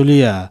arigal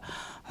actually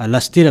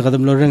last year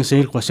kadam loreng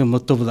singil kwasi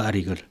moto da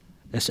arigal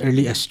as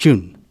early as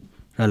June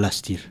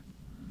last year.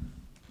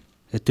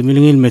 Ito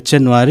milingil met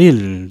January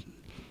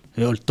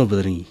October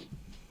ring.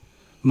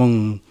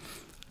 Mong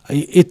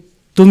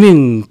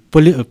tuming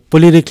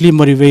politically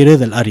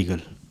motivated al arigal.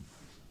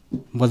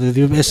 Mada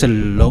di es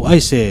el lo ay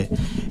se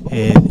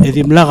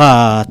edim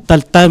laga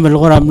tal time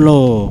el goram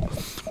lo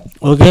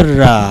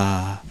oger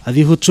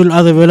adi hutsul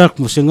ade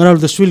velak musengaral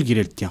de swil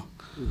gireltia.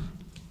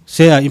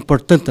 Sea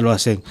important lo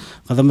hacen.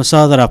 Kada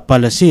masadara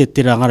policy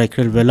tira ngara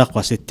krel velak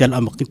was tial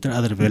amakintra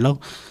adar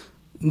velak.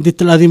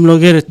 Dito adim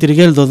loger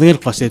tirgel do der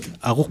paset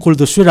ako kul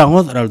do suira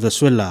ngod ra do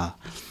suela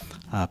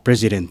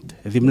president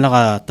edim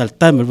laga tal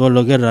time el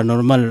loger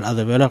normal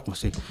ada velak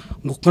mase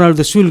nguknal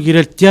do sul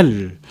girel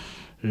tial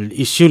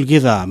isul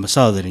gida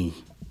masadri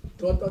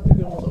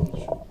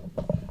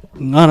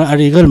ngara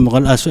arigal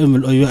mogal asum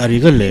el oyo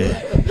arigal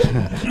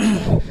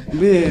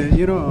be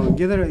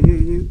gidar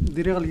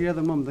diregal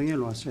gida mam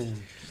dangel wase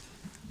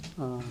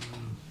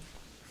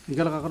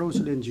igal ka karo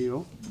sul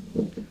NGO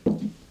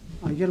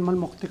Agil mal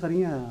mukti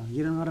kariya,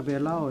 giran ngara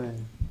belao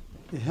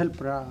help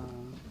ra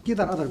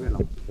kidar other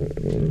belao,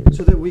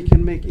 so that we can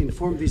make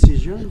informed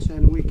decisions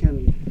and we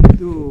can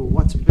do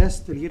what's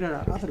best to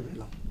gira other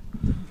belao.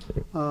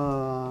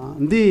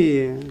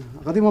 Ndi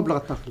kadi mo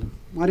black takla.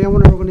 Maria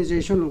one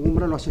organization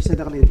umra lo sa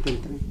seda kali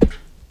intent,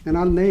 and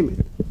I'll name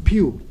it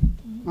Pew.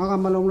 Mga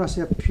malong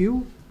sa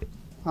Pew.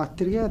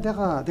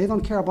 They don't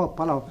care about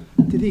Palau.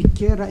 They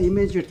care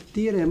image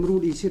tire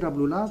emrul isira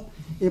blula.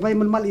 ibay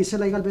malmal isa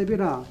la igal baby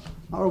na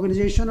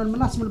organization al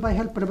malas malbay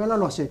help rebela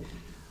lo say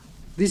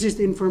this is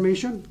the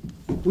information,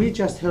 we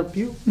just help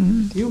you.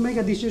 You make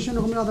a decision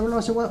of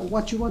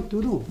what you want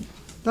to do.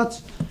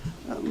 That's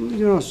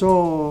you know,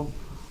 so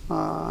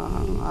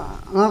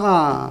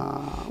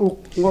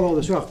ngolo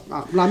de so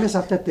la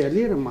mesa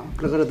tetelir ma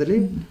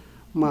plagadali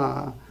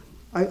ma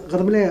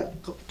gadamle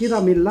kida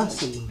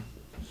millas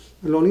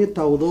loni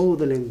taudo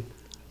delen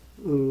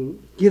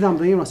kida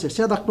mrena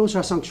se da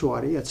closer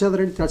sanctuary at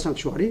Southern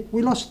Sanctuary,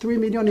 we lost 3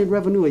 million in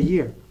revenue a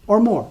year or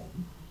more.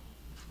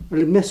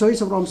 El mesois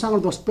from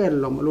sang dos pel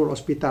lo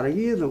hospital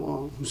aquí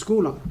the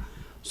school.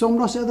 So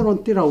no se da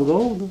non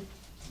tiraudo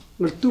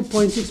el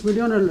 2.6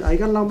 million I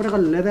got la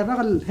leather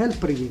help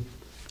per year.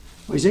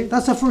 You see,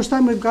 that's the first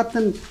time we've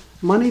gotten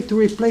money to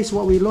replace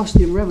what we lost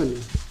in revenue.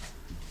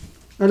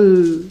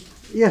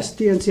 Yes,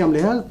 TNC am le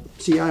help,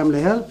 CI am le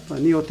help,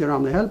 Neotera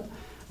am le help.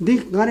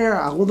 Dik ngare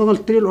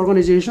agudong trail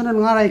organization and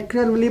ngare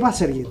krel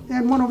libaseri.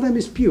 And one of them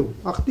is Pew,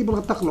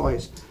 actible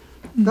taklois.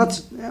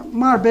 That's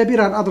mar baby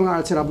ran adong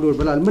al serablu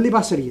belal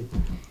malibaseri.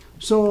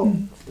 So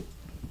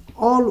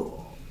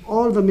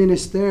all the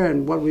minister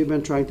and what we've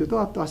been trying to do,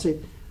 I say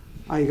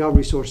I got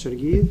resource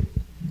sergi,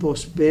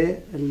 those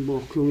pay and mo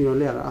klungyo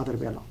lera other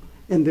bela.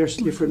 And there's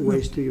different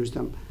ways to use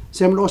them.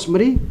 Sem los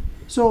mari,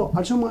 so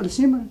also mo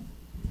alsim,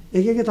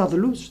 ege get out the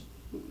loose.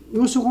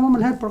 Yusu ko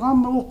man help program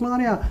mo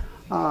ngania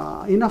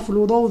enough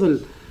ludo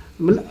del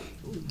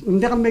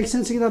ndekal make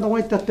sense kita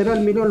dawai 3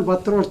 million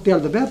patrol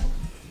tel the bed.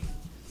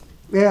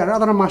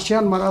 Rather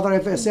Martian, rather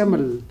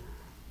FSM,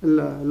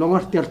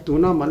 longer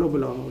tertuna,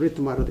 maloblo,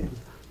 ritmarde.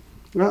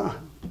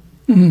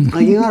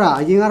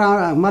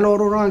 Agingara,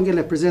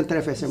 malorangele,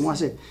 presenter FSM,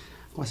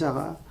 was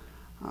a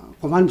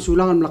command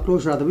Sulang la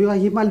closure, the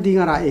Himal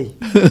Dingara. I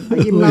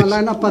give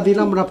line up a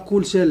dilam rap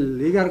cool cell,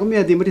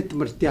 Ligargomia dimrit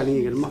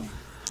mertialing,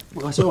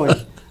 Magasoy,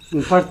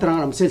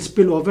 Partram, sell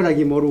spill over a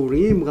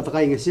gimoruri,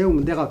 Matakai,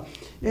 Seum,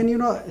 and you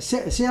know,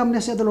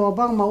 Sam said the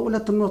Lobang, Maula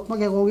to not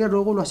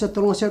Magago, set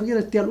on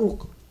Sergio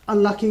Tialuk.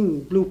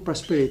 Unlocking blue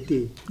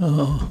prosperity.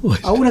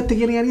 I would have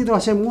taken any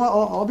of them more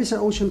obvious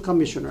ocean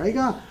commissioner. I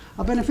got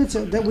a benefits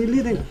that we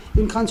lead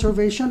in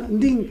conservation.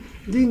 Ding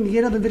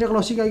get the direct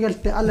loss. I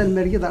get the Allen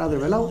Merida other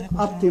well,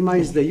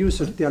 optimize the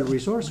use of the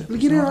resource. We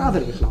get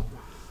other now.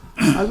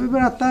 I'll be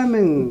at time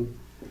in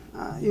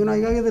you know, I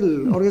get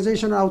the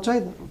organization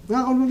outside.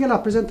 Now we get a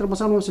presenter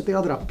Masano the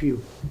other Pew.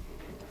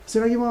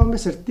 So I give a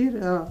message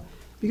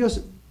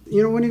because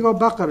you know when you go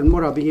back and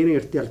more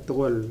beginning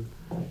to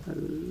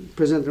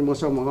President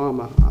Mosa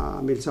Magama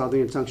Milsado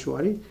in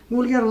Sanctuary,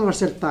 we'll get another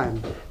set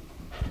time.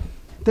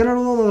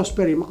 Tell those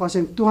peri, because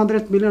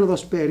 200 million of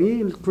those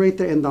peri, create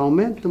the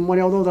endowment, the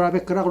money out of the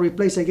Rabeca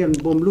replace again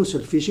bomb loose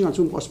fishing and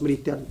some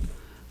cosmerital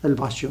El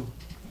Basio.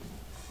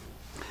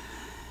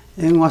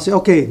 And I say,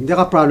 okay, they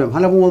got a problem.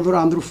 Halamu over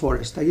Andrew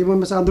Forrest. I give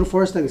him Andrew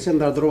Forrest and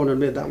send our drone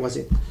and that was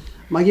it.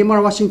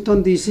 Magimar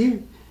Washington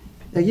DC,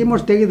 I give more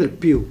take the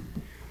Pew.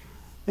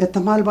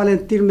 Etamal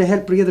Valentin me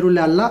help Brigadier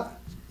Lalla.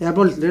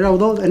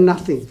 And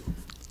nothing.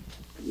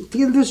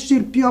 Tingin doon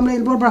si Pio Amna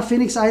Ilbor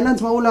Phoenix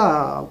Islands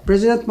maula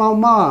President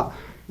Mauma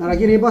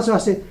naragiri ba so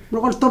ase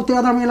mukol top ti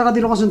adar mila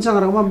kadilo kasun sang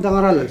ramam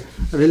dangaral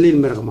relil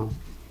merkama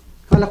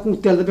kala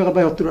kung tel de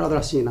ba yotur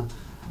adrasina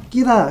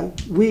kita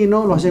we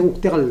know lo ase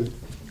muktekal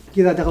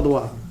kita ta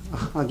kadwa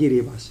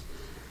agiri bas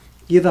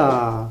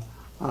kita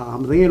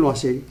amdengel lo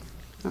ase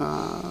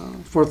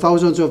for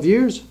thousands of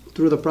years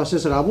through the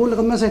process rabul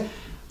kama se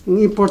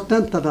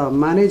important that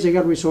manage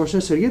your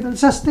resources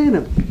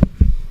sustainable.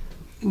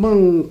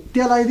 Mang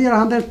tial idea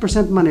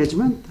 100%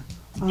 management.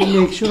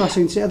 Make sure as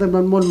in say other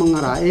man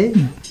mangarae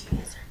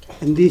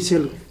and this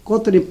is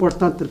quite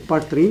important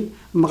part 3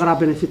 magara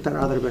benefit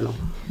other belo.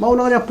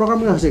 Maula ya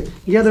program kasi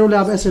gather ule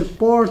abesel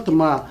port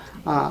ma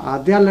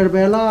dialer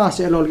bela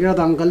se olgira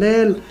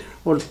dangalel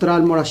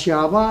ultral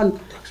morashabal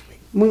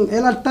mang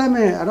el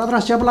time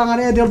radra shabla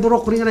ngare del duro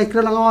kringa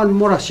ikra langal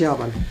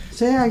morashabal.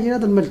 Say agira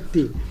the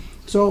melti.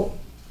 So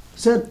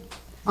said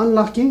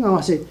unlocking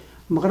I say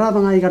magara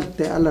nga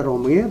igarte alla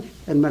romir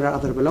and mara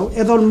other below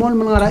edol mol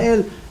mangara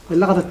el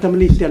lagad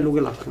tamlit ya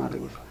lugala ngare.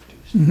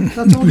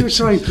 That's all we're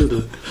trying to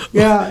do.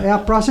 Yeah,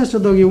 process to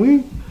do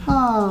yung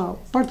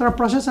part of the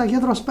process I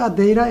get respect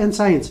data and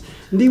science.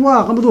 Hindi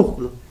wa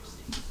kamuduk.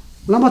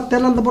 Lamat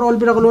telan da bro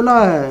bira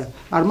lola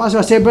armas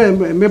wa sebe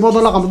me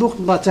bodola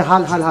kamuduk ba sa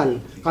hal.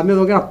 Kami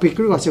do gara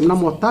pikir ko sem na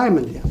mo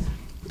time dia.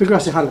 Pikir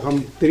sa hal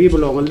kam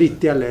tribolo ng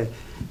lit ya le.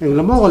 Ang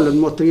lamol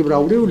mo tribra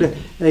ule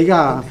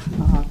ega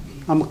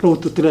am close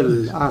to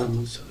trail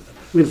arms.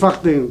 In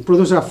fact, they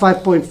produce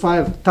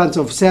 5.5 tons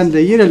of sand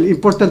a year.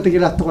 Important to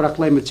get to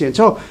climate change.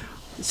 So,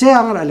 say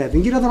I'm going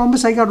to get a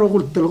mess. I got to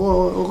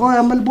go.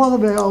 I'm a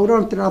board of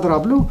our other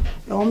blue.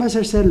 I'm a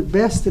sell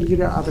best to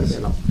get other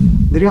bella.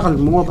 The real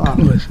mode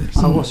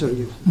I was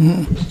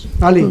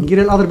Ali,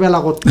 get other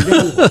bella got.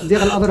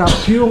 There are other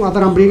few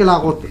other umbrella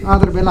got,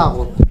 other bella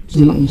got.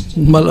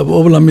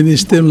 Malabobla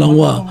minister lang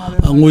wa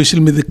ang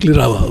wisil mi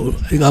deklarawa.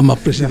 Igama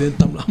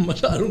presidente am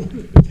masarum.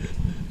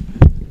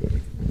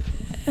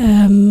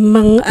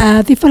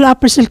 The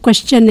follow-up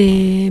question,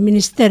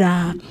 Minister,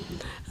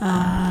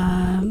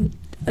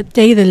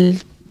 take the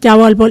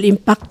Jawalbol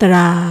impact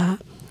ra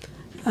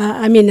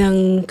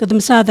ang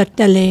kadumsada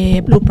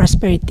tele Blue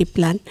Prosperity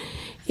Plan.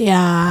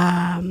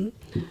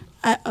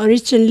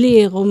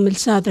 Originally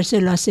kumilsada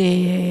sila sa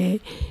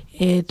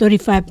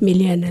 35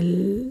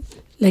 million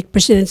like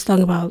President's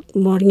talking about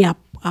more nga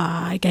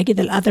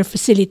kaya other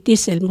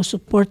facilities el mo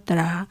support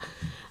ra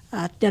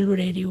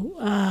telureryo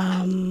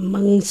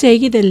mang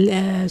segi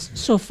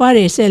so far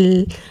is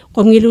el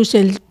komilus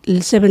el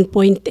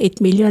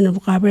 7.8 million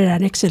of cover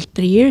next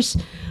 3 years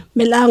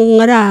melang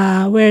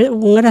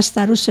ngara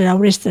starus ra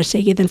resta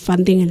segi del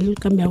funding el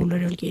kami ulor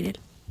el girel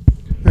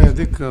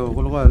dik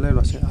kulwa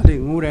lelo se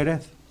ali ngurere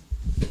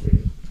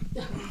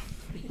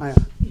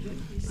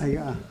ay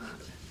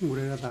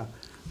ngurere ta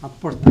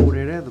aporta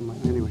ngurere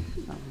anyway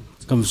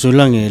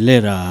Kamsulang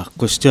lera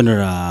question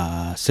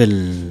ra sel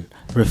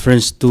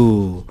reference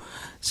to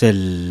sel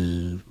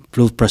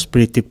Blue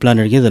Prosperity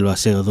Planner gidel wa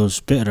se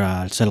dos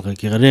pera sel ka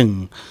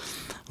kireng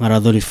ngara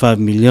 5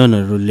 million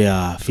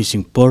rulia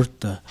fishing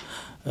port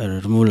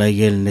mula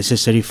igel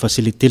necessary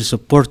facility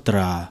support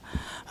ra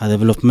a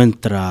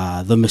development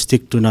ra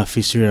domestic tuna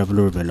fishery ra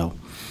blue below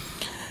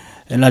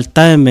el al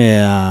time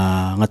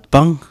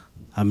ngatpang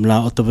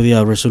amla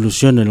otobadia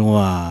resolution el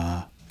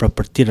wa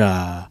property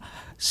ra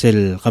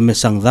sel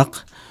kamesang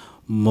dak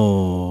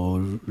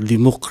mo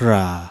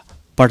limukra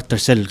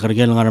partner sel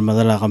kargel ngar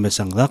madala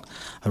kamesang dak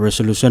a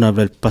resolution of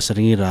el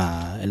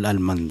pasringira el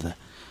almanda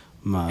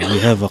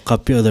we have a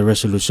copy of the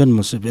resolution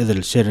mo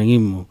el sharing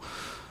mo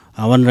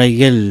awan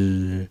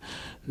raigel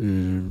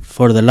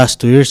for the last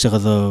 2 years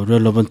kado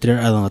relevant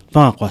adangat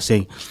pa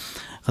kwaseng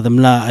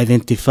kadamla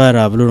identify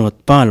ra blur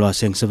ngat pa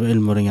waseng sa el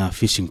moringa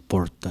fishing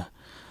port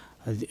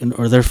in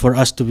order for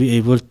us to be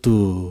able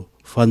to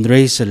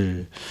fundraise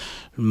el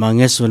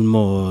mangesol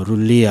mo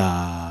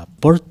rulia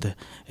port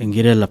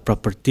engire la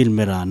property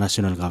mera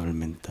national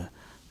government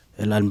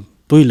el al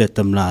puile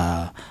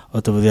tamla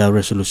otobadia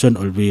resolution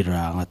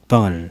olbira ngat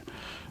pangal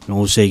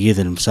no usegi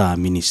del sa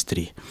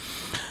ministry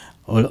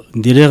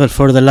direct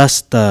for the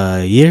last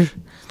year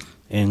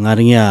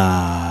ngaringa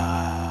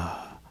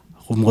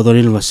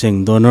kumodoril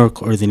maseng donor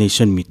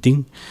coordination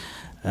meeting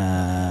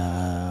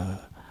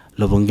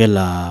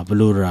lobongela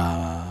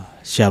blura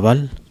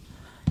Siabal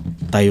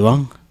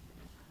Taiwan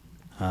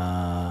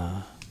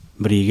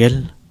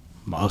Brigel,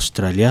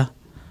 Australia,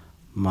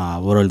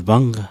 World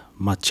Bank,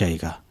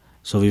 China.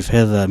 So we've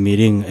had a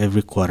meeting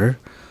every quarter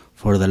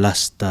for the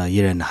last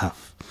year and a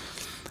half.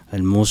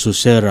 El mo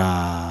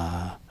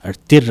susera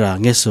artira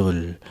ngeso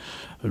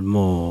el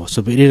mo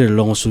sobirir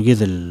longo sugi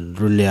del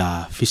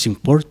rulia fishing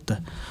port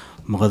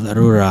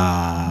magarura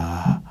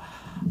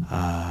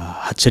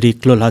hatchery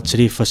klol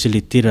hatchery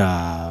facility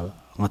ra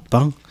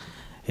ngatpang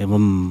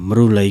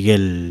marula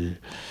igel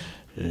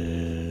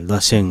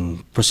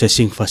daseng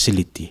processing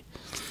facility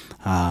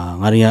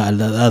ngaria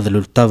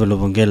al tablo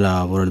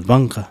bangela World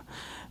Bank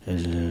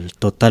el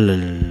total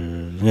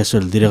ngeso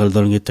el direct el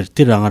dolngi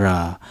tertira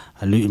ngara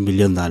 $1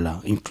 million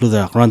include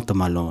a grant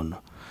malon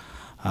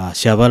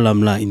Siabal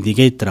amla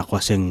indicate ra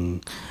kwaseng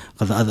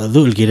kada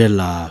adul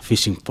girela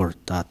fishing port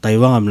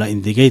Taiwan amla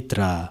indicate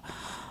ra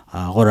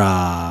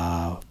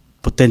agora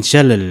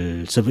potential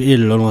el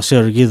sabil lo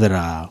ser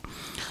gidra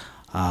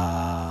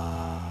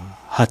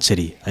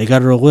hatchery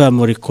aigarro gua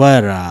mo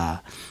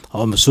require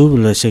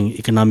omsublo sing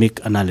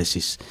economic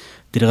analysis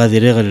dirga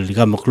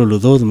liga maklo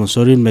do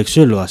monsorin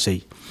mexulo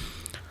asay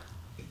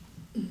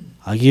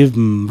agi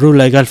bro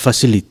legal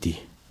facility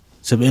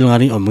sabil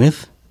ngari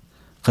omngeth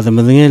kada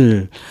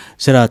madengel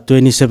sera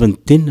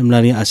 2017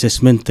 mlani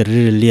assessment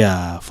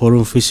relia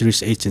forum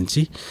fisheries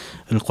agency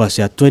el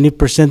kwasya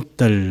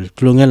 20% el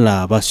klungel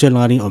la basyon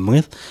ngari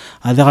omngeth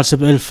ada kal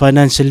sabil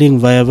financially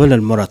viable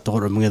el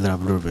morator omngeth ra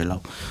bro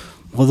belaw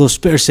modo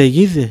spare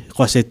seguid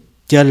kwase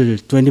tial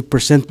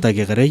 20%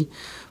 tagegrey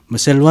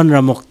maselwan ra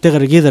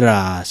mokteger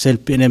gidra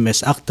sel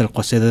PNMS Act el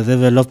kwase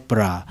develop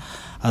ra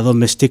a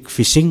domestic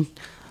fishing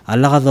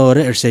alaga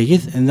dore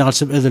seguid en dal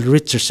sab el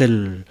richer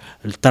sel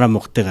el tara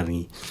mokteger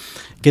ni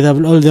kida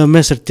all the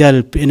meser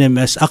tial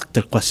PNMS Act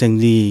el kwase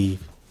di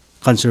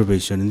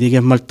conservation di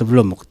ge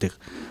multiple moktek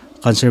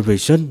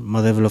conservation ma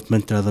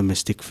development ra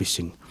domestic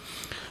fishing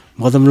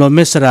modam lo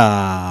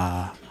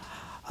mesra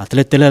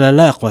atletela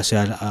la kwase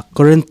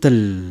current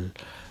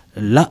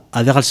la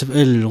adakal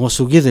el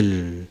ngosugid el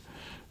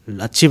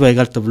achiba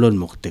egal tablon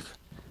moktek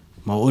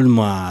maul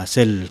ma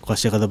sel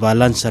kwase kada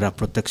balance ra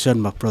protection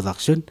ma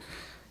production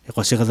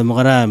kwase kada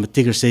magara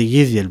matiger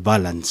segid el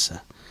balance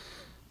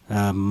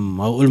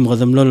maul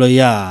modam lo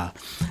ya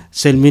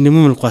sel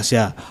minimum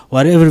kwase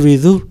whatever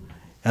we do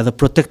ada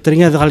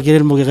protecting adakal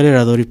girel mo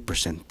girel 20%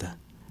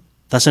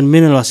 tasan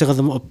minal wase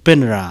kada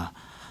open ra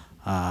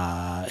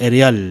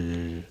aerial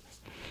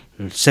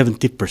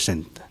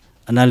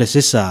 70%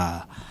 analysis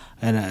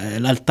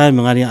el all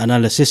time ngari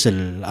analysis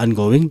el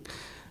ongoing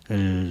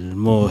el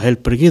mo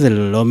help pergi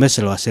del lo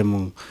mesel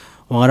wasem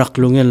ngarak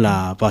lungen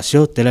la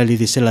pasyo tela li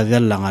disela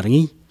dial la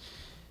ngarngi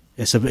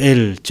esab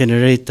el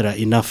generate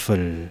enough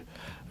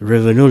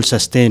revenue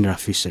sustain ra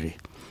fishery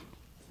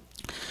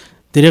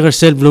Director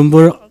sel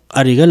Bloomberg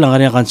arigal lang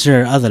kanya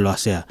consider other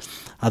wasya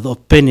ad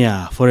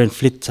openia foreign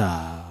fleet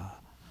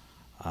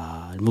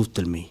move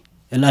to me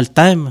el all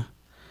time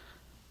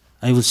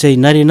I would say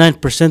 99%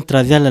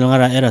 radial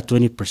lang era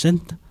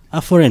 20%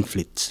 a foreign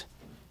fleets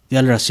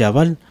dial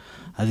rasyabal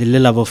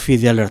adillela bofi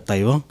dial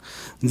Taiwan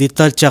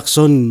dital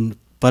Jackson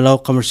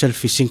Palau commercial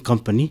fishing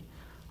company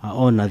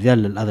on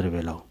dial el other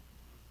below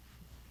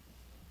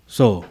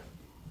so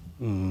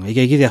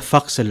igay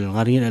fax el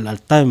ngarin el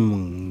all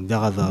time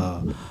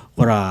daga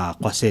ora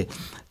kwase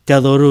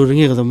tiadoru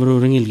ringi kadamru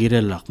ringi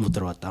girela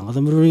mutarwata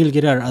kadamru ringi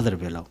girar other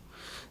below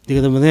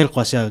diga manel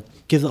kwase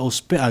kida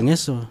uspe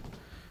angeso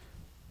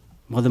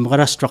madam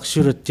gara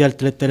structure tial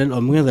tletel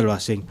omnga del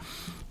wasing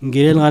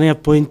girel ngania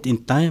point in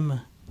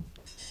time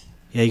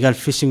ya igal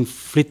fishing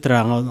fleet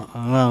ra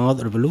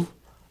other below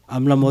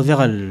amla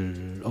modigal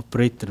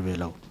operator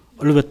below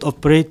ulbet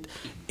operate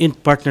in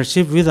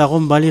partnership with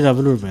agom bali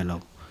rabulur below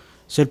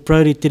sel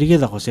priority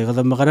rigida kwase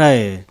kadam gara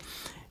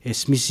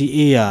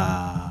SMCE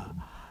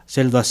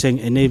sel wasing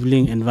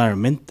enabling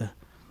environment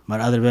mar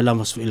other bela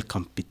must will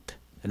compete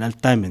and all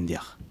time in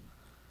dia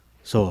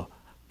so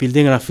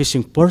building a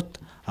fishing port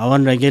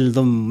awan ragel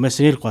dom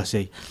mesenil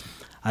kwase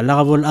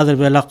alagabol other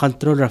bela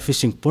control a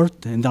fishing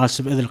port and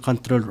also other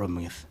control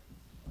romith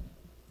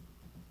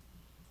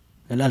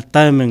and all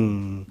time in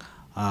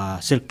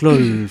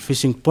circle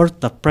fishing port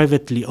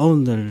privately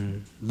owned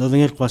the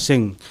dingel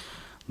kwaseng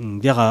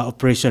dia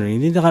operation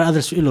hindi dia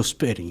others will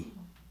sparing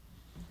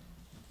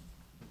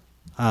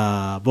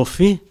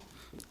bofi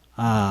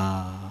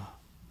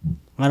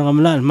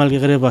ngarang mal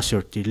gere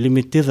basurti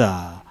limited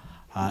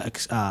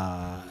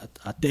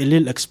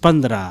telil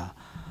expandra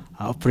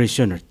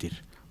operation ertir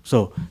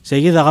so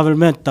seguida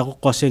government ta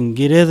ko seng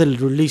gire del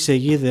release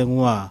seguida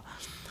ngwa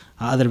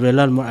other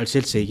bela mo al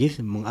sel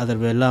seguid mong other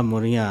bela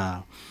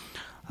moria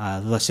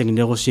do seng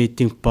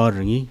negotiating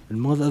power ngi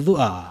mo do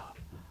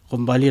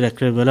kombali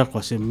rekre bela ko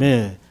se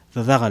me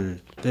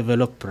dagal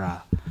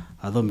developer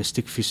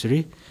domestic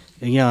fishery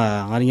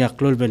ngania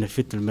close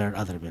benefit el mer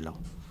other below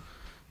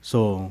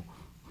so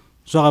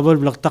gabol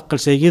blak takal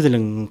seguid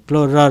len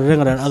clora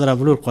rengar other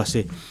blur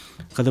kwase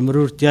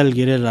kadamrur tial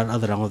girel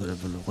other other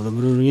below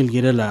kadamrur ngil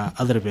girel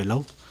other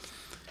below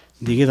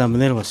digida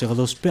manel kwase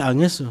gados pe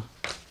anges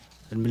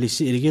el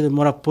milisi irgid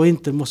mora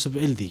point mosab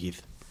el digid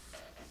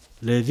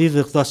le did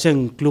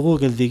qtasen klugo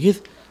el digid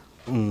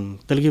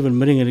talgib el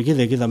mering irgid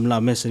digid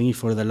amla mesni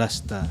for the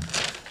last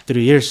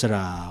 3 years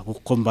ra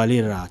kombali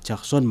ra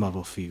Jackson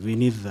mabofi we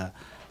need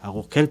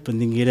ako help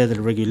and ngire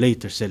the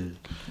regulators el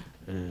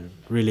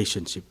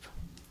relationship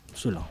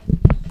so long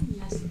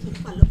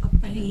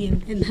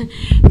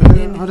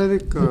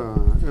هذيك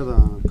هذا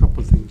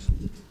couple things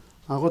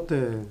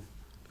agote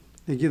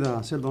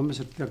egida sel domes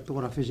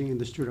tertora fishing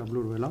industry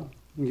blur vela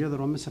ngida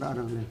domes ra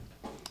arang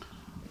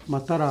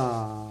matara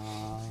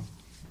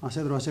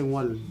asedro asen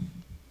wal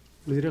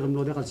lidire gam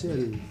lode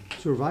kalsel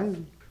survive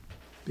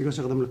because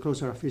of the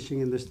closer fishing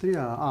industry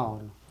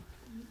out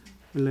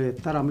le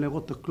taram le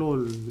got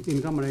klol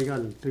income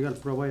regal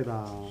provide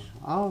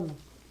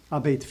a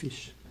bait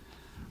fish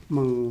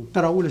man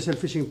tara ule sel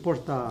fishing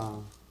porta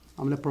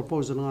amle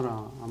proposal ngara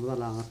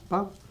amdala ngapa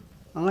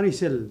angari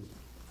sel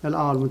el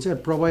awl mun sel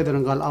provider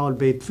ngal awl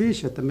bait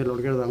fish tamel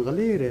orgerda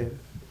ngalire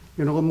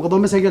mo do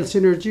mesagel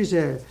synergy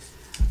se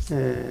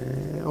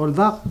all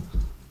that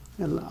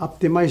el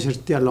optimizer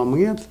tial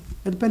lomget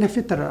el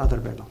benefit other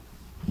belo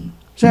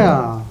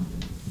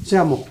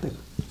sea mokte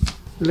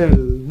le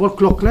bol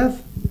clocklet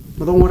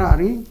madong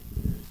orari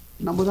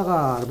namuda ka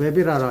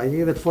baby rara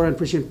that foreign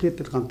fishing fleet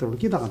control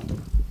kita control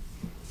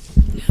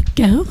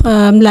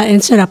la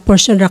answer a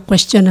portion ra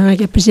question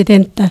ng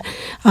president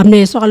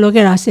amne so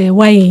kalogera se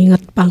why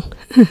ngatpang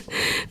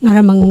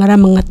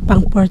ngaramang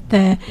ngatpang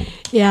porte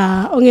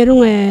ya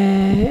ongerung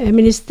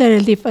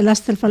minister di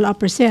last follow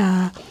up se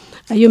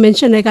you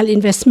mentioned legal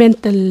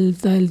investment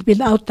the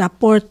build out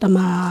rapport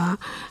ma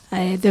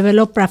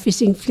develop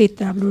fishing fleet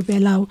blue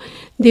belau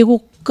digu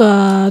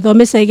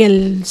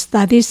domesagel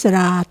studies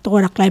ra to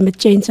climate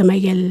change sa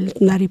magel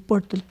na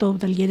report to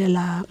dal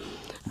la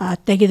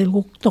tegi del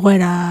guk to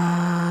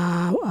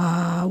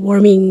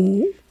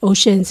warming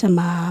ocean sa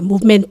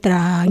movement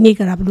ra ngi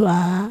ra blue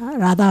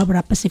radar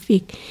ra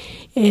Pacific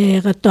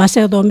to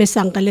asa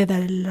domesang kale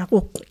dal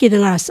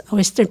kidanga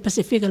Western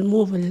Pacific al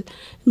move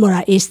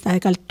mora east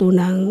kal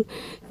tunang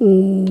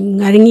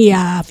ngaringi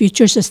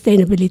future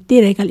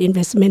sustainability regal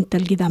investment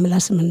tal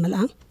gidamalas man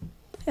malang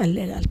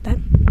al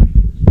time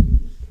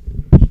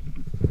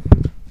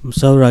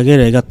Saura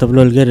gere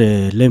gatablol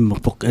gere lem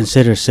pok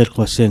enserer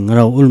serko sen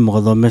raw ul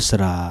magdo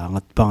mesra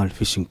ngatpang al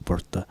fishing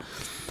port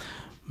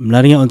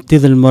mlaringa onti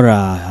del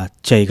mora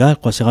chaiga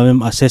kwase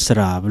gamem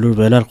assessra blur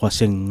belar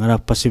kwase ngara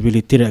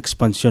possibility ra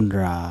expansion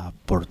ra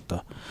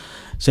port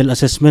sel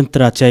assessment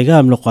ra chaiga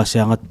amlo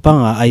kwase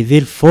ngatpang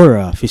ideal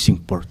for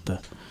fishing port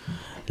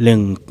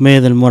leng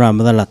me del mora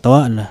madala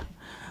tawala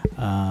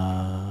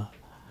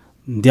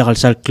diagal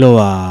sal klo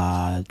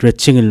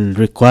dredging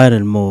require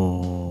el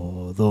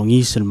mo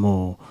dongis el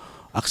mo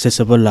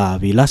accessible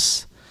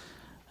vilas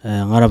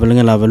ngara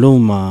belenga la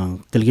velum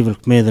telgivel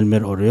kme del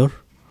mer orior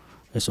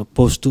as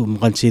opposed to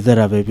consider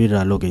a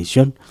bebira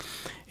location.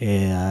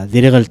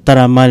 Dirigal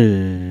taramal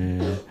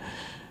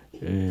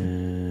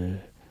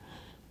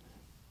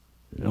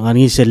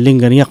ngani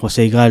selling ganiya ko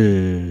sa igal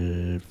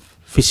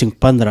fishing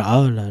pandra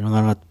awla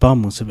ngangat pa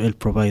mong sabel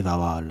provide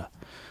awala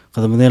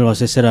kada manel wa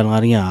sesera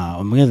ngariya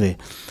omngede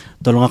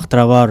tolongak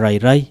trabaho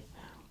ray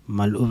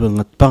malubeng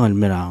at pangal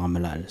merang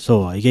amalal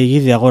so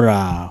igigidi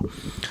agora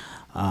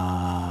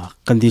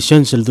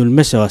conditions el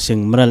dulmese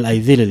wasing maral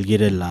ideal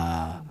girel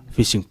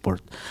fishing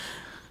port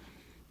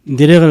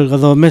dirigal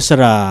gado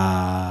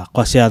mesra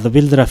kwasya the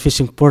builder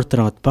fishing port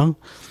rangat pang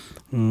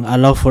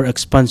allow for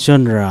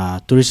expansion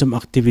tourism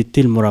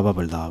activity muraba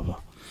baldava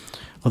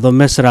gado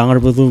mesra angar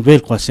budung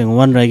bel kwasing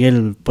one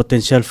regel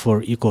potential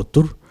for eco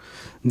tour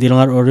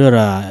dilangar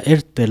orera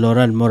erte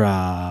loral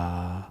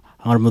mora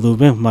angar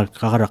mudubeng mal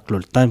kagarak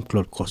lol time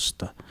clol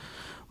costa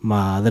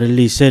ma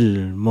adreli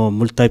sel mo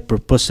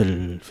multi-purpose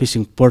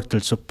fishing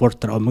portal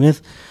supporter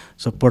omngeth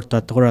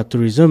supporta tora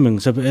tourism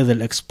ng sabi edel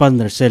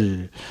expander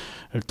sel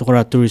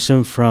tora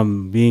tourism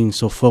from being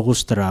so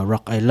focused ra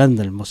Rock Island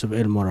el mo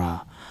sabi el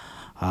mora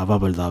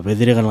babel da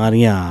bedire kan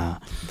ngariya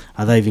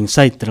a diving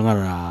site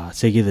nga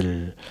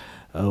segidel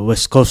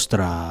west coast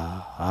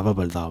ra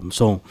babel da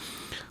so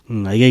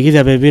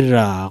igigida bebir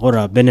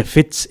agora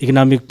benefits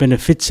economic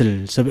benefits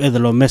sabi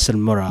edel o mesel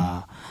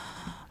mora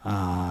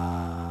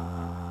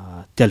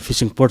tel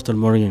fishing portal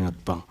morning at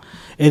pang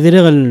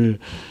ediregal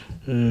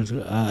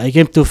I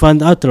came to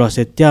find out was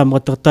it ya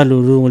matatalu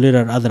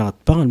rungulirar adran at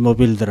pang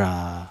mobile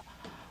dra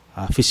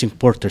fishing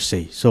porter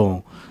say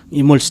so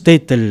imol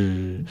state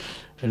el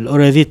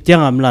already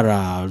tiang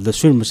amlara the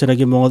swim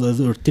masaragi mo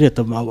urtire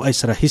to ma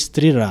isra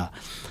history ra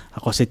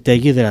ako sa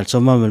tagi dra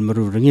so ma mel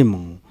marurungi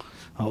mo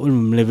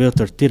ulm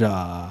leveotor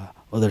tira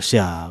other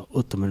sia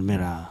utumel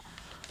mera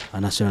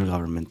national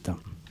government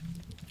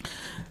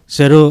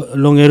Sero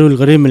longerul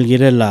garimel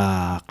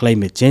girela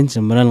climate change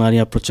maral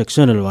ngania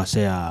protection el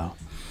wasea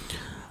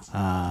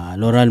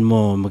loral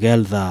mo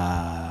magal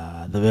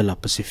da vela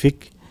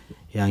Pacific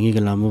yang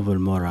igala mobile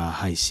mora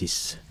high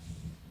seas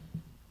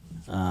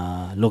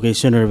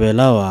location el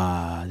vela wa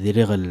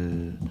diregal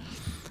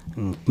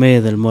me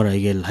del mora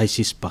igel high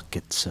seas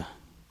packets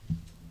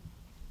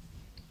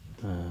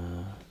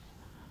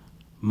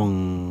mong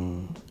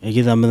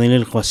egida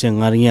menil kwaseng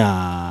ngaria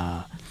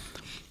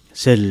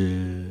sel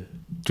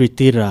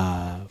treaty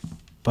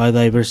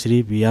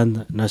biodiversity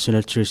beyond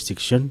national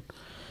jurisdiction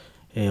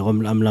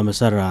amla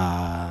masara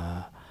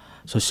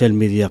social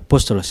media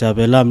post la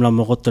sabela amla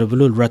mokotre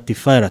bulu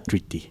ratify a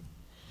treaty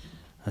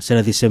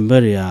asera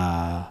December ya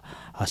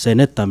a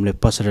senate amle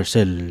passer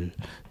sel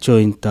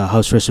joint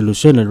house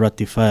resolution and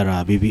ratify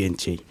a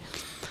BBNJ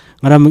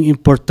maraming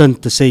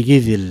important sa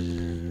gidil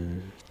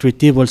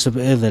treaty bol sa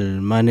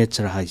edel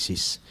manage high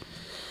seas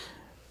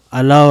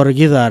allow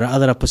regidar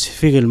other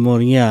Pacific el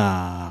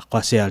moria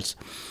quasials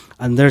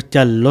under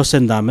tal loss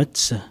and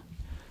damage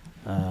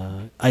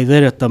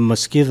either at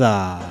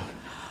maskida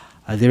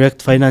a direct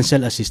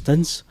financial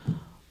assistance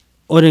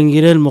or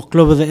ingirel mo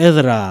club de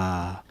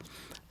edra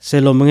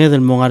se lo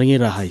mengedel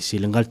mongarngira haisi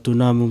lengal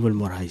tuna mumul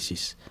mor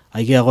haisis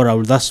aige agora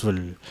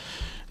uldasvel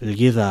el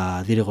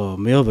gida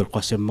dirigo meover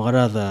quasem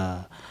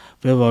magrada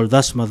beba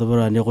uldas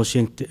madobra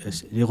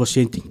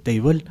negotiating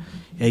table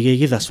aige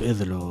gida su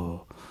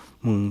edlo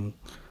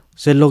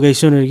se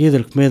location el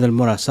gidel medel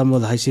mora samo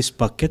the high seas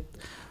packet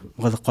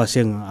wada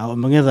qaseng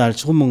mangeda al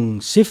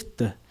sumung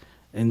shift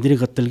endri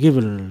gatel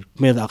gibel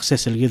med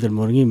access el gidel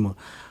morngimo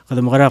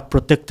kada magara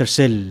protector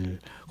cell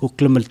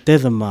kuklem el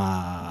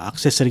tedma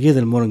access el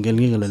gidel morngel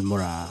ngel el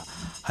mora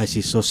high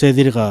seas so se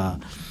dirga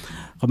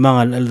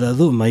kamangal el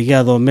dadu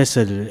maigado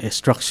mesel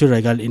structure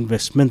egal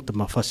investment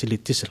ma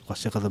facilities el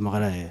qase kada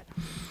magara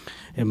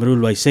emrul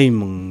way say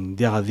mong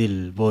dia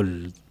dil bol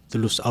to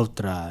lose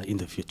outra in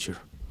the future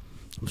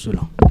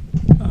musulang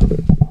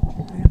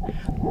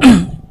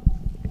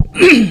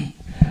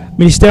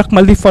Minister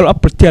Maldi follow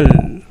up pertial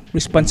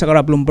response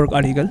sa Bloomberg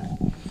article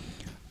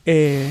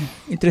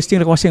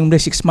interesting kasi yung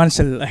 6 months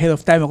ahead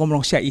of time ako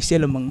mong siya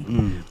isel mang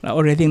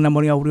already na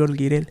mo niya uriol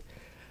girel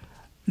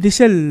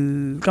diesel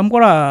kam ko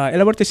ra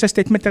elaborate sa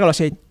statement ka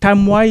say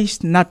time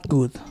wise not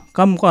good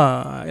kam ko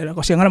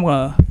kasi ngam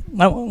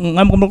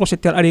ko sa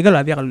article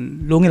dia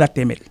lungi la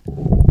temel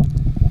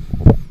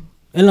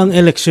elang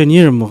election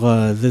year mo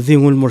ka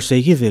dingul mor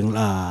say giving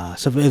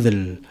sa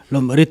edel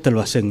lom rital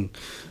waseng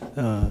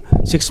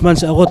 6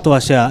 months ago to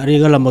asya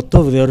regala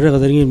moto de orega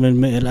dingin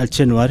el al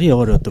January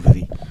oro to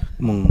pedi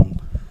mong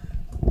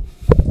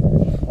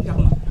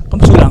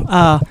kamsulang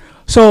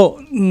so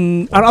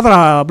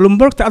ara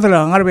Bloomberg ta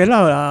ara ngarbela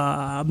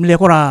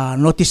mlekora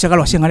notice ka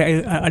waseng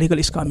article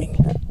is coming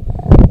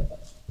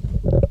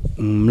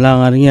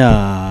mlangar niya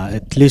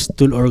at least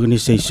tool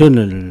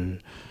organizational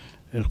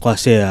el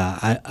quase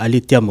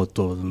alitia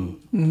moto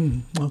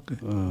okay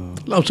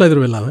outsider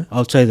vela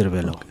outsider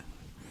vela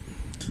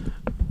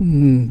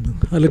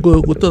ale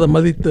ko toda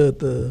madit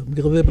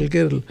de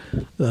pelker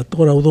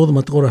tora udo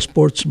ma tora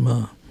sports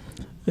ma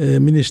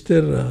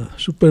minister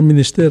super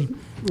minister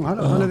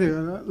hala de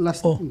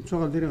last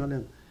shogal dire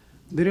galen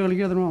Diri kali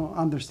kita no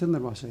understand na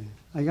bahasa.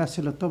 I got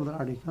sila top the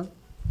article.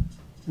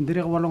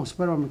 Diri kawalong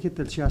spera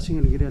makita siya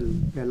single girel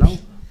pelaw.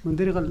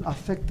 Diri kal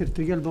affected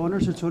trigel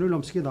donors el sorry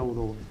lom ski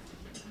dawo.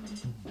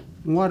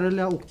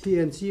 Nguarela uk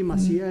TNC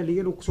masia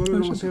legal uk sorry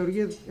lom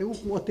seorgid.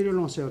 Uk material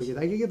lom seorgid.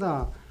 Ay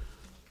kita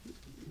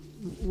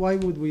why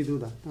would we do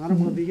that? Ang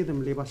mga di kita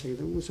malibas sa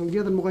ito. So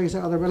kita mo kayo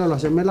sa other bela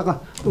sa mela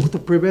ka to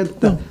prevent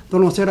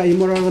tolong sera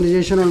immoral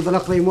organization or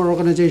dalak na immoral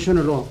organization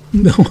or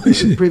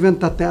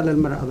prevent that tell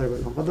mara other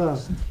bela. Kada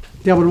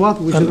table what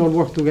we should all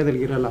work together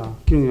girala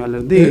king ala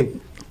di.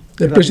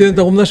 El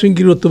presidente ako na swing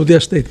giro to the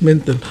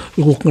statement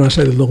lugok na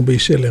sa long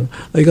base lang.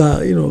 Ay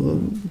ka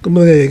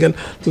como the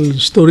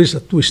stories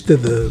are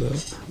twisted.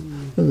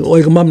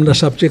 Oy kam na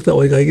subject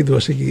oy ka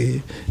gitu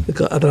sige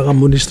ara ka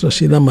ministra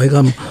sina may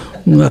kam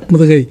ngak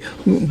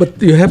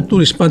but you have to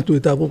respond to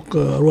it ako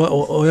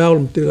oy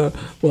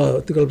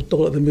tigal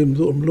to the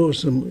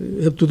mlos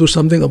you have to do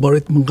something about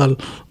it mangkal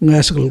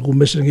ngasal ko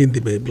meseng hindi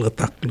be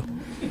blataklo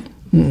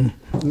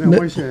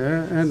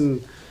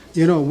and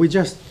you know we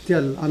just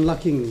tell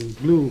unlocking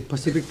Blue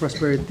Pacific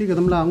Prosperity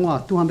kadam lang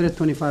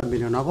 225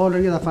 million ako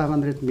already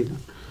 500 million.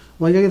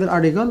 Why you get the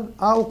article?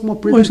 Ako mo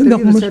print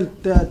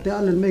the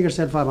Allen Maker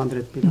sell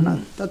 500 million.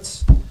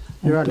 That's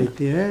the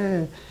reality.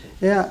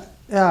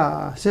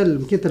 Sell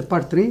kita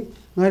part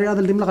 3. Ngari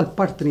adal dim lakal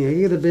part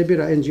 3. Kita baby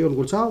ra NGO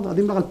ngul sa.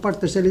 Adim lakal part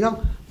 3 sell yang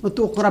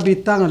to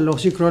krabita ng lo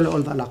sikrol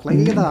all the lak.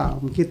 Lagi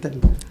kita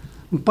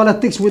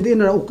politics within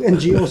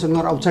NGO sa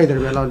ngar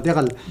outsider bela.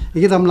 Dekal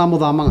kita mlamo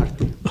damang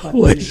arti.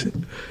 Wais.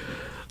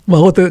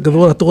 Mahote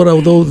kadwa to ra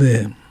do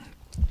de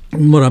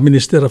mora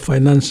Minister of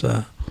Finance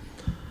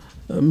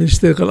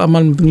Minister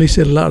kalaman English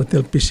lar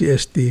tel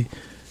PCST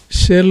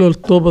selo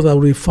toba da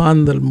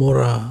refund el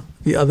mora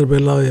di other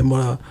bela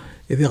mora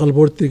e de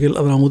galborti gel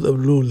adramud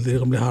ablul de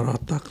gamle hara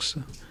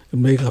tax el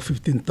mega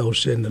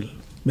 15,000 el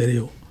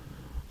medio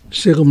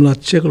segum la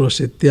cheklo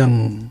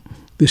setiang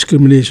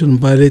discrimination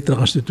violate the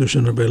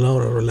constitution bela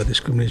or la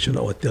discrimination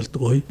o tel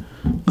toy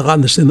naka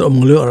understand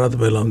omnglo ara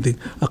bela ndi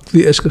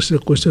akti eskas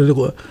question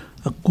ko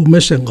aku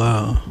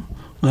mesenga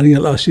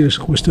ngani la serious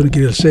question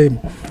kirel same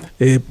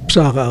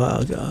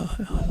psaka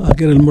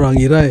aker el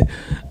morangirai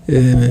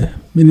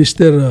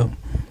minister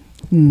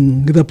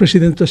kita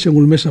presidente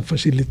sengul mesa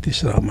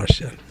facilities ra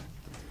marshal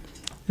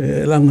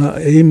lang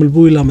eimel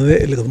buila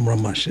made el gamra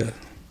marshal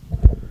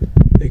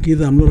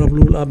kita amlora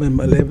blul amem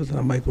elevet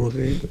na micro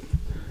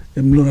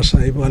emlora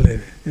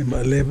saibale em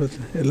elevet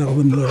el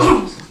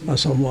gamlora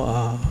asamo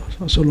a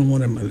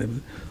Solomon em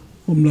elevet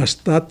la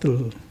stat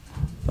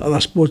la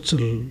sports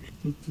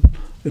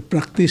el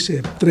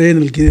practice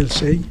train el kirel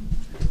sei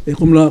e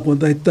como la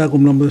cuando está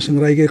como la más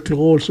enraige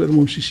klol so el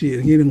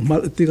mumsisi ngin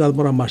mal tigal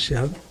para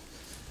marshal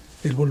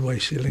el volvai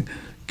silen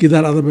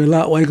kidar ada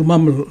bela o ay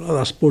mam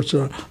la sports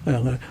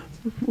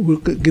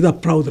kida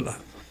proud la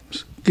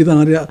kida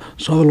ngaria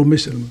sodalo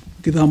mesel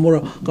kida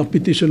mora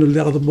competition el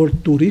de bol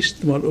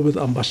tourist mal obet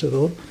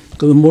ambassador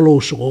kida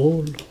molo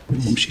so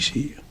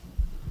mumsisi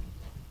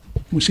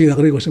musi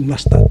agrego sem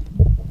lastat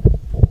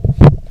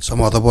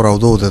sama ada por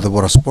audo de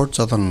por sports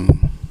atan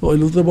o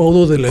el de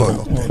audo de le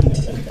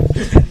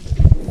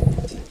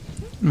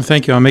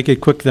Thank you. I'll make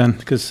it quick then,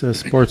 because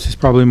sports is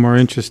probably more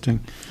interesting.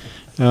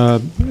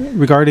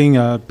 Regarding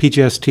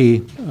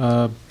PGST,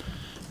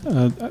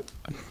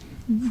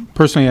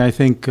 personally, I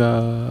think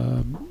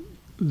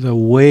the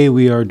way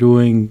we are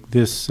doing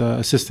this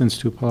assistance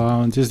to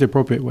Palauans is the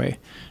appropriate way.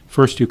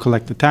 First, you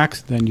collect the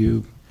tax, then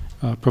you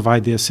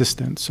provide the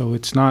assistance. So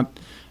it's not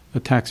a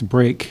tax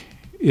break;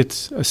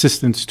 it's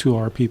assistance to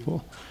our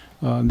people.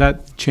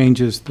 That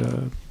changes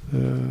the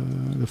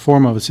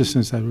form of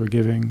assistance that we're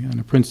giving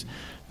and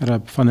at a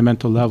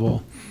fundamental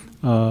level.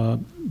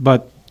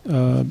 But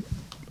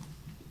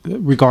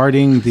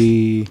regarding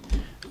the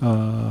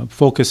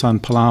focus on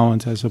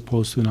Palauans as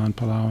opposed to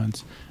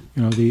non-Palauans,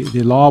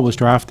 the law was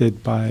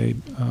drafted by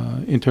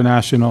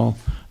international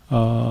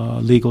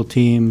legal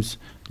teams,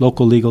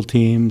 local legal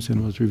teams,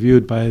 and was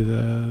reviewed by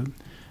the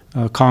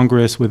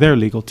Congress with their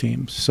legal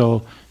teams.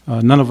 So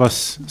none of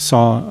us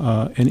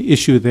saw an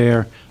issue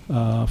there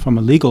from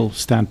a legal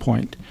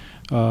standpoint.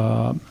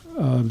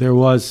 There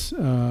was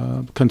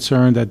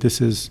concern that this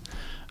is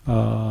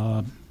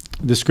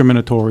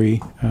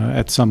discriminatory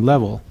at some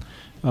level.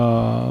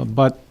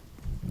 But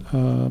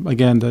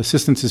again, the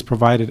assistance is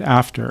provided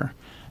after.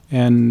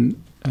 And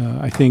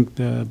I think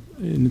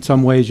in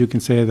some ways you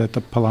can say that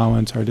the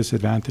Palauans are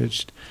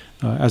disadvantaged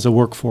as a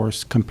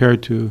workforce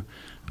compared to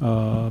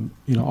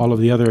all of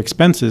the other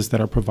expenses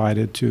that are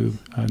provided to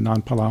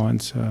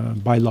non-Palauans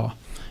by law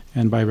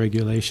and by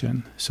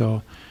regulation.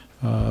 So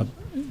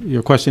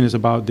your question is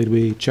about, did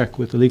we check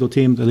with the legal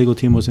team? The legal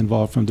team was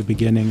involved from the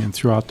beginning and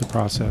throughout the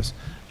process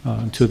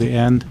to the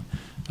end.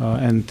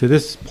 And to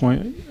this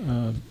point,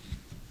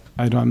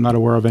 I'm not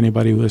aware of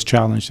anybody who has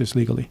challenged this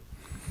legally.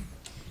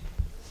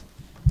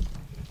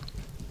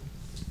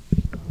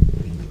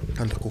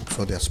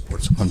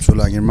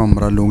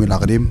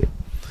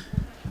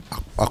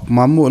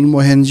 Akmamu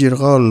ulmo henjir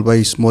gal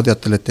bais modi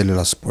atletele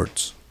la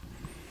sports.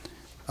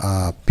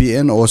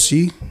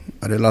 PNOC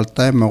Adel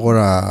time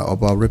agora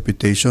about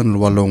reputation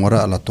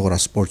walongora ala tora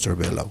sports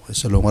belau.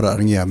 Ese longora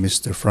arngia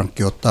Mr. Frank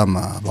Kyotta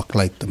ma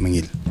baklait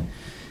mengil.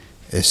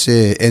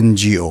 Ese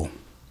NGO.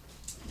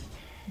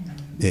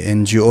 The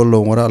NGO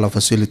longora ala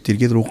facility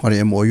gitu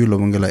rukari MOU lo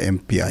mengela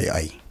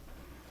MPII.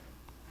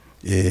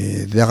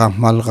 Dia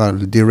malga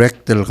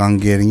direct el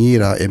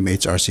gangerira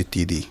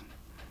MHRCTD.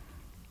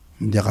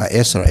 Dia ka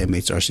esra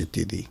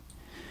MHRCTD.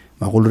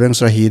 Makulureng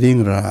sa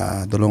hearing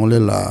ra dolongole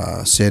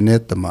la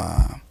Senate ma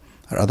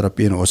adra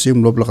PNOC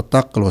mlobla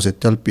katak kalau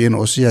setel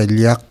PNOC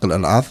aliak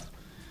al-ath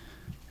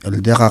el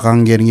dia ka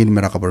gangeringin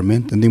mera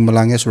government ending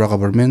malanges ra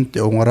government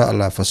e ongara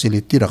ala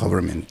facility ra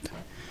government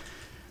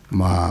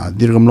ma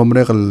dirgam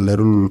lomre kal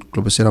lerul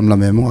klubesiram la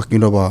memo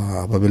akilo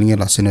ba babelinge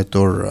la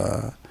senator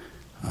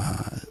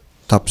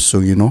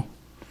tapso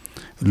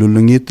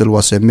lulungit el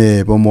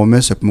waseme bomome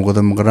sep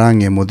mugadam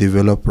grange mo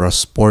develop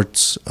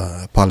sports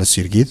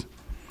policy gid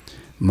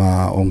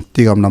ma ong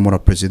tigam namora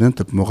president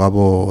mo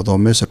gabo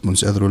dome sep mun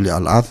sedruli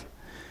al-ath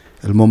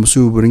el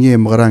momsu bringi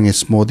magarang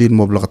smodin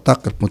mo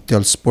blakatak at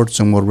mutial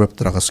sports ang more web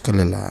trakas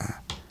kalila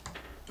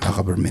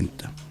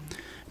government.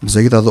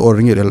 Masagita do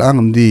oringi el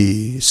ang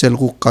di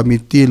selku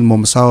kamitil mo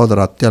masaw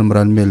daratial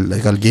maranmel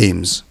legal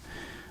games.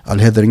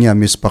 Al headeringi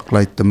amis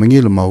paklait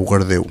tamangil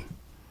maugardeu.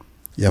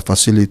 Ya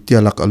facility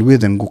alak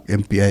alwid ang guk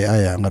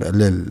MPII ang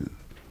alel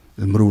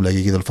el mru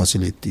lagi kita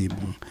facility.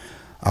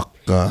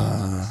 Ak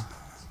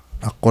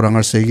korang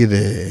arsegi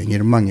de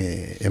ngirmang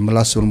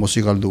emalasul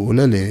musikal do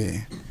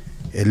ulele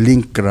el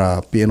link ra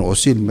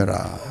PNOC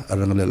mera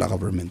arang la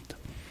government.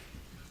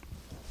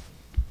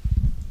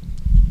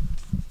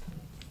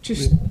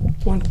 Just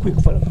one quick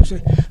follow-up.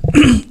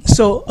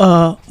 So,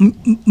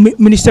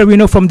 Minister, we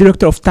know from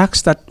Director of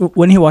Tax that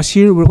when he was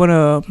here, we're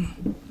gonna,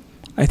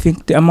 I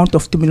think, the amount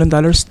of $2 million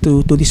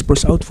to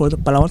disperse out for the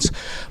Palawans.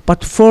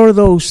 But for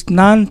those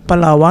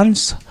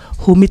non-Palawans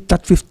who meet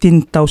that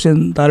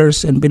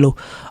 $15,000 and below,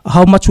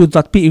 how much would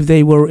that be if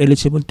they were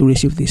eligible to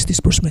receive these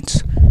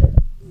disbursements?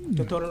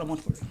 The total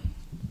amount for them.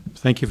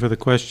 Thank you for the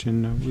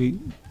question.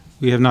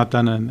 We have not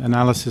done an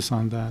analysis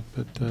on that,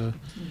 but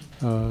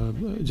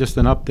just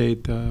an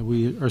update.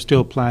 We are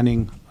still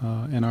planning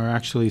and are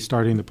actually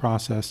starting the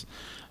process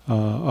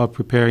of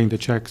preparing the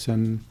checks,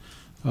 and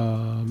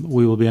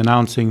we will be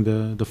announcing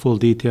the full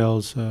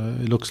details.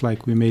 It looks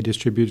like we may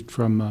distribute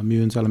from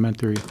Munes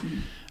Elementary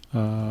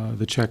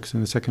the checks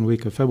in the second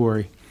week of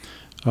February.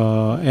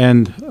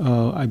 And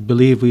I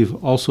believe we've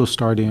also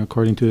starting,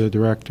 according to the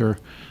director,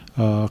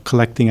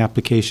 collecting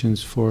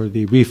applications for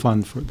the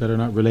refund that are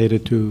not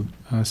related to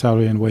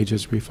salary and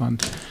wages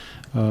refund.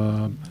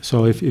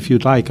 So if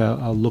you'd like,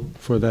 I'll look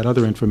for that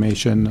other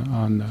information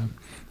on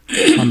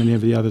how many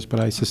of the others, but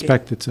I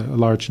suspect it's a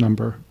large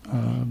number,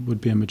 would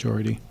be a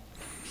majority.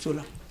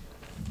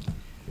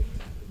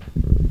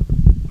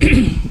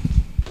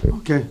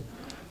 Okay.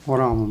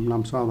 Orang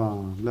namsada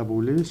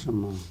labulis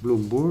sama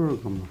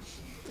Bloomberg sama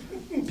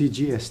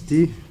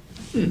PGST.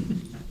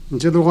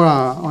 Jadi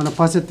on a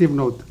positive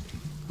note.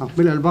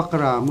 Akbil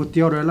al-Baqra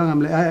mutiyor lang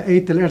amle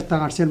 8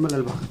 al-ertang arsen mal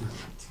al-Baqra.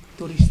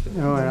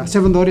 Turista.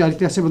 7 dori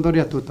altia 7 dori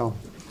atutaw.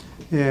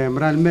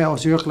 Mral me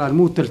osiyokla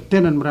al-mutel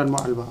tenan mral ma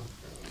alba.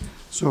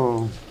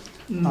 So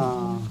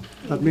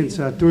that means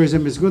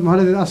tourism is good.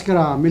 Mahalad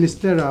askara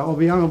minister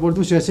obiang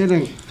bordu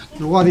seleng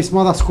lugar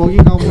ismada skogi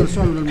ka bol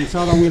sol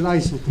misada wil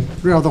ais.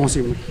 Rio dong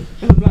sim.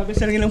 Blabe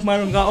seleng lang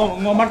marong ga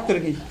ngomar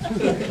tergi.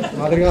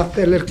 Madriga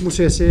teler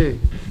musese.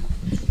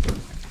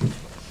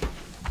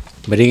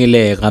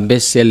 Beringile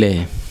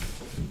gambesele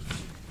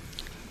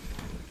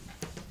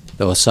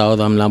do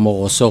saudam la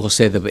mo so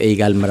se de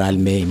egal maral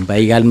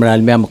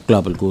me am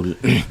club el gul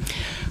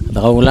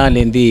da wala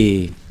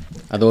lendi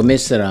ado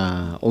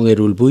mesra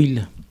ongerul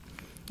buil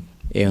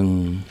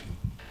en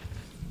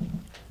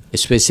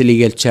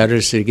especially el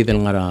charter circuit el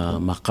ngara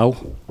Macau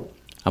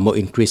amo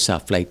increase a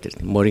flight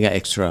moringa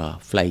extra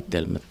flight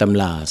el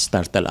matamla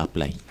start el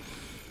apply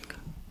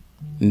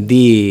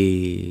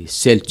di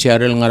sel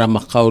charter ngara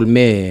Macau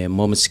me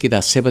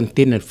momskida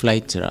 17 el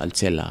flight al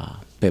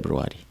sela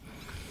February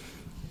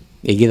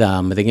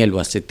egida madengel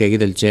was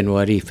tegida el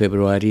January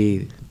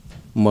February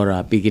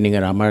mora beginning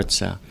of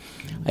March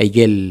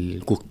aigel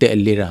kukte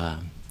lira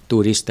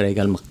tourist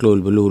regal maklul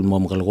bulul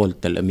mom galgol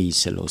tel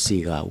amisel o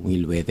siga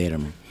wil weather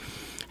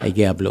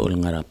aige ablo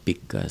ngara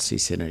pick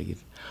season ergid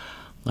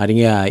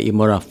ngaringa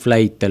imora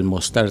flight tel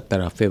mostar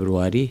tara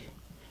February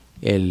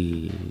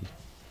el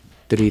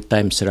 3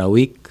 times a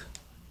week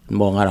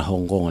mo ngara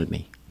Hong Kong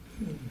alme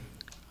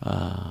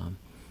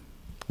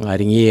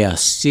ngaringa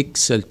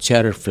 6 el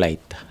charter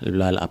flight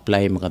lal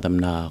apply makadam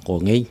na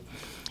kongay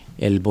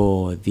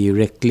elbo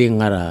directly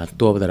ngara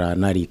tobdara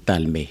nari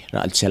talme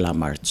ra alsela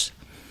March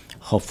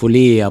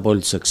hopefully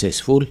able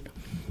successful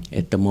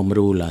at the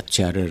momrula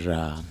charter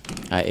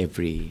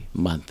every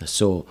month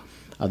so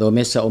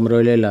adome sa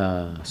umrole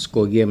la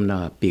skogiem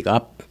na pick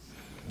up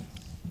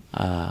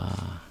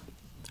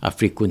a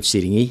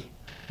frequency ringi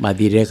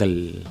madirekal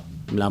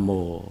mlamo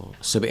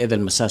sabe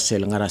edel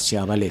masasel ngara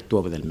siya vale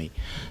tobdal me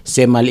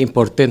se mal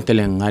importante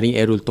lang ngari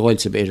erul tol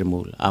sabe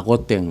ermul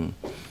agoteng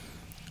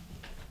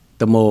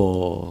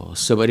tamo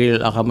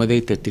sabaril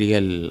accommodate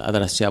trial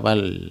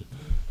adrasyabal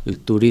el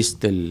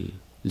turist el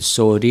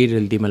sorir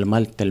el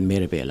dimalmal tel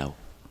merbelau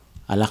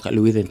alak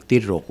luiden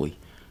tirroqui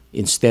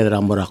instead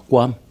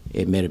ramoraquam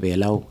e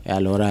merbelau e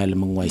alora el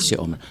mangwaise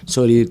om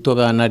so li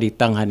toba nari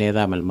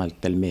tanghaneda malmal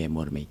tel me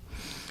mormei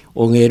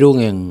ongerung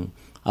en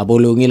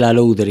abolongi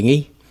lalo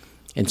deringi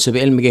en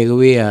sebel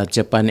megawi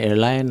Japan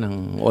Airline ang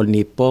All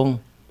Nippon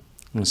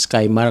ang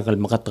Skymark al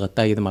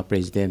makatakatay ng mga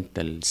president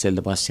al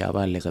selabas siya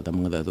ba le kada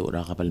mga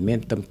dadura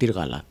kapalmen tam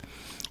tirgalat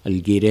al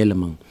gire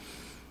lamang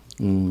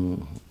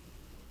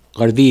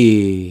kardi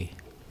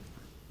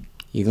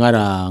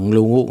ingara ang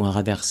lungu nga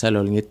kadak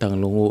salol ngitang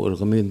lungu ul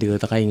kami hindi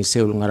ka takay ng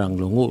seul ngarang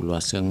lungu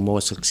luas ang mo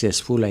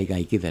successful ay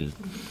kay kidal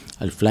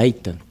al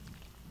flight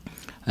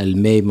al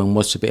may mang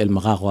mo sebel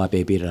makakuha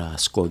pepira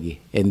skogi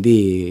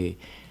hindi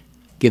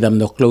kidam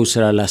no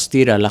closer last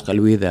year alak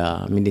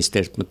alwida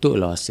minister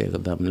matulo ase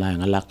kadam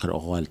lang alak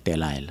ro al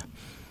telaila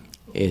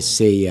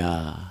ese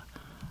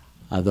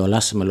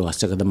adolas maluas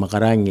kadam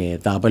makarang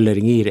tabal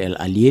ringir el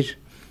alir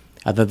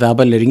ada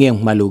tabal ringi ang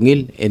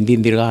malungil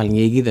endin dirgal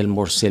ngegi del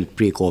morsel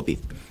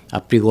pre-covid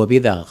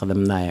pre-covid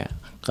kadam na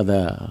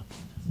kada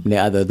ne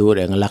ada dur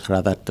ang alak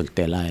radat tel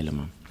telaila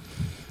man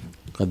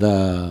kada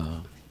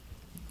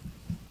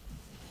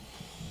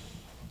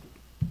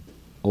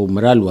o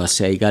maralwa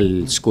sa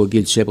igal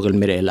skogil sepakal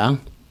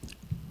merelang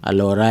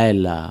alora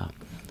la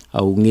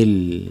aungil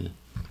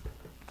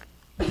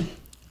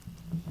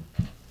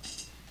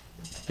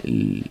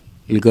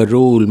il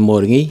garul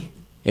morngi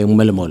e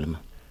malmolma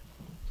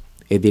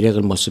e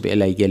direkal mosbe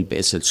ela igel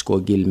besel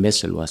skogil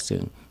mesel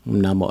waseng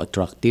namo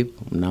attractive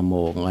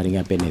namo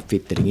ngaringa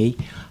benefit ringi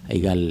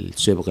igal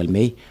sepakal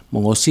mei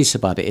mongosi sa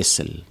babe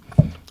esel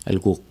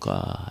alguk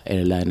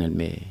airline al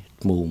me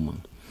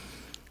mumang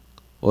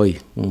Oy,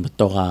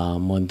 toka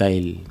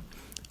mondail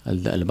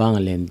albang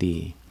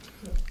lendi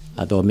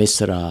ado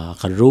mesra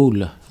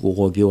karul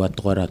ugo giwa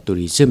tora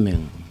tourism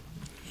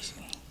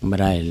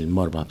marail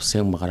morbab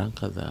seng makarang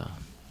kada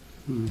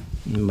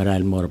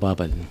marail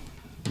morbabal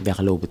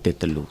dakalo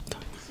butetelut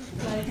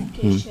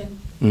clarification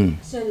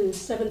sel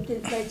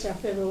 17 flights of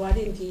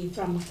February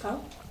from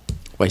Macau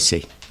why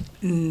say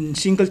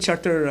single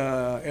charter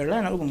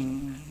airline o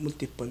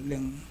multiple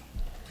lang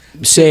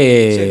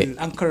say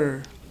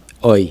anchor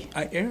Oy,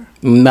 air?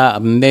 Na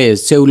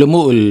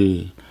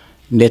seulumul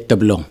net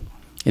tablong.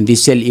 Hindi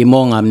sel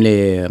imong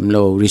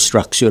amlo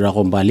restructure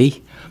akong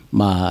bali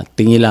ma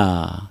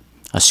tingila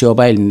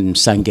asyobail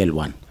sangel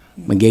one.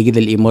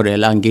 Magigidal imor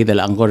el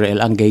angidal angkor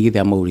el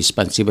angigida mo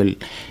responsible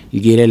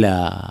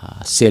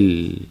igirela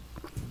sel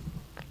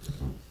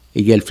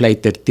igel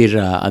flight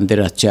tira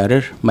under a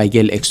charter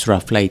magel extra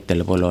flight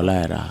tel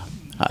bolola era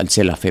al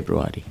sela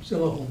February.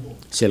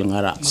 Sel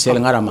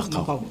ngara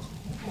Macau.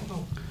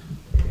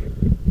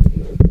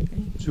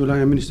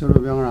 Sulang Minister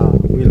Biangara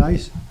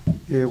Wilais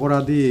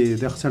gora di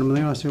deksan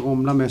mengenai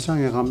sekom la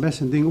mesang yang kambes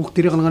ending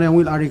uktiri kan ngara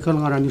will article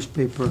ngara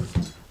newspaper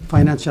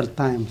Financial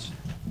Times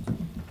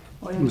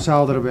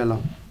South Rebella.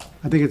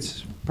 I think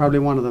it's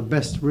probably one of the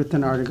best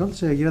written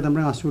articles. Gira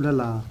damrang asula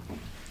la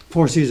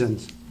Four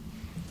Seasons.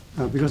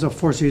 Because of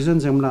Four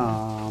Seasons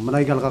amla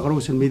malaigal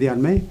kakarus in media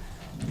May.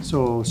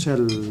 So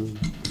sel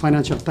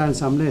Financial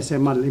Times amle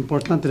semal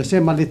important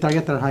semal di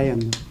target high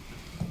end.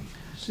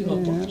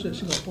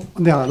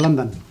 Singapore.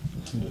 London.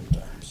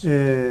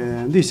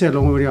 Dice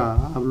lo muria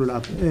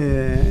ablulat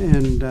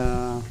and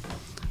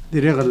the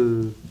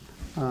regal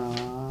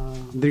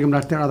dirigam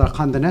later other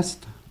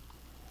Condensed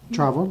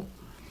Travel,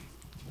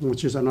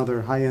 which is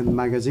another high-end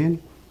magazine,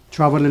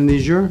 Travel in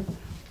Leisure,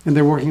 and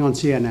they're working on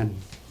CNN.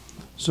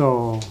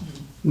 So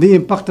the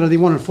impact of the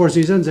one Four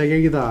Seasons I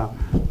gave the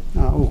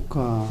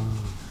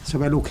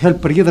sabay help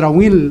pergi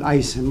will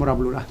ice and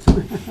morablulat.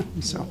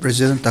 So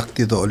President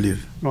Aktido Olir.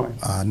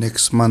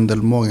 Next month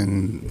mo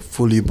ang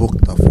fully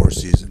booked the Four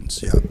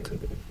Seasons yat.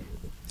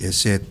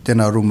 Ese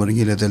tena room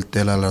ringile del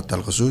tela la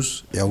tal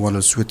kasus ya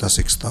wala suite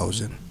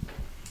 6,000.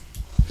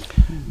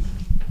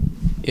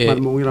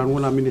 Malmungiran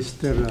wala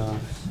minister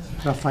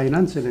la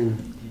finance ng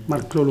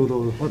Marclolo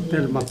do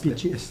hotel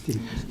mapichi esti.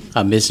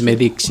 Mes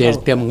medic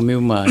certe ang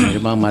miuma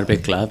irma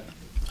marbe club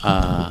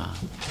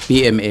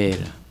PMA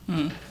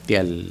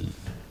tial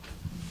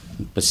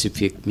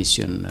Pacific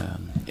Mission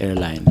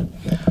Airline.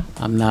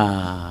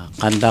 Amna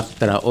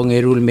conductor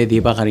ongerul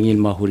mediba karingil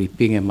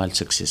mahuriping mal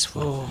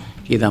successful.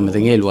 Kita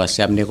matengel was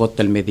amne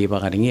hotel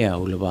mediba karingia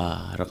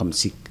ulba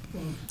rakamsik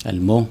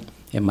almo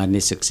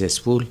emane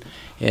successful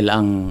el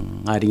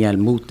ang aringal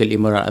mutel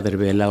imora other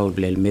bela ul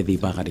blel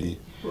mediba karingi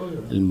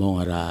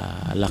almo ara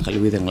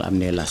lakalwidang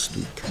amne last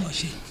week.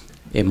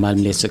 Emal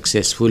ne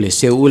successful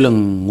se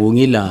ulang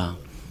ngungila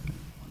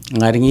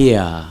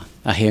ngaringia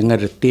ahengar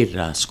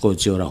tira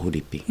skojora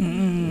huripi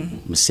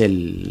mesel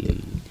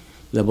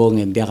labong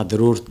endia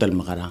kadrur tal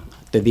makarang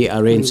tadi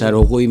arrange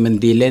aro koy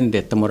mandilen de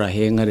tamora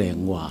hengar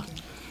engwa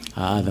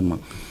adama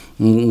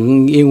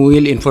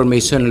will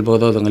information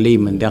bodo ng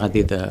liman dia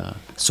kadita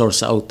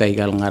source out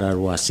taigal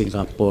ngararwa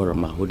Singapore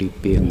ma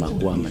huripi ma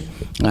kuaman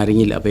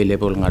ngaringil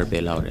available ngar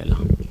bela orela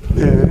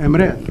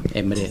Emre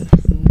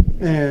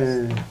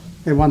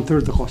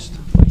 1/3 the cost.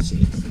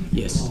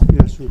 Yes.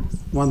 Yes,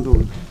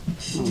 $1.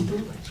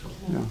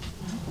 Yeah.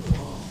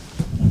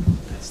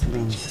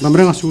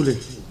 Namrenga suli.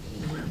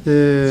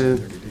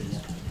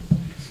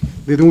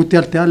 De un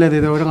tial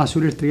de orang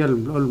suli trial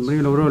ol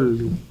mring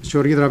logrol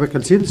shorgi dra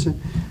bekal sils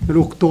el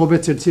oktober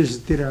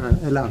sils tira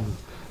elang.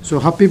 So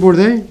happy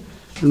birthday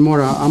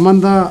Mora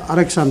Amanda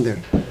Alexander.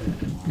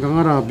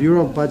 Gangara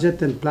Bureau of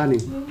Budget and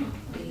Planning.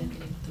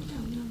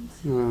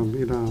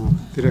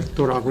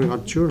 Director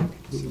Agriculture.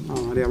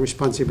 Area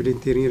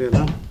responsibility ni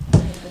rela.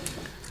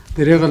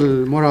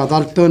 Director Mora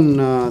Dalton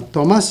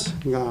Thomas.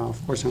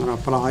 Of course ngara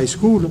Pala High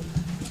School.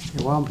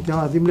 Wam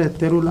ptia dimle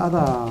terul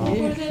ada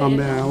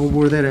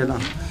birthday rela.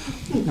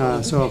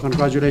 So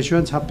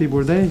congratulations, happy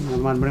birthday.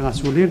 Man meringa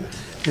sulir.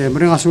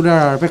 Meringa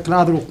sulir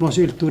bekla adru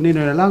nosil tunin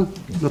relang.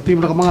 No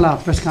tim la mangala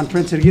press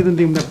conference ergidun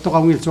dim to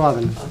kawil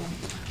soadan.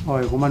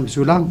 Oy kuman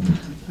bisulang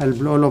el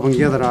blolo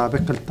bangedra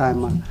bekal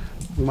time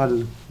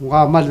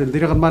mal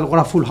director mal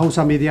qora full house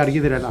media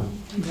ergidra la.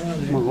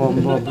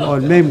 Magom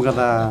ol mem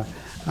gada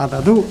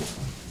ada du.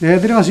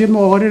 Director sir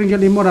mo gorir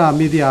ngel imora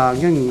media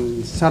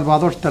ngeng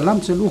Salvador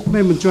talam sel uk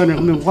mem chone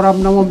ngem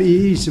qoram namam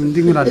is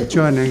dingula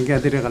chone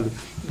ngel director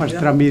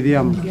pastra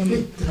medium.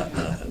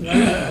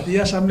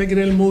 Dia samle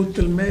grel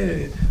motel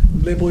me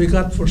le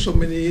boycott for so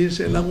many years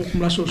la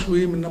kumlaso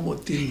swim na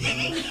motil.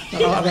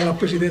 Ada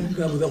president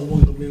na budak mo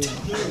ngel.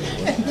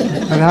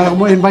 Ada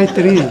mo invite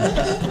rin.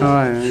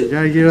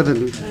 Ya gira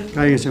del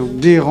kaya se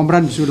di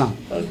compran bisulang.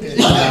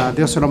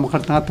 Dia solo mo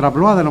kata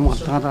travel ada mo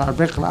kata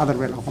arbek la ada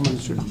bela kuman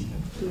bisulang.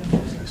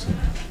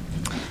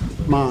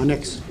 Ma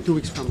next 2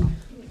 weeks from now.